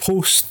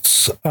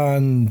posts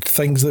and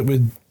things that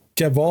would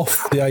give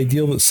off the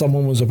idea that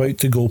someone was about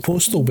to go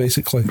postal,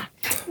 basically.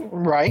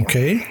 Right.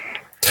 Okay.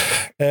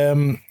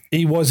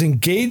 He was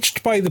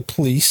engaged by the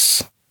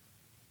police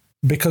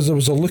because there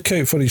was a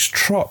lookout for his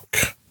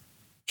truck.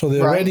 So they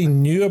already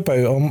knew about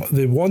him.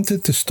 They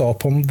wanted to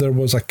stop him. There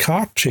was a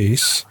car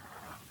chase.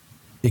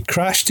 He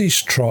crashed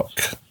his truck.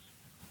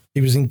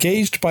 He was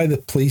engaged by the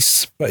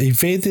police, but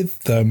evaded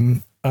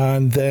them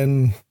and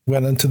then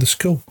went into the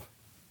school.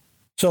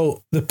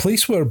 So the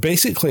police were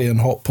basically in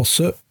hot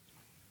pursuit.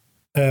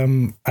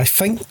 I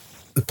think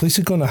the police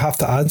are going to have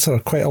to answer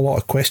quite a lot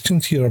of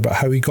questions here about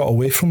how he got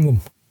away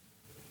from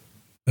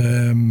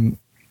them.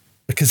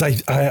 Because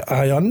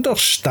I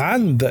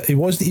understand that he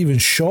wasn't even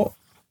shot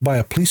by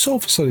a police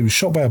officer. He was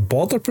shot by a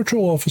border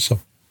patrol officer.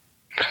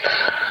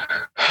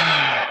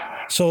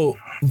 So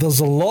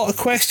there's a lot of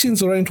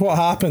questions around what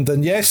happened.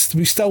 And yes,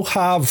 we still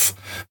have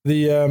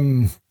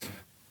the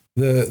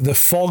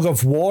fog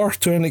of war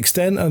to an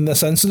extent in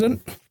this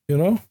incident,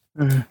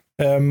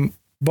 Mm-hmm.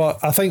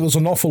 But I think there's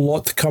an awful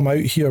lot to come out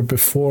here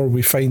before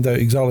we find out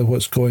exactly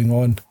what's going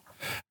on.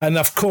 And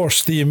of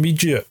course, the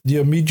immediate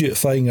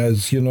thing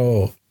is,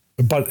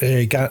 but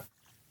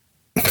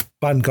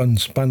ban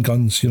guns.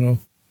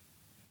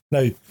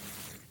 Now,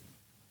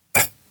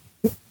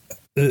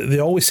 they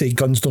always say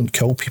guns don't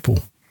kill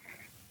people,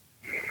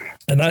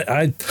 and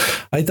I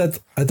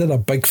did a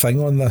big thing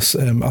on this.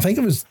 I think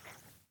it was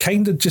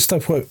kind of just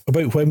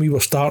about when we were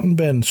starting,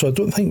 Ben. So I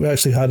don't think we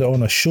actually had it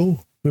on a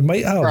show. We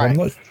might have. Right. I'm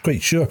not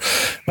quite sure,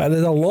 but I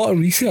did a lot of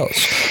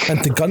research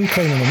into gun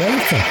crime in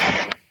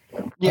America.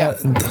 Yeah,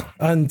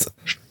 and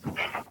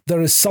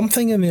there is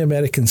something in the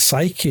American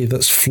psyche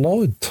that's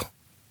flawed,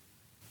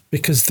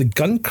 because the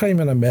gun crime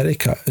in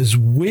America is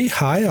way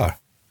higher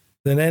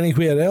than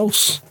anywhere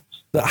else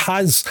that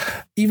has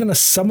even a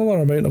similar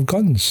amount of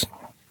guns.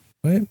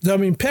 Right? I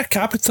mean, per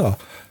capita,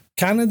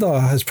 Canada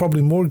has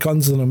probably more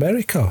guns than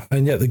America,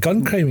 and yet the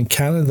gun crime in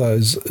Canada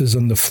is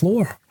on the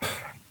floor.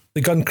 The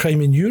gun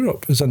crime in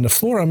Europe is on the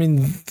floor. I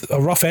mean, a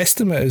rough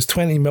estimate is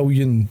 20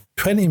 million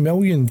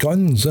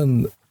guns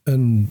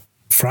in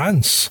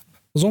France.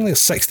 There's only a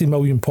 60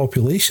 million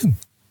population.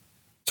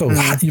 So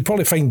you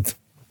probably find,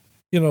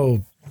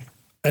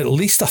 at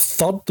least a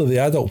third of the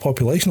adult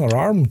population are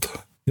armed,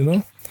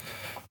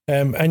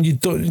 And you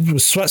don't.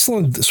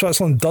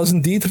 Switzerland does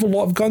indeed have a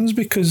lot of guns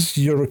because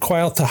you're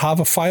required to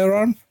have a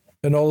firearm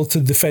in order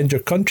to defend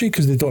your country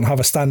because they don't have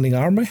a standing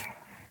army.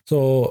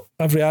 So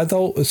every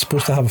adult is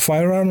supposed to have a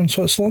firearm in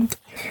Switzerland.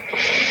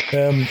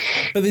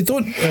 But they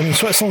don't. I mean,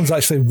 Switzerland's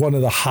actually one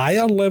of the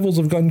higher levels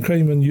of gun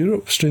crime in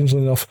Europe,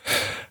 strangely enough.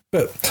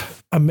 But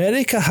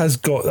America has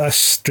got this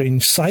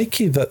strange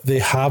psyche that they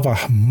have a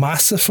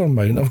massive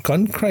amount of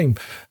gun crime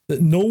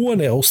that no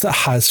one else that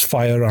has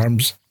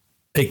firearms,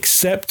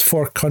 except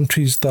for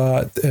countries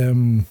that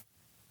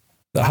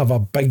have a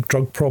big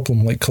drug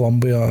problem like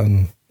Colombia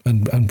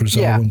and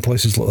Brazil and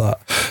places like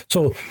that.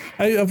 So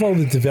out of all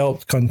the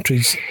developed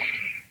countries,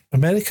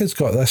 America's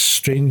got this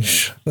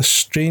strange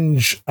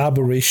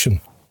aberration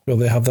where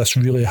they have this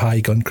really high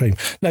gun crime.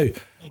 Now,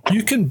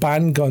 you can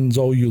ban guns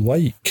all you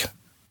like,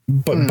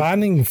 but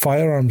banning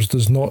firearms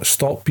does not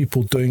stop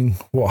people doing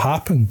what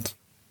happened.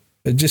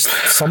 It just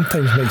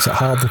sometimes makes it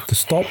harder to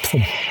stop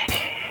them.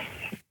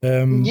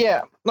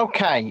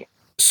 Okay.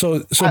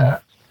 So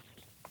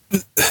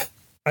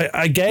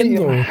again,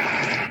 though,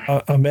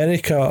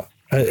 America,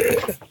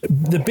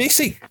 the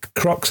basic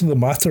crux of the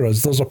matter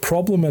is there's a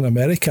problem in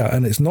America,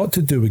 and it's not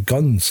to do with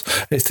guns;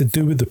 it's to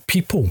do with the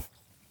people.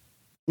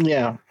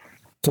 Yeah.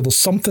 So there's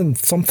something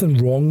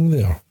wrong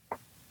there.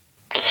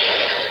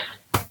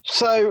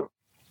 So,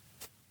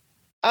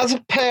 as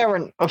a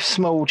parent of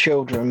small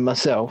children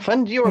myself,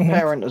 and you're a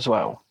parent as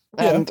well,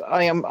 and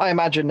I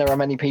imagine there are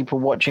many people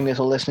watching this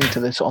or listening to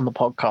this on the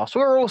podcast.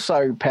 We're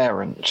also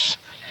parents.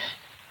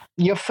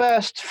 Your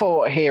first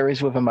thought here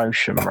is with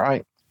emotion,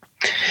 right?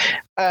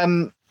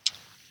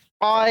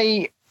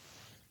 I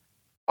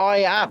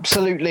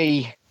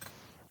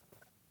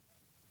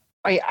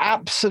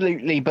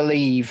absolutely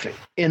believe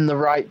in the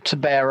right to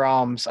bear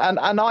arms. And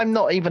I'm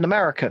not even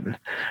American.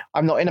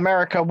 I'm not in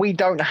America. We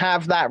don't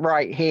have that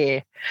right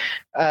here.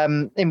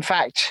 In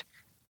fact,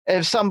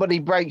 if somebody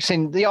breaks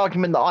in, the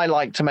argument that I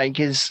like to make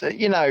is,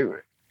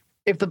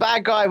 if the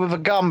bad guy with a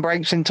gun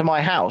breaks into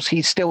my house,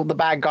 he's still the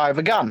bad guy with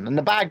a gun. And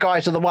the bad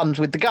guys are the ones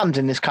with the guns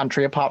in this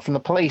country, apart from the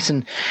police.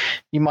 And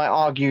you might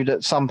argue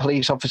that some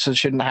police officers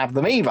shouldn't have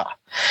them either.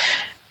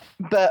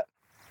 But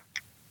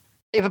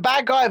if a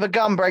bad guy with a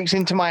gun breaks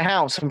into my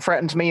house and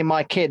threatens me and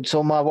my kids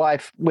or my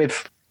wife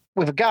with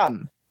a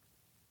gun,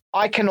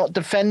 I cannot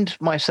defend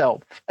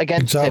myself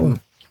against him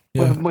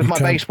with my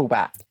baseball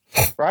bat,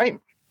 right?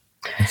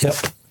 Yep.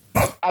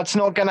 That's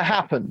not going to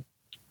happen.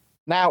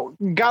 Now,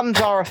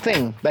 guns are a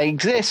thing. They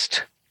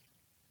exist.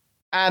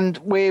 And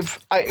do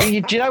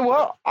you know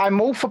what? I'm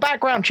all for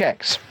background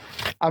checks.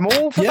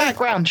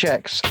 Background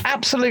checks.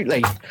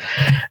 Absolutely.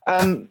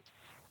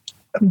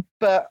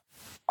 But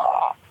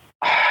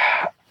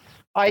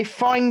I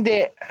find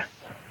it...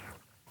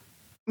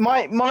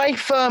 My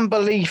firm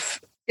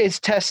belief is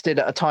tested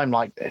at a time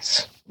like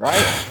this,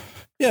 right?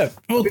 Yeah.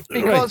 Well,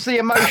 because the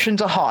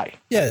emotions are high.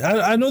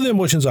 Yeah, I know the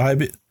emotions are high,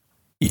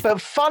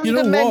 but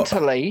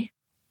fundamentally,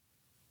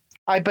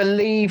 I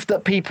believe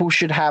that people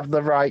should have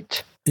the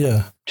right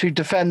to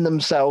defend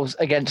themselves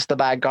against the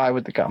bad guy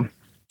with the gun.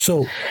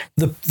 So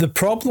the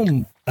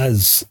problem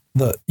is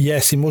that,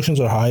 yes, emotions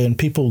are high and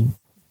people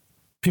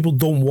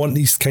don't want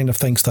these kind of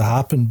things to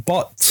happen,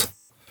 but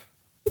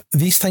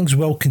these things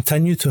will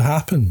continue to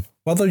happen.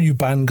 Whether you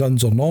ban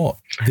guns or not,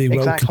 they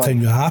will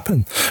continue to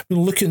happen.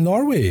 Look at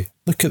Norway.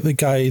 Look at the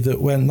guy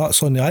that went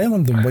nuts on the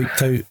island and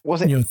wiped out...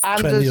 Was it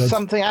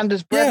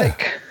Anders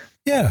Breivik?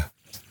 Yeah.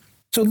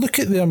 So look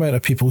at the amount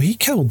of people he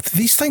killed.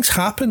 These things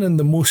happen in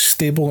the most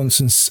stable and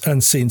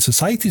sane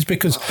societies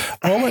because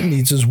all it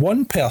needs is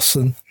one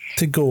person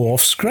to go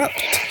off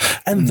script.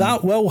 And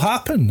that will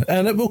happen.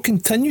 And it will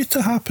continue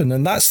to happen.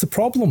 And that's the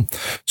problem.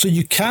 So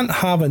you can't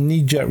have a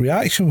knee-jerk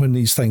reaction when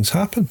these things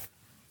happen.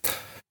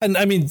 And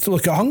I mean,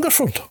 look at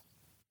Hungerford,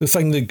 the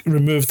thing that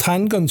removed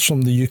handguns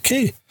from the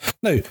UK.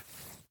 Now,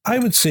 I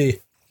would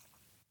say,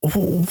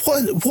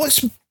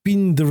 what's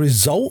been the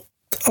result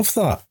of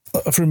that,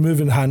 of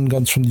removing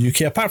handguns from the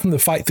UK, apart from the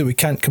fact that we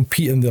can't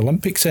compete in the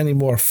Olympics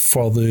anymore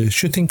for the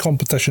shooting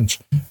competitions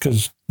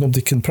because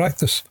nobody can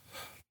practice?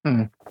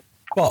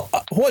 Well,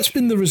 what's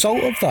been the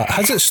result of that?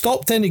 Has it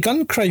stopped any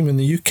gun crime in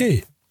the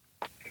UK?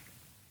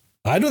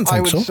 I don't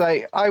think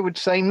so. I would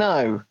say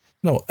no.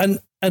 No, and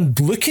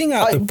looking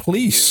at the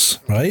police,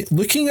 right?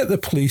 Looking at the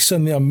police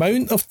and the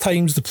amount of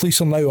times the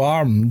police are now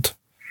armed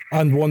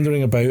and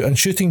wandering about and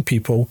shooting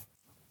people,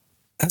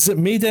 has it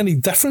made any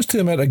difference to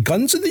the amount of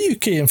guns in the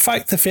UK? In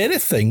fact, if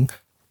anything,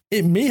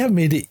 it may have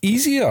made it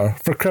easier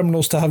for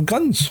criminals to have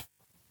guns.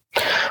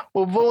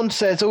 Well, Vaughan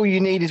says all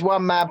you need is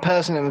one mad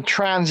person in a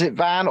transit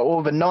van or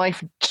with a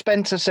knife.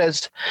 Spencer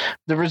says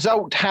the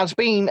result has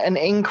been an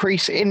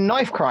increase in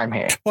knife crime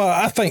here. Well,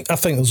 I think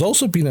there's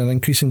also been an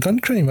increase in gun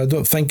crime. I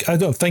don't think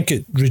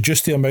it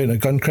reduced the amount of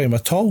gun crime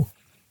at all.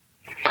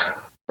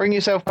 Bring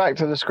yourself back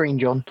to the screen,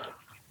 John.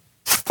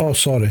 Oh,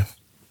 sorry.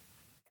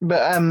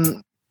 But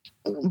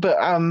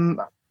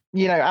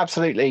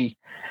absolutely.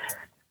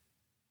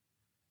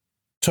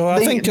 So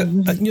I think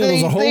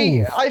there's a whole...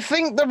 I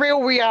think the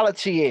real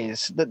reality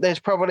is that there's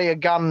probably a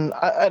gun,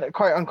 a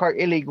quote-unquote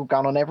illegal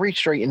gun on every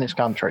street in this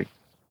country.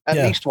 At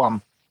least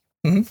one.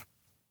 Mm-hmm.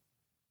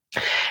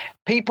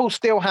 People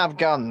still have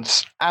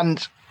guns.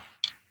 And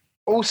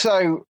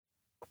also,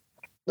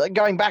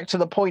 going back to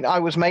the point I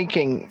was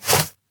making,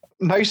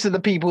 most of the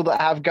people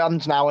that have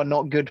guns now are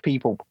not good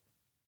people.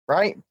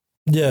 Right?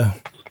 Yeah.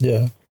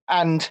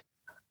 And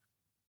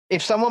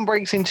if someone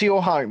breaks into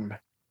your home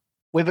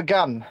with a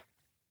gun...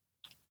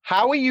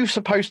 how are you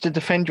supposed to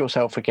defend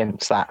yourself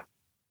against that?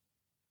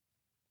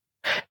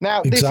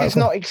 Now, This is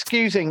not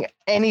excusing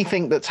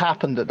anything that's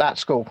happened at that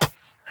school.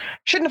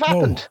 Shouldn't have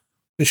happened.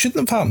 No, it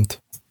shouldn't have happened.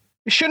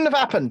 It shouldn't have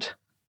happened.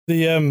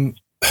 I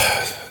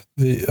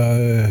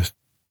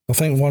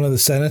think one of the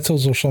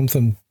senators or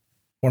something,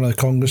 one of the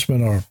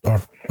congressmen or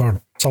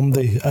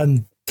somebody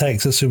in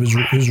Texas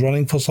who's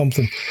running for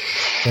something,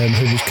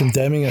 who was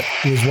condemning it,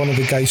 was one of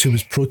the guys who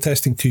was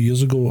protesting 2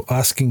 years ago,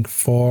 asking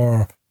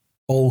for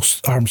all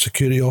armed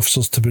security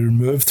officers to be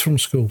removed from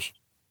schools.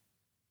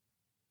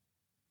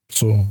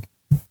 So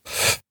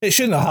it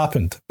shouldn't have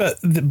happened.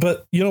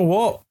 But you know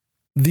what?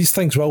 These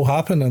things will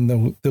happen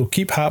and they'll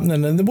keep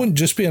happening, and they won't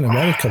just be in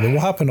America. They will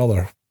happen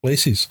other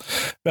places.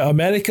 But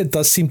America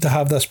does seem to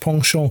have this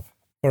penchant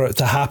for it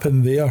to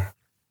happen there.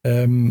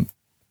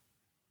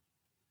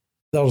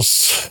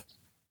 There's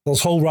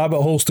whole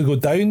rabbit holes to go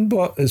down,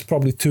 but it's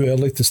probably too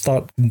early to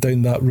start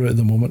down that route at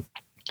the moment.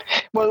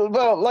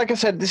 Well, like I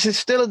said, this is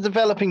still a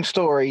developing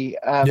story.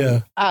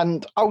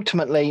 And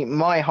ultimately,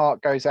 my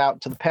heart goes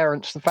out to the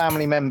parents, the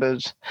family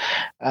members,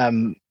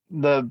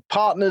 the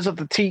partners of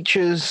the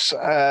teachers,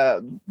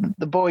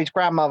 the boy's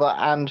grandmother,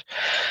 and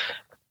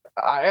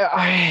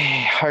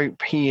I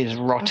hope he is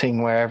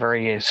rotting wherever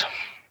he is.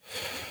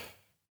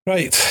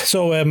 Right.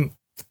 So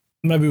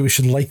maybe we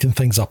should lighten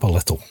things up a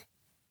little.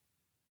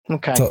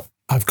 Okay. So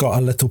I've got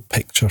a little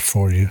picture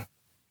for you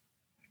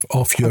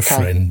of your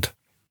friend.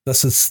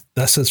 This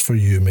is for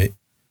you, mate.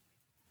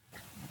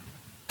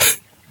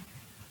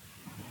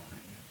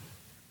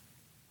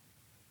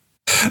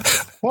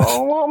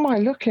 What am I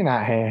looking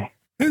at here?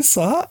 Who's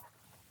that?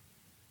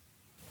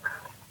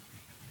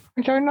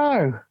 I don't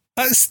know.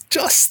 That's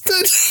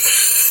Justin.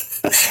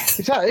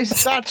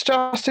 That's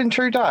Justin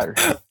Trudeau?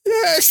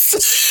 Yes.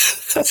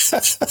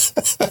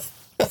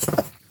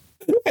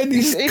 And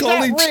his Is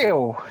college. that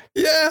real?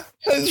 Yeah,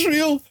 it's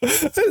real.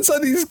 It's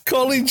on his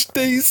college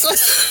days.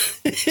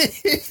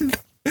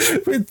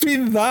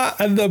 Between that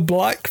and the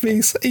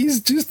blackface, he's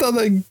just an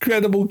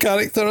incredible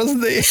character,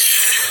 isn't he?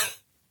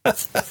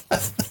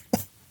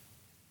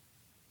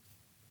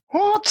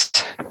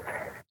 What?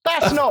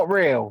 That's not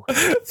real.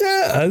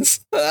 Yeah, it is.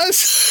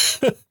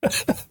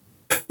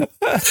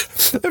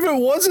 If it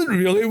wasn't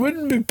real, it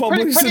wouldn't be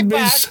published Put in it back.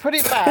 mainstream. Put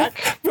it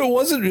back. If it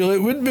wasn't real, it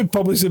wouldn't be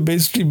published in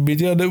mainstream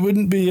media, and it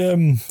wouldn't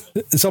be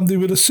somebody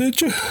would have sued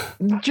you.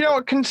 Do you know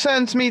what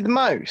concerns me the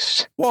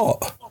most?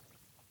 What?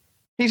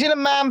 He's in a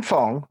man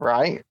thong,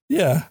 right?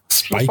 Yeah,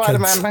 Spy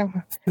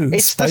Spider-Man. Kids.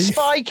 It's the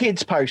Spy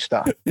Kids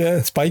poster.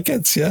 Yeah, Spy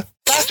Kids. Yeah.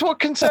 That's what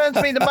concerns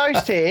me the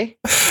most here.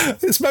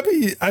 It's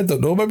maybe, I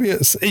don't know, maybe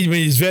it's, I mean,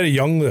 he's very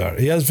young there.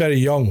 He is very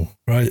young,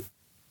 right?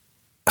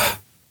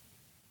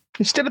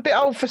 He's still a bit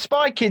old for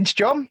Spy Kids,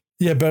 John.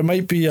 Yeah, but it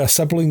might be a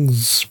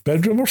sibling's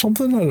bedroom or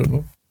something. I don't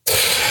know.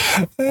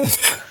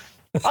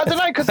 I don't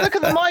know, because look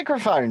at the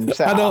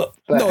microphones. I know.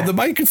 No, the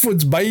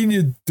microphone's mine,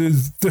 you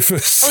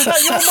doofus. Oh, is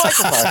that your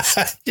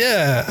microphone?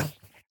 Yeah.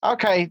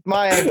 Okay,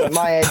 my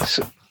head's...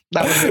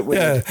 That was a bit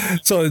weird. Yeah,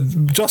 so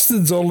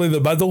Justin's only the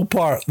middle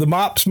part. The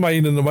map's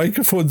mine and the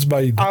microphone's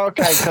mine. Oh,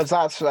 okay, because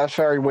that's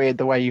very weird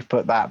the way you've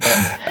put that.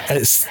 But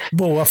It's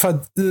well,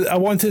 I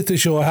wanted to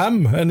show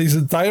him in his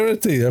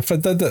entirety. If I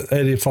did it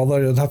any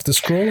further, I'd have to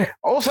scroll it.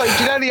 also, do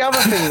you know the other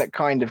thing that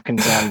kind of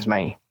concerns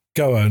me?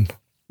 Go on.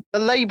 The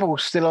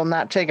label's still on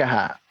that Tigger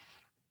hat.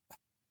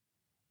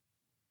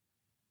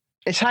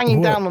 It's hanging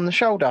What? down on the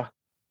shoulder.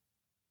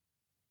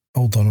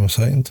 Hold on a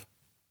second.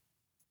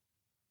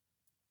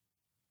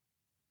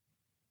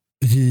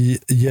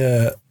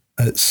 Yeah,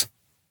 it's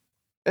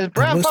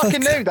Brown looks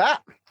fucking like- knew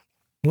that.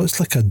 looks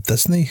like a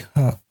Disney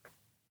hat.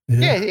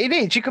 Yeah, it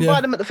is. You can Yeah.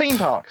 buy them at the theme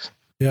parks.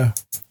 Yeah.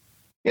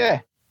 Yeah.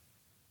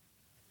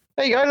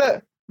 There you go.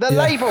 Look, the Yeah.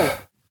 label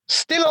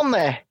still on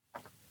there.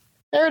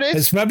 There it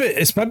is.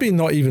 It's maybe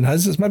not even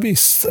his. It's maybe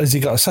has he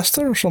got a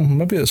sister or something?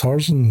 Maybe it's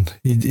hers, and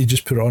he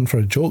just put it on for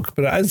a joke.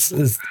 But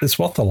it's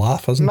worth a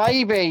laugh, isn't it?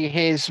 Maybe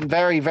his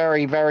very,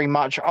 very, very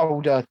much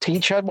older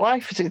teacher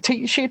wife.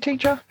 Is she a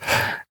teacher?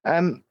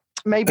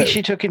 Maybe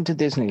she took him to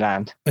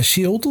Disneyland. Is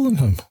she older than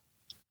him?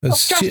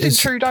 Justin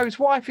Trudeau's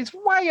wife is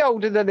way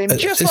older than him,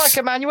 just like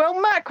Emmanuel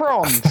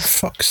Macron. For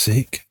fuck's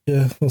sake!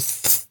 Yeah,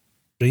 that's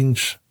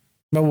strange.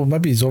 Well,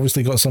 maybe he's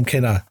obviously got some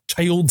kind of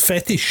child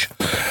fetish.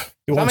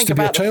 He wants Something to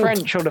be a about the child.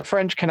 French or the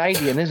French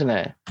Canadian, isn't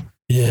it?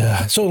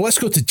 Yeah. So let's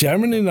go to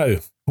Germany now,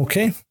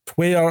 okay?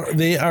 Where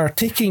they are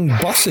taking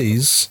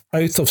buses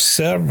out of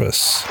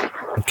service,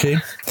 okay?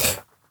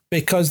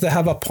 Because they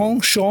have a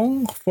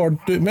penchant for...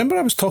 Remember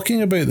I was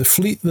talking about the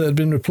fleet that had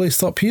been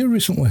replaced up here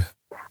recently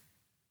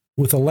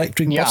with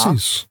electric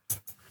buses?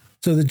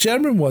 So the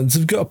German ones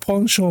have got a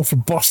penchant for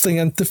bursting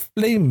into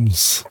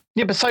flames.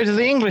 Yeah, but so do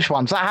the English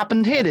ones. That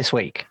happened here this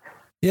week.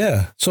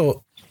 Yeah.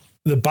 So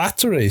the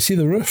battery, see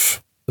the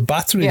roof? The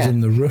battery's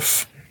in the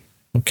roof.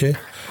 Okay.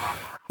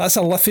 That's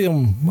a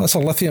lithium,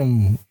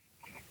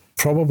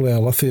 probably a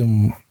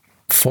lithium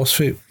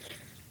phosphate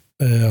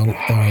or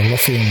a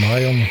lithium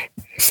ion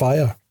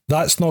fire.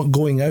 That's not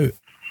going out.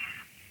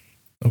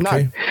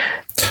 Okay. No.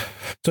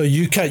 So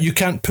you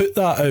can't put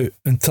that out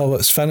until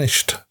it's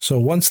finished. So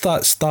once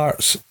that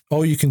starts,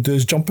 all you can do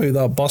is jump out of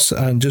that bus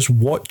and just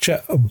watch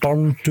it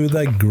burn to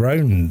the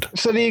ground.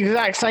 So the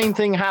exact same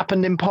thing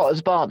happened in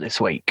Potter's Bar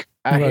this week.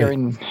 Right. Here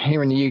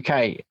in the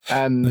UK.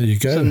 There you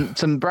go.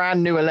 Some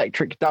brand new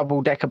electric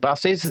double decker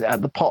buses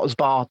at the Potter's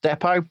Bar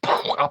depot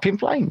up in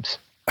flames.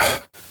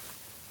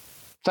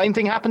 Same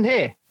thing happened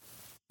here.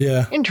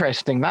 Yeah.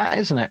 Interesting, that,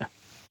 isn't it?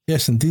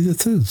 Yes, indeed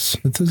it is.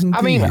 It is indeed.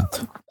 I mean,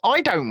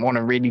 I don't want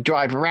to really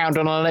drive around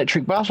on an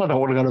electric bus. I don't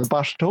want to go to the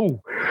bus at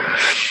all.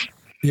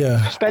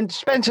 Yeah.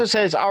 Spencer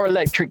says, are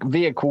electric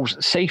vehicles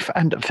safe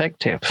and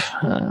effective?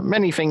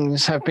 Many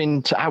things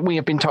we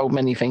have been told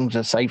many things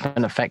are safe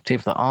and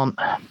effective that aren't.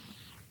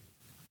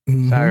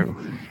 Mm-hmm.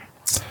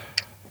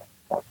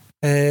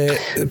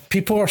 So.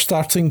 People are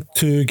starting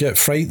to get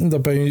frightened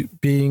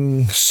about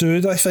being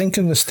sued, I think,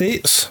 in the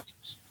States.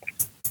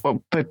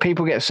 Well, but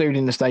people get sued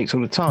in the States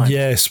all the time.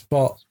 Yes,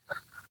 but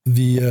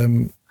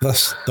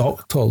this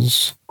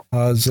doctors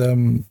has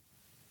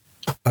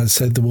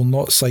said they will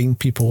not sign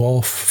people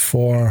off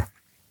for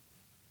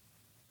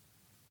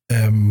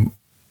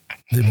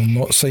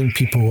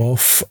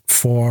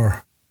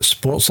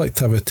sports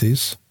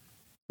activities,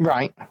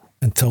 right,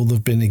 until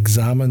they've been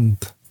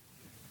examined.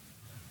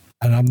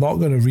 And I'm not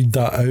going to read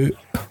that out.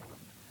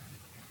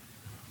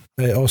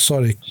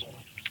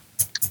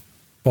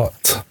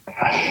 But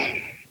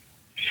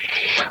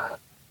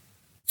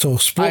so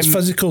sports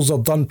physicals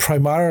are done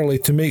primarily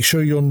to make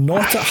sure you're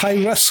not at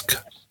high risk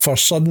for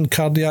sudden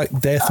cardiac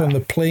death on the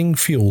playing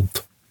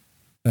field.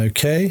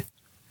 Okay?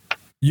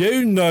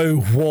 You know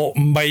what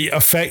might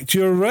affect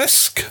your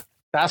risk.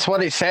 That's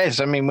what it says.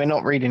 I mean, we're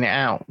not reading it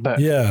out, but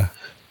yeah.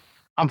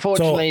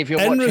 Unfortunately, So, if you're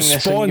watching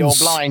this and you're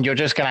blind, you're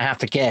just going to have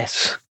to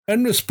guess.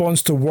 In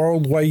response to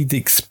worldwide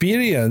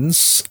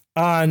experience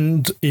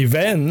and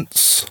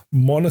events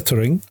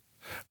monitoring,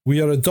 we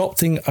are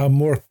adopting a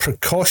more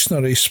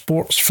precautionary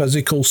sports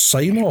physical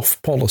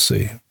sign-off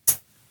policy.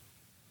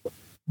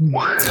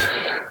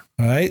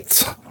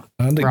 Right?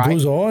 And it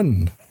goes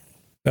on.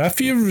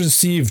 If you've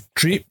received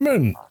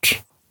treatment,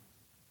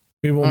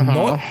 we will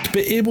not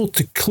be able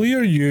to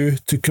clear you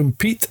to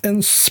compete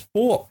in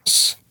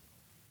sports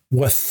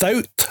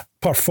without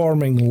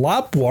performing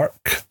lab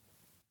work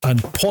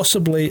and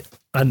possibly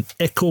an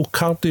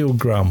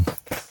echocardiogram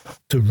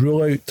to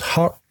rule out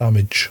heart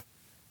damage.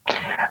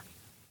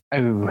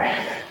 Oh.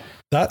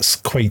 That's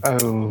quite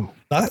the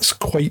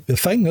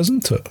thing,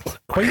 isn't it?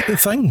 Quite the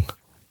thing.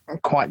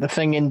 Quite the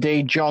thing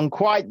indeed, John.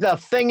 Quite the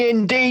thing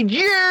indeed.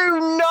 You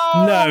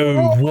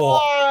know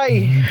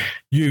why.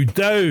 You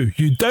do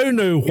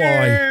know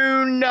why.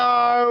 You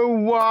know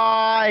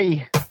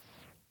why.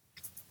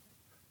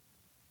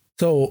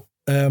 So,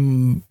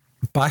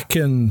 back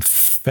in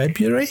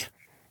February,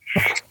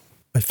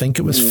 I think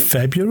it was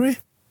February,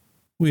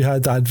 we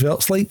had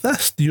adverts like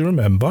this. Do you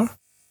remember?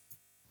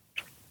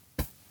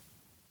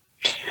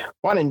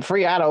 1 in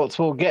 3 adults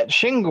will get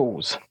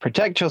shingles.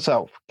 Protect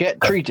yourself.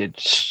 Get treated.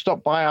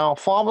 Stop by our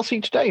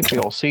pharmacy today for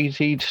your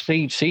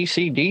CCDC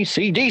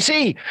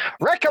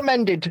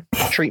recommended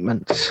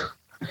treatments.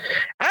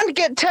 And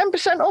get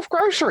 10% off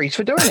groceries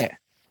for doing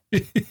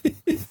it.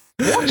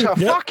 What a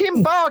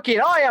fucking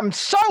bargain. I am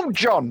sold,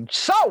 John.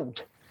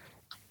 Sold.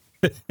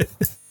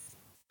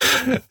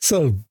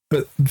 So,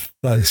 but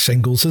the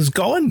shingles is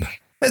gone.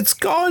 It's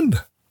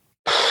gone.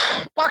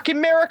 Fucking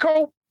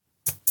miracle.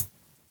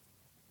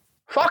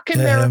 Fucking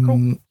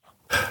miracle.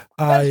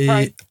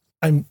 Let's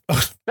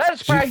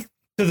pray.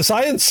 To the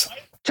science.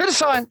 To the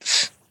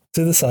science.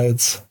 To the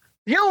science.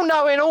 The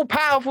all-knowing,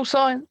 all-powerful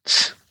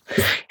science.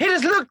 It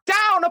has looked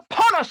down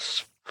upon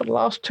us for the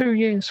last 2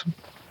 years.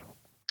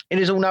 It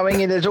is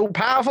all-knowing. It is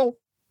all-powerful.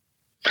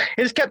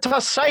 It has kept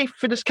us safe.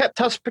 It has kept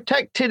us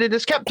protected. It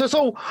has kept us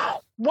all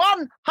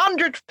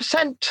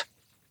 100%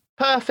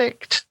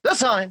 perfect. The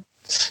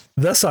science.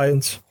 The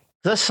science.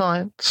 The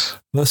science.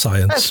 The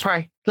science. Let's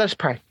pray. Let's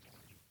pray.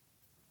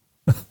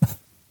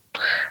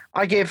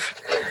 I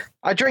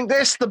drink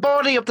this, the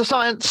body of the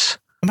science.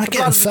 Am I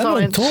getting thin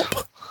on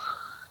top?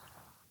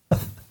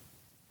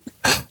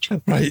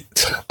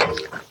 Right.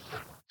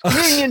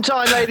 Communion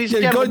time, ladies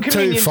and gentlemen. You've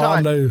gone too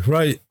far now.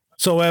 Right.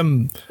 So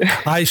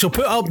I shall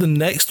put up the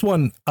next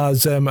one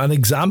as an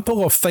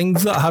example of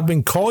things that have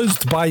been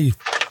caused by,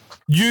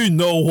 you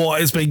know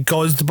what it's been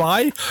caused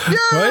by.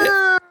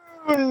 Right?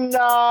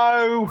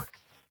 No.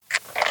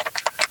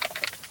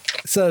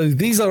 So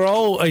these are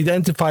all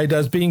identified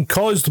as being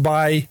caused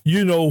by,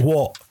 you know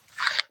what.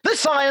 The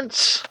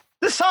science.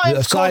 The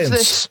science caused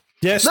this.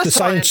 Yes, the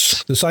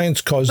science. The science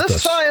caused this. The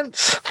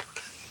science.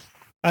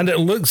 And it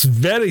looks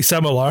very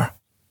similar.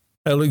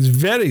 It looks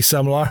very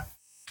similar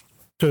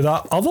to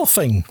that other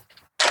thing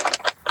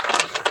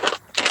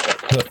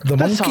that the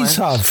monkeys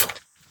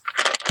have.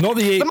 Not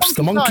the apes,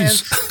 the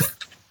monkeys.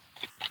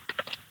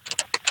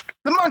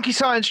 The monkey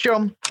science,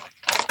 John.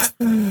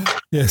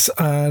 Yes,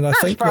 and I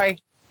think... Pray.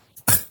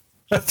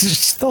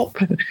 Just stop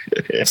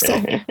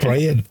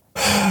praying.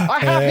 I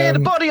have here the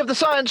body of the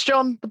science,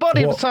 John. The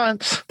body of the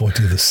science.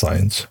 Body of the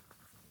science.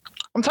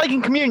 I'm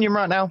taking communion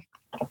right now.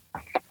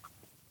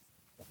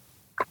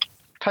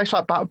 Tastes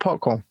like buttered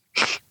popcorn.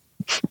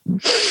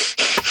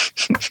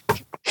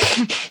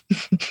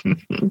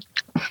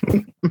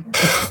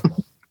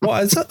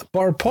 What is it?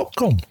 Buttered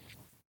popcorn?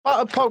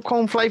 Buttered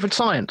popcorn flavoured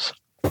science.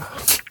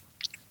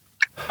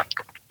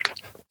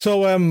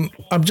 So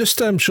I'm just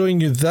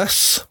showing you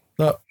this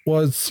that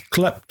was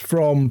clipped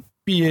from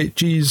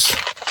PHE's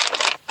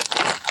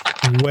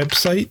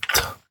website.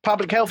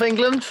 Public Health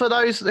England, for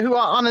those who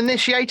are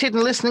uninitiated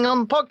and listening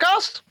on the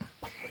podcast.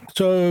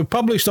 So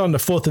published on the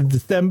 4th of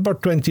December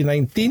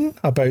 2019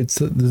 about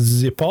the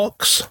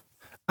Zipox,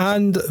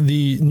 and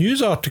the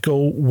news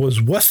article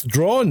was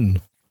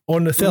withdrawn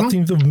on the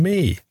 13th of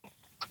May.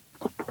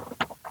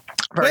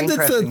 Very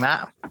interesting,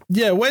 that.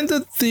 Yeah, when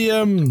did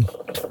the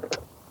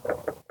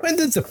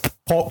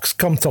pox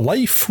come to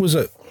life? Was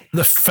it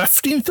the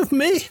 15th of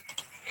May?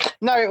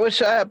 No, it was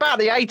about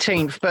the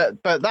 18th,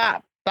 but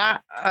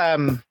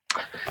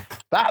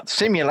that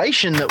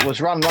simulation that was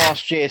run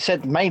last year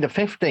said May the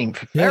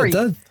 15th. Yeah, it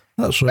did.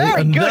 That's right.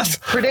 Very good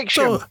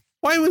prediction. So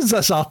why was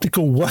this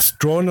article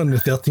withdrawn on the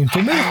 13th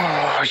of May?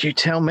 Oh, you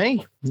tell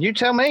me. You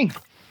tell me.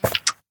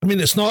 I mean,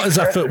 it's not as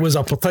if it was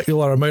a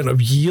particular amount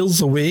of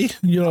years away.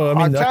 You know, I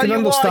mean, I can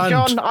understand.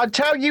 Why, John. I'll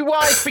tell you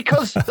why. It's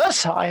because the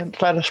science,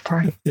 let us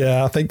pray.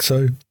 Yeah, I think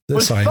so.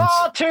 The science.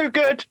 Far too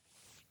good.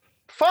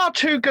 Far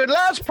too good.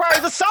 Let us pray.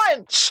 The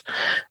science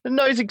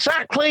knows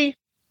exactly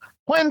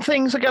when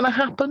things are going to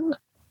happen.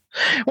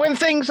 When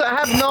things that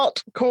have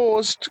not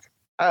caused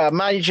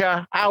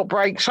major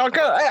outbreaks are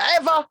going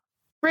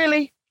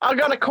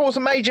to cause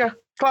a major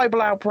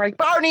global outbreak,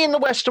 but only in the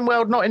Western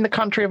world, not in the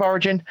country of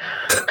origin.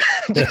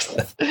 Yeah.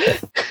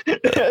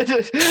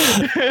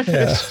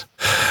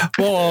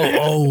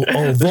 Well,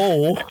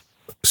 although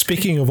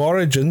speaking of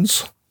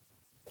origins,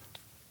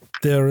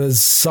 there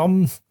is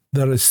some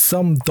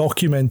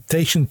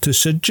documentation to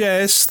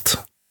suggest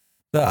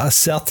that a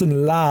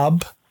certain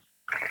lab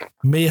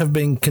may have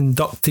been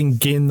conducting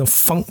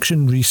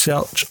gain-of-function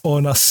research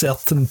on a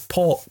certain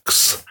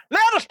pox.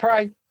 Let us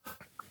pray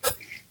to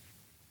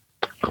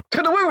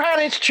the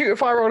Wuhan Institute of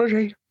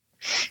Virology.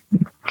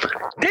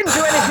 Didn't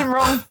do anything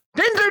wrong.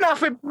 Didn't do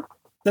nothing.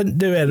 Didn't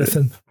do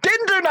anything.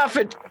 Didn't do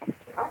nothing.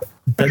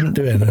 Didn't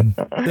do anything.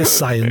 It's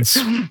science.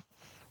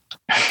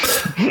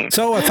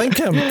 So I think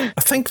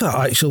that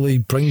actually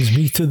brings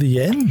me to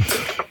the end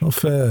of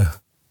the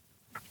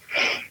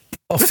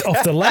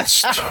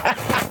list.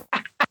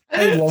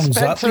 How long's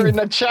that Spencer been? in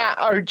the chat.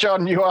 Oh,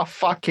 John, you are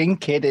fucking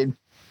kidding.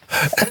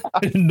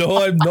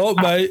 No, I'm not,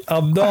 mate.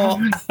 I'm not.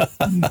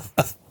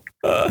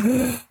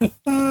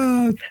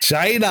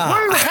 China.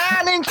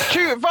 Wuhan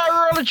Institute of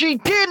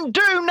Virology didn't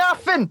do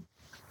nothing.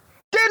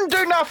 Didn't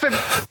do nothing.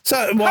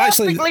 So, well,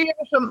 actually, Perfectly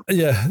innocent.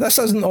 yeah, this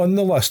isn't on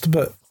the list,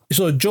 but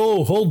so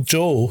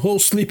whole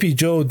Sleepy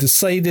Joe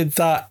decided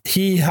that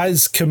he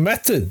has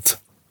committed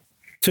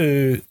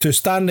to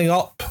standing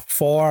up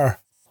for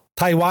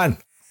Taiwan.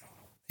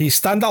 He's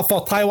stand up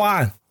for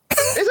Taiwan.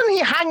 Isn't he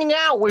hanging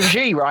out with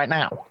Xi right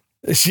now?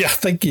 Yeah, I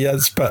think he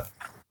is, but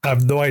I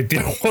have no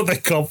idea what the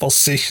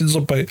conversation's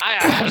about.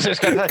 I was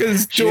just going to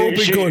Because Joe will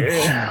be going,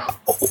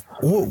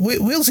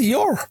 where's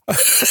your?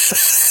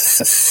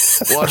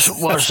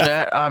 What's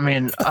that? I'm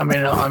in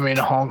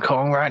Hong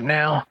Kong right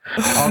now.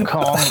 Hong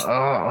Kong.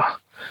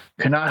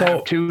 Can I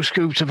have 2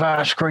 scoops of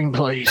ice cream,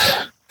 please?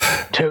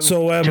 Two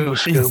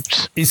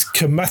scoops. He's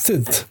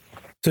committed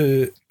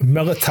to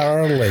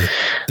militarily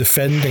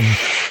defending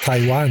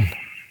Taiwan.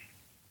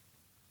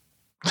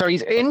 So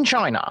he's in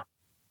China.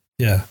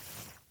 Yeah.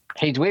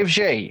 He's with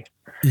Xi.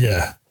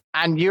 Yeah.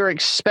 And you're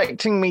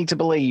expecting me to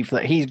believe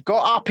that he's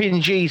got up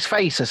in Xi's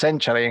face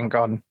essentially and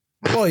gone.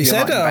 Well, he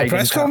said at a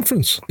press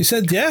conference. He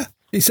said, yeah.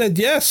 He said,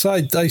 yes,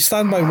 I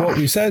stand by what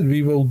we said.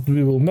 We will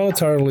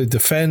militarily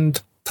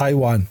defend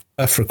Taiwan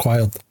if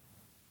required.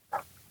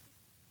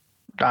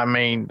 I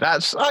mean,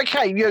 that's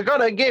okay. You're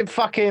gonna give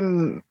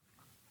fucking.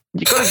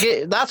 You gotta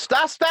get that's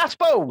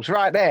balls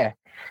right there.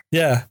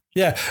 Yeah,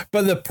 yeah.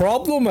 But the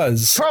problem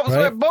is,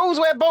 where balls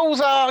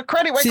are.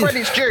 Credit where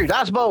credit's due.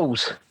 That's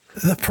balls.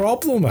 The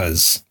problem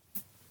is,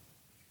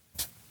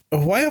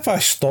 why have I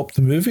stopped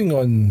moving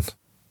on?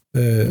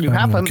 You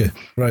haven't. Okay.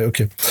 Right.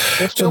 Okay.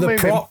 So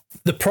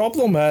the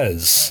problem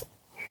is,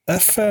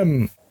 if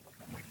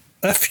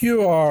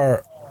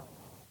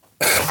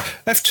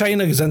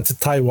China goes into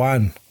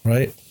Taiwan,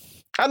 right?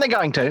 And they're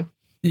going to.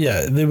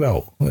 Yeah, they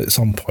will at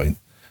some point.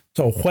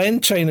 So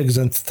when China goes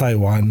into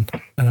Taiwan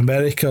and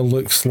America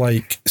looks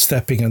like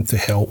stepping in to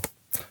help,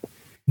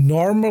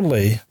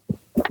 normally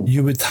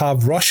you would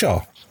have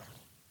Russia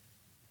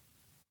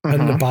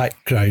in the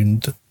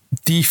background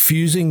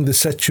defusing the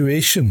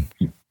situation,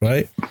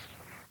 right?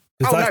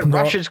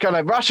 Russia's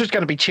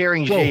gonna be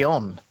cheering Xi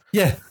on.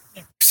 Yeah.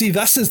 See,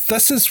 this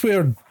is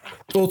where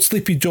old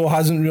Sleepy Joe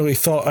hasn't really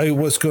thought out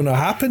what's going to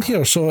happen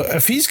here. So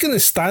if he's going to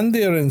stand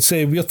there and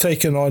say we're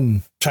taking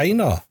on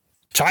China.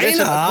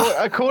 Listen,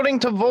 according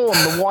to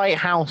Vaughan, the White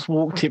House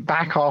walked it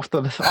back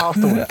afterwards.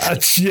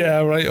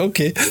 Yeah, right,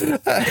 okay.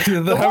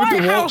 The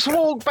White House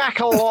walked back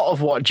a lot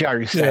of what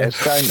Joe says,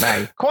 don't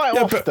they? Quite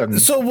often.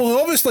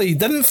 Obviously he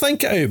didn't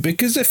think it out,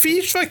 because if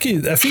he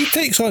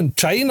takes on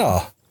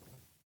China,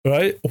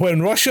 right,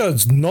 when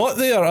Russia's not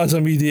there as a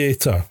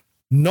mediator,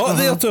 not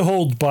there to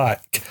hold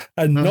back,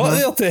 and not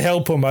there to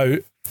help him out,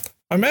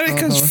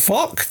 America's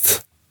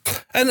fucked.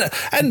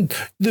 And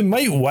they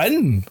might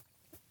win.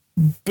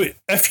 But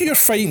if you're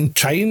fighting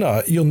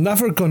China, you're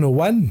never going to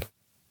win.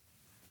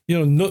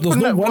 You know, there's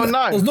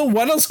no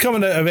winners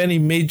coming out of any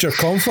major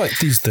conflict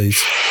these days.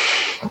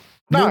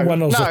 No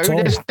winners at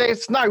all.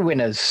 There's no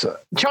winners.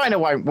 China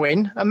won't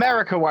win.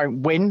 America won't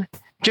win.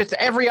 Just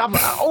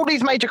all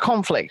these major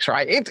conflicts,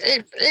 right?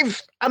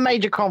 If a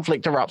major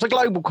conflict erupts, a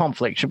global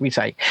conflict, should we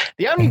say,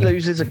 the only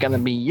losers are going to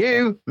be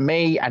you,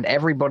 me, and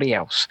everybody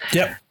else.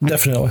 Yep,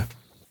 definitely.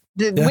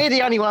 We're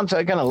the only ones that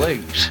are going to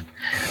lose.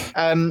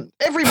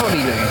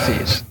 Everybody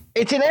loses.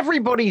 It's in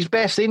everybody's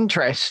best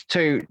interest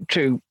to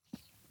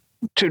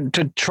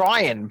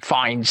try and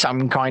find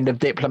some kind of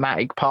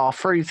diplomatic path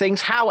through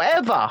things.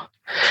 However,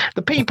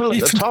 the people at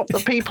the top, the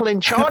people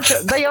in charge,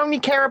 they only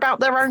care about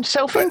their own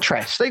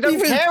self-interest. They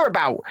don't care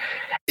about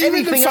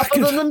anything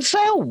other than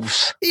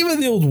themselves. Even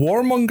the old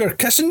warmonger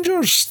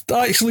Kissinger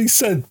actually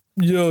said,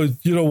 you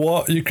know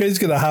what, Ukraine's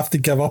going to have to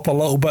give up a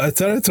little bit of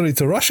territory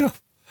to Russia.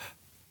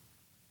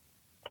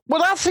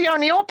 Well, that's the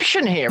only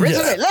option here,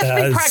 isn't it?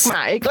 Let's be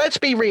pragmatic. Let's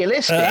be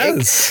realistic.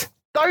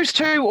 Those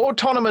 2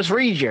 autonomous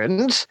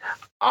regions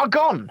are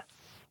gone.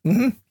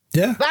 Mm-hmm.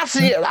 Yeah, that's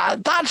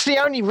the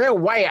only real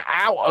way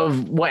out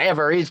of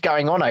whatever is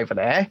going on over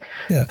there.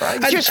 Yeah,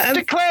 right? Just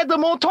declare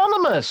them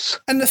autonomous.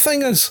 And the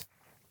thing is,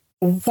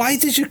 why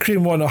did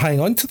Ukraine want to hang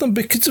on to them?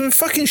 Because they were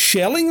fucking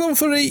shelling them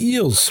for 8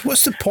 years.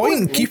 What's the point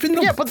in keeping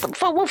them? Yeah, but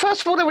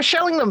first of all, they were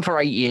shelling them for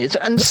 8 years,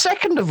 and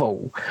second of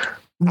all,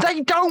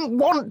 they don't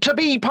want to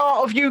be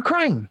part of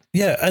Ukraine.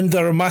 Yeah, and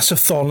they're a massive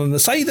thorn in the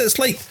side. It's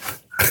like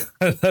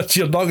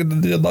you're not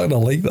going to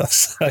like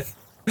this.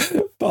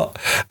 But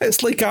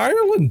it's like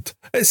Ireland.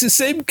 It's the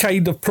same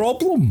kind of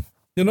problem,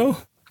 you know?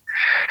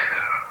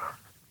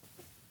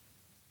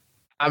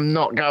 I'm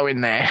not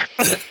going there.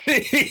 But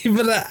it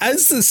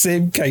is the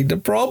same kind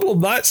of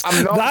problem. That's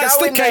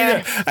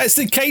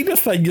the kind of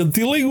thing you're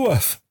dealing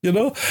with. You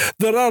know,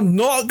 there are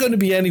not going to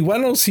be any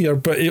winners here.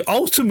 But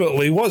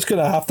ultimately, what's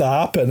going to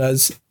happen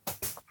is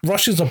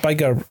Russia's a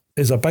bigger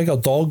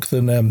dog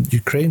than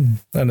Ukraine,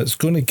 and it's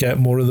going to get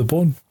more of the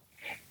bone.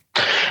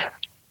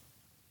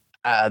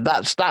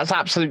 That's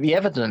absolutely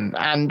evident.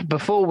 And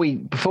before we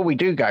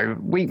do go,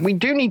 we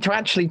do need to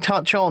actually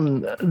touch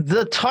on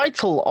the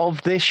title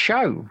of this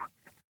show.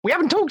 We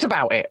haven't talked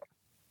about it.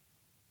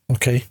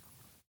 Okay.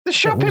 The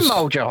shopping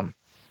mall, John.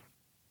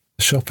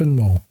 The shopping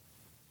mall.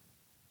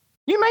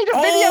 You made a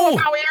video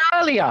about it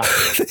earlier.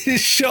 The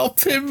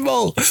shopping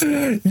mall.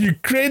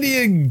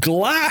 Ukrainian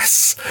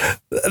glass.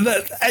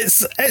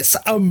 It's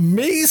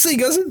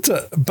amazing, isn't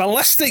it?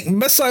 Ballistic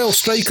missile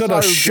strike on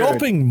a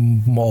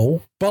shopping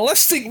mall.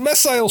 Ballistic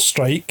missile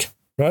strike,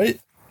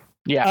 right?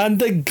 Yeah. And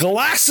the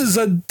glass is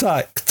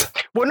intact.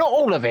 Well, not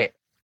all of it.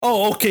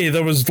 Oh, okay.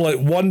 There was like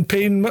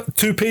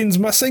 2 panes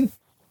missing.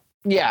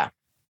 Yeah.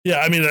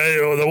 Yeah, I mean,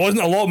 there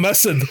wasn't a lot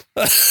missing.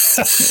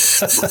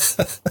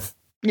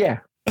 Yeah.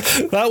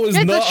 That was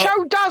not. The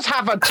show does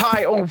have a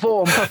title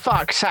form, for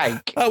fuck's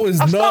sake. I've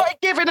started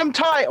giving them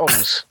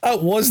titles.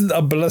 That wasn't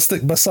a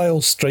ballistic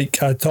missile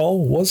strike at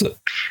all, was it?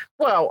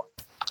 Well,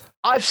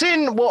 I've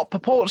seen what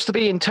purports to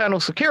be internal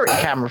security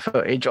camera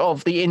footage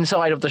of the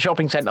inside of the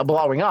shopping centre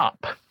blowing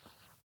up.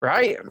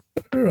 Right?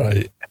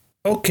 Right.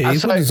 Okay,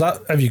 what is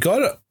that? Have you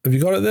got it? Have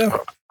you got it there?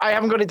 I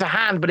haven't got it to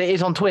hand, but it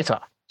is on Twitter,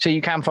 so you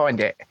can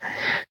find it.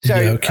 So,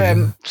 yeah,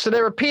 okay. So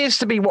there appears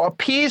to be what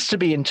appears to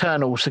be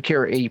internal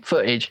security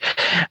footage,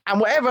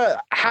 and whatever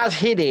has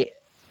hid it.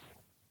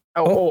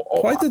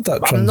 Why did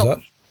that transit?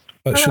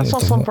 That's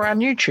us on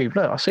brand YouTube.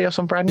 Look, I see us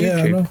on brand YouTube.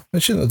 Yeah, I know. I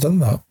shouldn't have done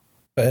that.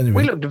 But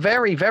anyway, we looked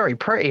very, very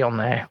pretty on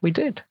there. We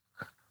did.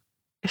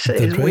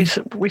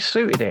 We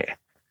suited it.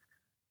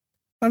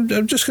 I'm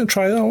just going to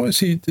try that. I want to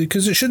see,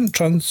 because it shouldn't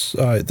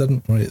it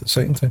didn't right the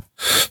second time.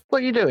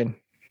 What are you doing?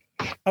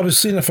 I was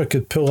seeing if I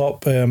could pull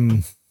up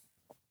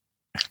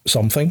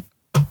something.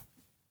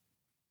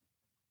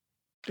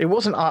 It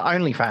wasn't our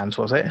OnlyFans,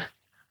 was it?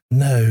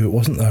 No, it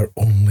wasn't our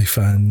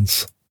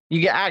OnlyFans.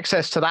 You get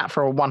access to that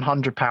for a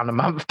 £100 a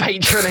month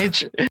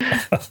patronage.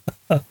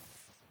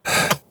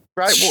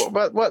 Right?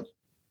 What?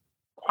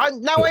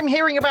 I'm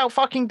hearing about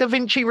fucking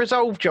DaVinci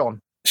Resolve,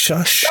 John.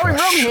 Shush. Going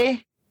wrong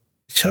here.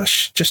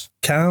 Shush, just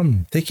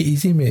calm. Take it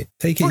easy, mate.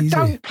 Take it easy.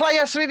 Don't play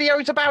us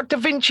videos about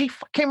DaVinci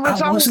fucking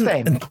Resolve, I wasn't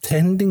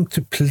intending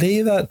to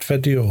play that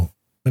video.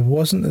 I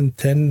wasn't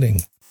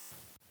intending.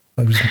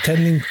 I was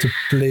intending to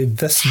play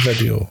this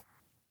video.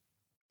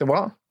 The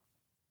what?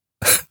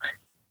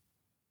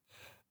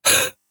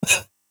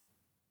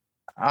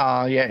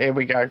 Yeah, here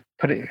we go.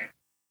 Put it.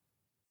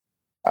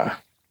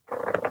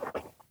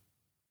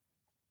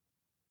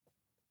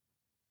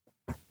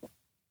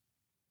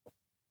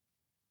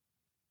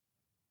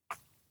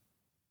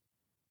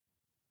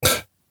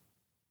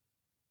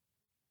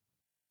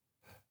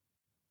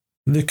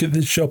 Look at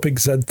the shopping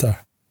centre.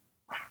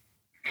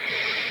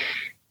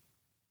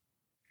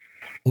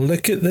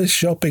 Look at this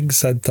shopping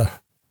centre.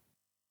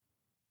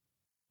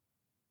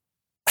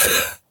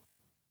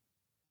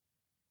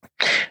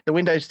 The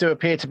windows do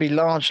appear to be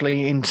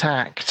largely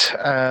intact,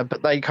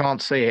 but they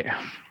can't see it.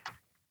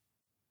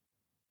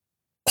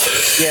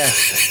 Yeah.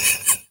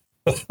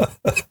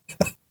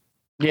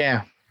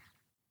 Yeah.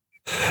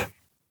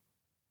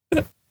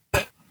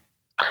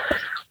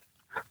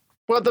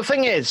 Well, the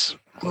thing is,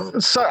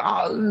 so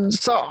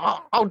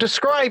I'll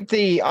describe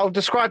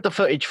the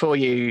footage for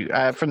you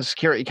from the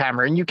security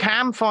camera, and you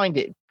can find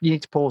it. You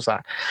need to pause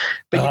that,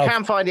 but you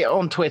can find it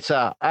on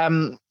Twitter.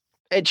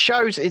 It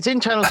shows its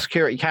internal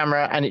security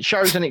camera, and it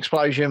shows an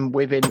explosion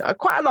within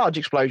quite a large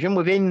explosion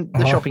within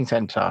the shopping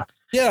centre.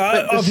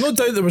 Yeah, I've no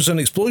doubt there was an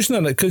explosion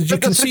in it, because you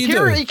can see the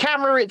security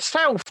camera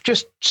itself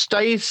just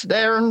stays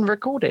there and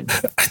recording.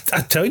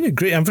 I tell you,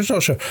 great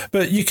infrastructure,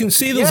 but you can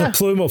see there's a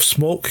plume of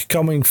smoke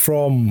coming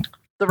from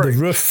the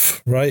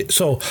roof, right?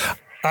 So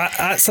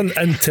that's an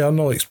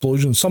internal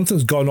explosion.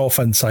 Something's gone off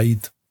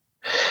inside.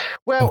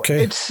 Well,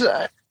 okay. It's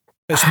not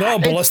a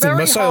ballistic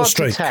missile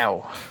strike.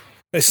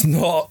 It's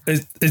not.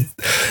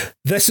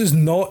 This is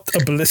not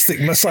a ballistic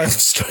missile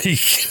strike.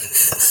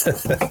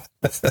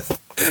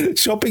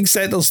 Shopping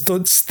centres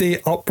don't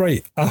stay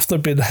upright after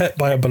being hit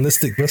by a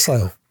ballistic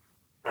missile.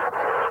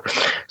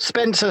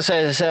 Spencer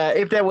says,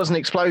 if there was an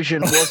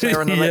explosion, was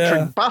there an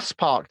electric bus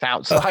parked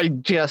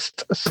outside?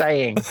 Just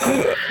saying.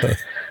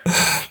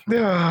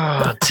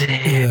 Oh,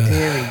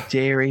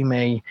 dearie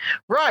me.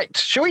 Right,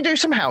 shall we do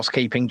some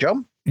housekeeping,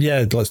 John?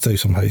 Yeah, let's do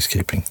some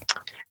housekeeping.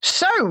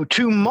 So,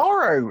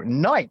 tomorrow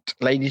night,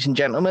 ladies and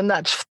gentlemen,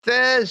 that's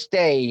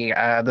Thursday,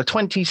 the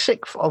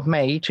 26th of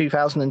May,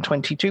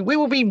 2022, we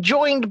will be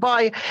joined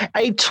by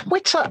a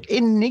Twitter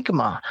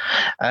enigma,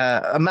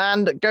 a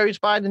man that goes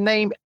by the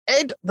name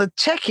Ed the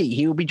Techie.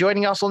 He will be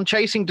joining us on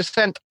Chasing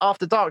Descent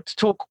After Dark to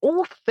talk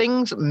all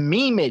things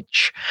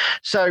memeage.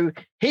 So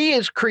he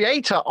is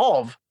creator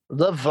of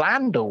the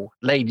Vlandel,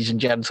 ladies and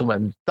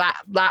gentlemen.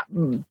 That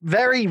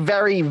very,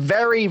 very,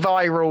 very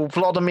viral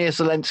Vladimir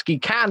Zelensky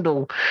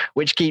candle,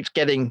 which keeps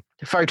getting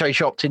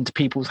photoshopped into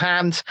people's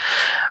hands.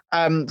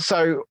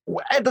 So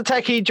Ed the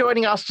Techie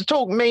joining us to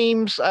talk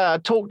memes,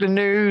 talk the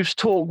news,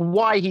 talk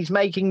why he's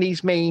making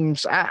these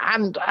memes,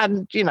 and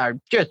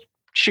just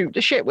shoot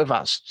the shit with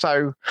us.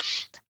 So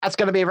that's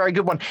going to be a very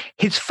good one.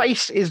 His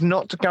face is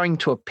not going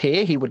to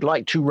appear. He would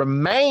like to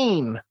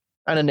remain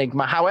an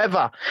enigma.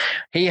 However,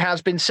 he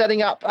has been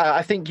setting up.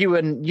 I think you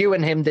and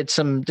him did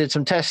some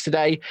tests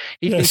today.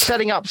 He's been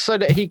setting up so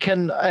that he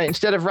can,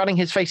 instead of running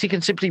his face, he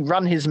can simply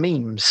run his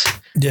memes.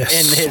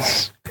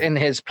 Yes. in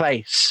his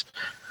place.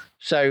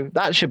 So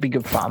that should be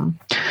good fun.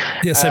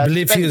 Yes, I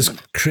believe he has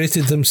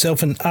created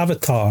himself an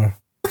avatar.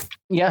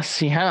 Yes,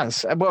 he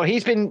has. Well,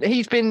 he's been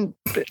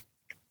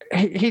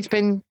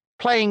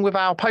playing with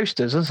our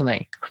posters, hasn't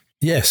he?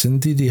 Yes,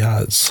 indeed he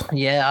has.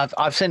 Yeah,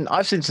 I've seen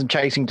some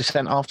Chasing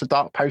Descent After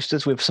Dark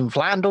posters with some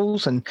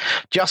Vlandels and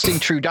Justin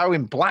Trudeau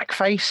in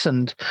blackface,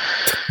 and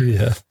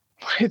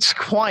it's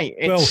quite.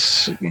 Well,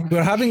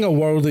 we're having a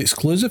world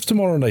exclusive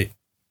tomorrow night.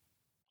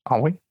 Are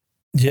we?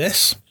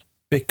 Yes,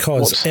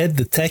 because Ed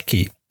the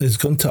Techie is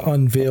going to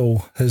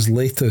unveil his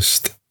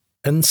latest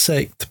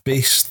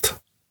insect-based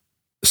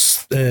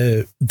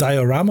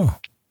diorama.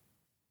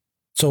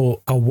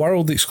 So a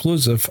world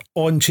exclusive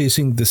on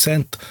Chasing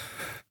Descent.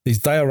 His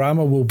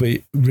diorama will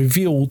be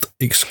revealed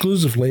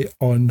exclusively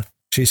on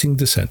Chasing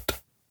Descent.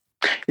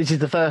 This is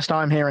the first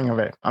time hearing of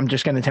it. I'm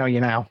just going to tell you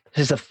now.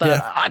 This is the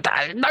first.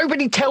 Yeah.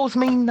 Nobody tells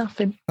me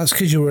nothing. That's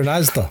because you were in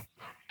Asda.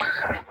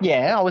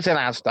 Yeah, I was in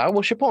Asda.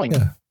 What's your point?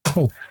 Yeah.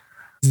 Oh,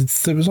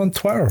 it was on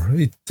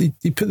Twitter.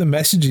 He put the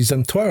messages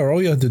on Twitter.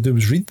 All you had to do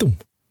was read them.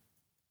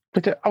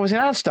 But I was in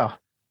Asda.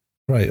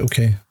 Right,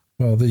 okay.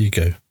 Well, there you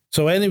go.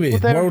 So anyway,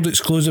 world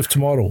exclusive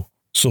tomorrow.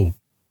 So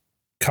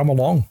come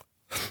along.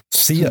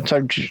 See it.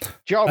 So,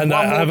 John,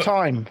 one more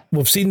time.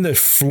 We've seen the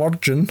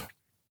Flurgeon.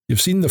 You've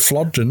seen the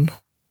Flurgeon.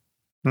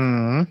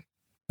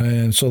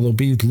 And so there'll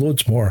be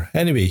loads more.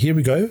 Anyway, here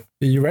we go.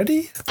 Are you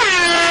ready?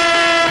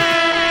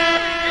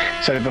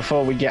 So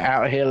before we get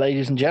out of here,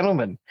 ladies and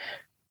gentlemen,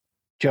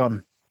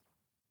 John,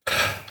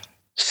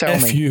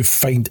 if you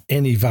find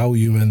any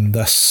value in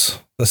this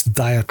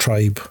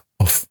diatribe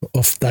of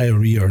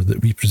diarrhea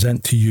that we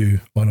present to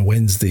you on a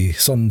Wednesday,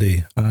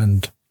 Sunday,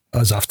 and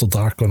as After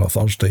Dark on a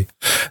Thursday,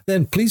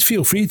 then please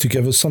feel free to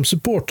give us some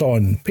support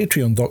on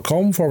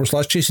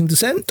patreon.com/Chasing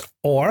Descent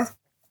or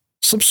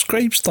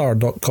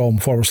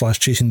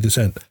subscribestar.com/Chasing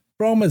Descent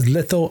from as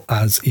little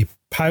as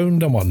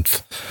 £1 a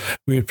month.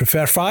 We would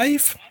prefer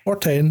 5 or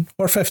 10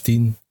 or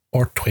 15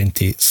 or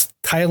 20. It's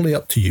entirely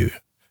up to you.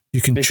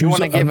 You can choose. If you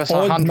want to give us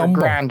 $100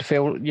 grand,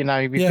 feel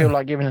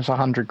like giving us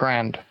 $100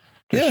 grand.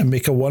 Yeah,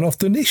 make a one-off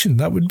donation.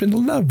 That would be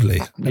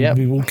lovely. And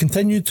we will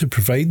continue to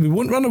provide. We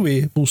won't run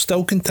away. We'll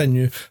still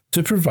continue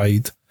to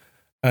provide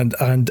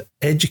and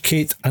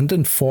educate and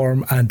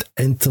inform and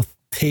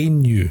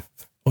entertain you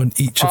on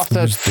each of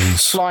those days. After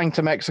flying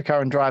to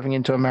Mexico and driving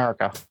into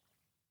America.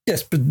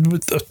 Yes, but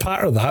as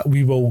part of that,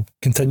 we will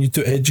continue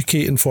to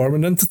educate, inform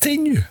and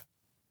entertain you.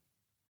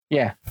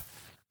 Yeah.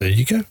 There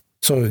you go.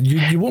 So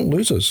you won't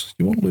lose us.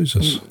 You won't lose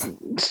us.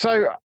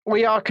 So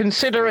we are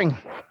considering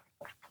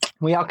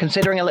a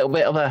little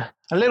bit of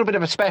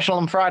a special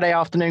on Friday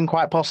afternoon,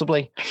 quite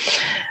possibly.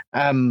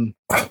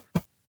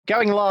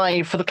 Going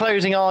live for the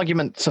closing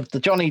arguments of the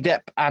Johnny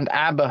Depp and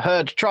Amber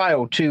Heard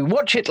trial, to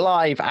watch it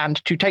live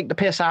and to take the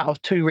piss out of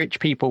two rich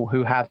people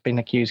who have been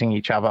accusing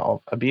each other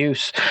of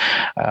abuse.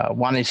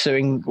 One is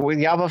suing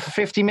the other for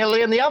 50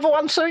 million. The other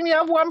one suing the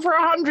other one for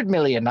 100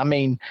 million. I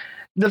mean,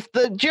 do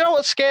you know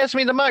what scares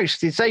me the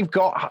most is they've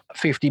got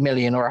 50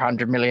 million or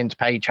 100 million to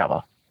pay each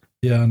other.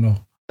 Yeah, I know.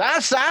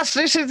 This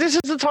is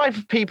the type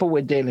of people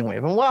we're dealing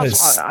with. And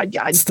it's a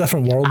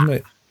different world,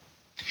 mate.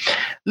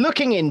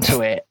 Looking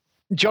into it,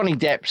 Johnny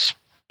Depp's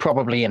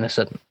probably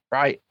innocent,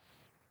 right?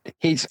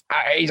 He's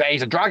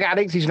a drug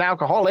addict. He's an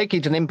alcoholic.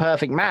 He's an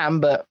imperfect man.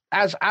 But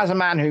as a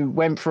man who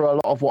went through a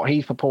lot of what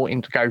he's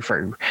purporting to go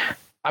through,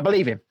 I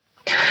believe him.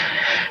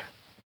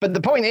 But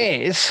the point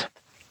is,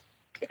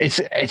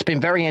 it's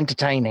been very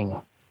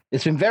entertaining.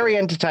 It's been very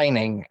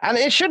entertaining, and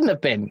it shouldn't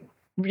have been.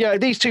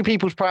 These two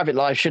people's private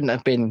lives shouldn't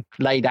have been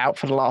laid out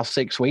for the last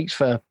 6 weeks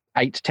for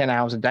 8 to 10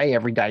 hours a day,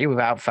 every day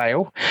without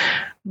fail.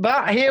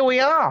 But here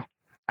we are.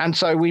 And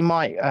so we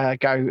might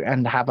go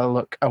and have a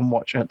look and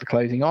watch at the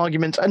closing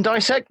arguments and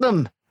dissect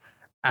them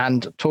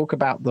and talk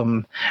about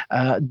them.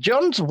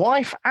 John's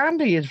wife,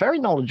 Andy, is very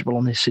knowledgeable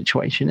on this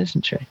situation,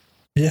 isn't she?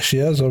 Yes, she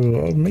is. I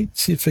might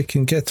see if I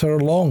can get her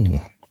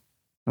along.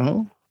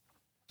 Oh,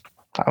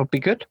 that would be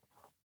good.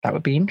 That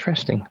would be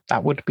interesting.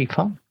 That would be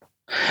fun.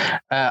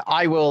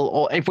 I will,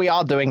 or if we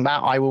are doing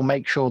that, I will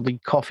make sure the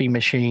coffee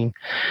machine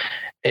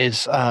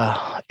is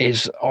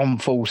on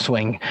full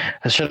swing.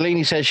 As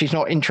Shalini says, she's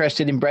not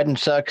interested in bread and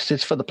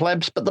circuses for the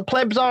plebs, but the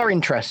plebs are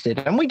interested,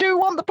 and we do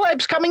want the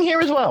plebs coming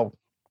here as well.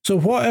 So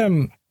what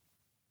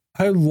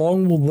How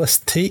long will this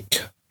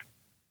take?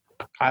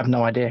 I have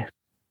no idea.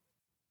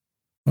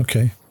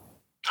 Okay.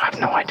 I have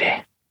no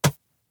idea.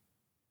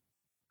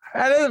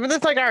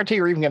 There's no guarantee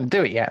you're even going to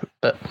do it yet,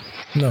 but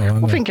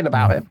we're thinking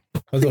about it.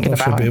 I don't know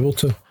if you'll be able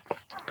to.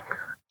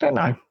 Don't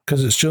know.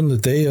 Because it's during the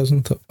day,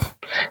 isn't it?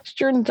 It's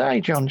during the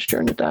day, John. It's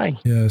during the day.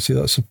 Yeah, see,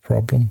 that's a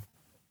problem.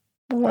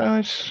 Well,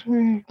 it's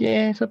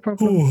a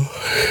problem.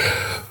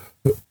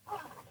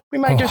 We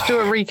may just do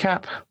a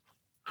recap.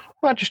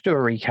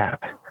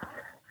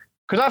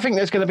 Because I think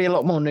there's going to be a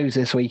lot more news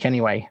this week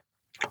anyway.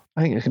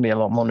 I think there's going to be a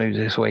lot more news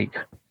this week.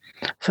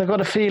 So I've got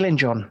a feeling,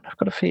 John. I've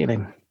got a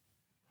feeling.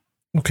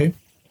 Okay.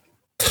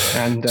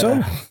 And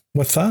so,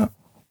 with that,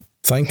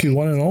 thank you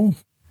one and all.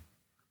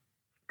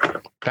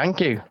 Thank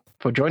you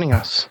for joining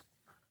us.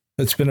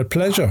 It's been a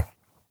pleasure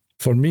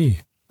for me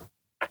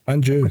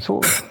and you. It's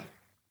always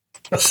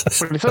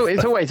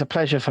a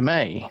pleasure for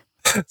me.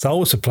 It's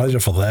always a pleasure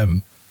for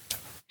them.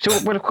 So,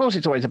 well, of course,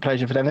 it's always a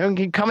pleasure for them. They won't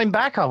keep coming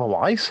back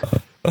otherwise.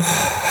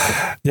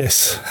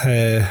 Yes,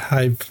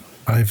 I've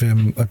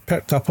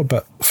perked up a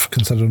bit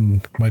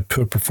considering my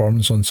poor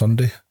performance on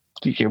Sunday.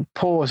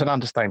 Poor is an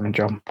understatement,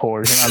 John.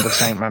 Poor is an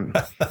understatement.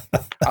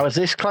 I was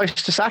this close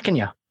to sacking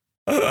you.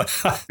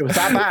 It was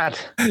that bad.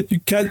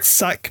 You can't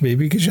sack me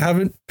because you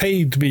haven't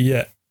paid me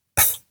yet.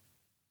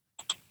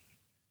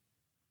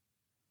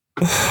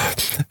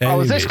 Anyway. I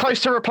was this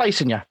close to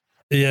replacing you.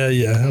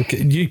 Yeah.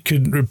 Okay, you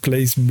couldn't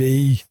replace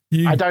me.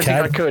 I don't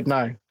think I could,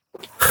 no.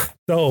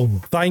 So,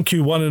 thank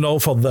you one and all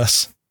for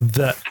this.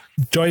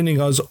 Joining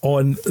us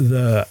on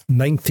the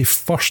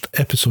 91st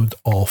episode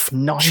of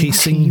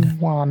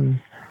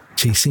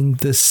Chasing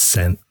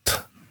Descent.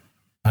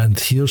 And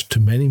here's to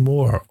many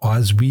more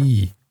as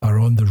we are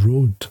on the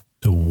road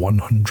to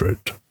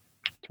 100.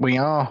 We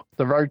are.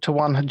 The road to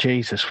 100.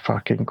 Jesus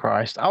fucking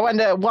Christ. Oh,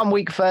 and 1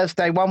 week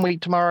Thursday, 1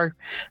 week tomorrow,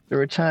 the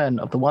return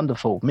of the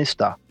wonderful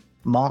Mr.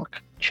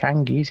 Mark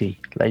Changizi,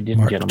 ladies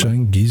and gentlemen.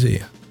 Mark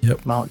Changizi.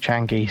 Yep. Mark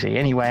Changizi.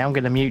 Anyway, I'm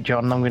going to mute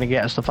John and I'm going to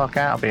get us the fuck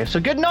out of here. So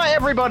good night,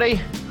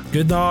 everybody.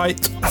 Good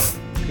night.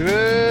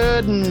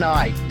 Good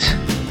night.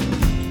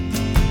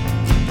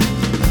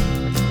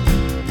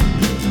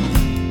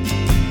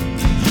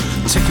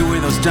 Take away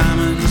those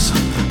diamonds,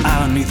 I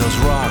don't need those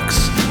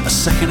rocks. A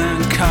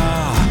second-hand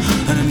car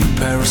and a new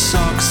pair of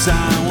socks.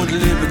 I want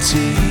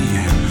liberty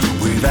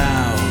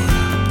without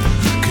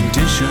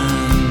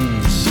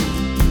conditions.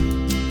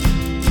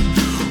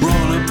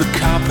 Roll up the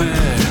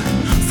carpet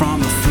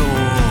from the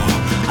floor.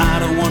 I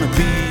don't want to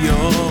be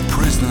your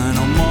prisoner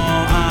no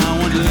more. I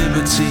want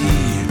liberty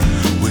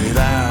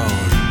without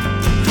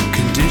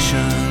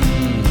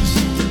conditions.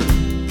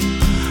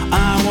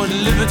 I want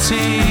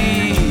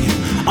liberty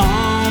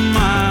on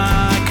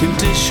my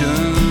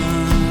conditions.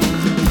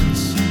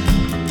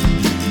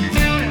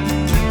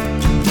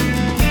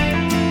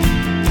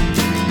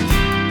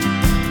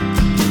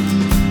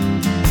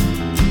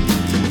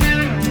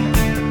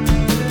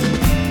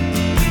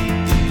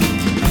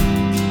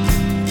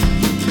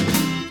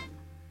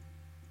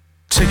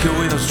 Take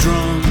away those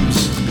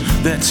drums,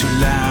 they're too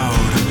loud.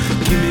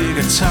 Give me a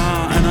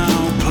guitar and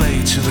I'll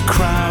play to the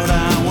crowd.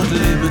 I want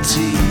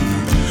liberty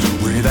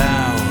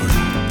without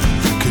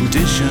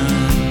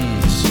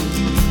conditions.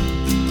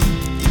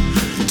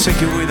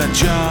 Take away that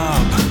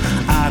job,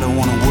 I don't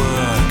want to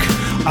work.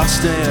 I'll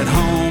stay at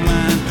home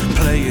and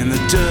play in the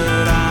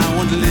dirt. I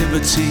want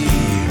liberty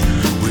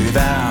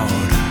without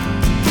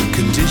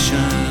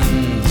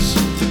conditions.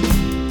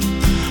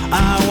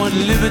 I want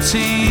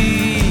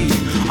liberty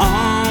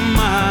on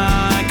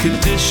my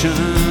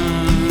conditions.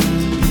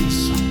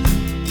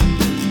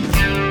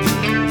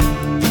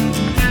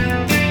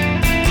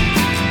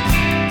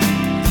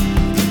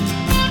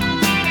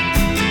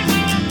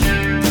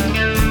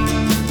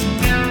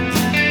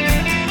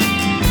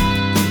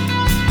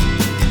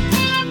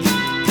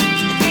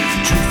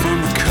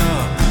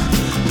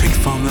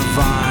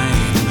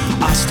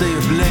 Stay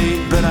up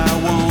late, but I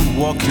won't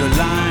walk your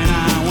line.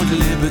 I want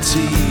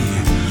liberty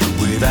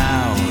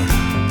without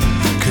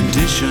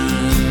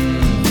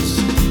conditions.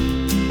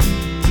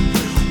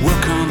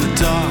 Work on the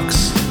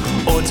docks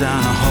or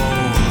down a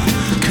hole.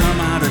 Come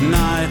out at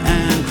night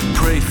and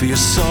pray for your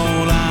soul.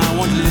 I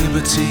want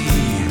liberty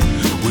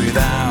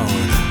without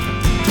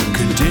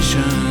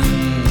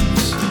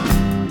conditions.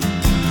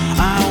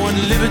 I want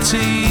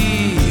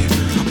liberty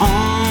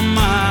on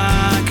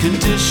my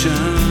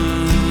conditions.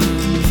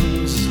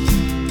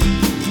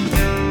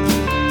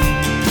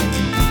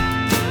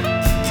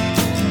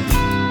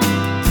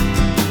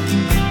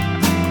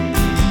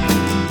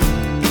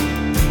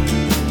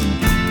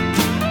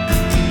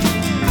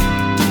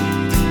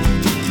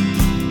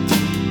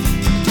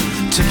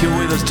 Take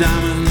away those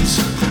diamonds,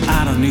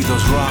 I don't need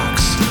those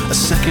rocks. A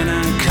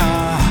second-hand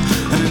car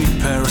and a new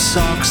pair of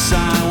socks.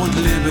 I want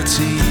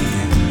liberty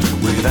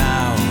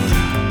without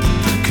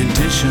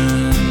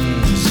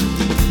conditions.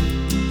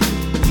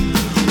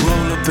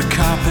 Roll up the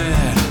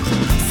carpet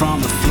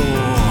from the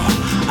floor.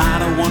 I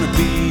don't want to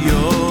be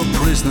your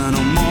prisoner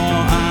no more.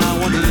 I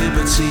want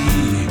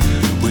liberty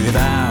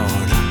without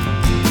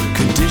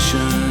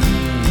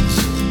conditions.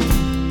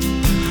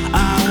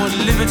 I want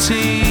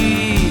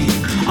liberty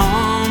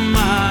on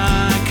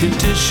my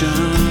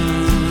condition.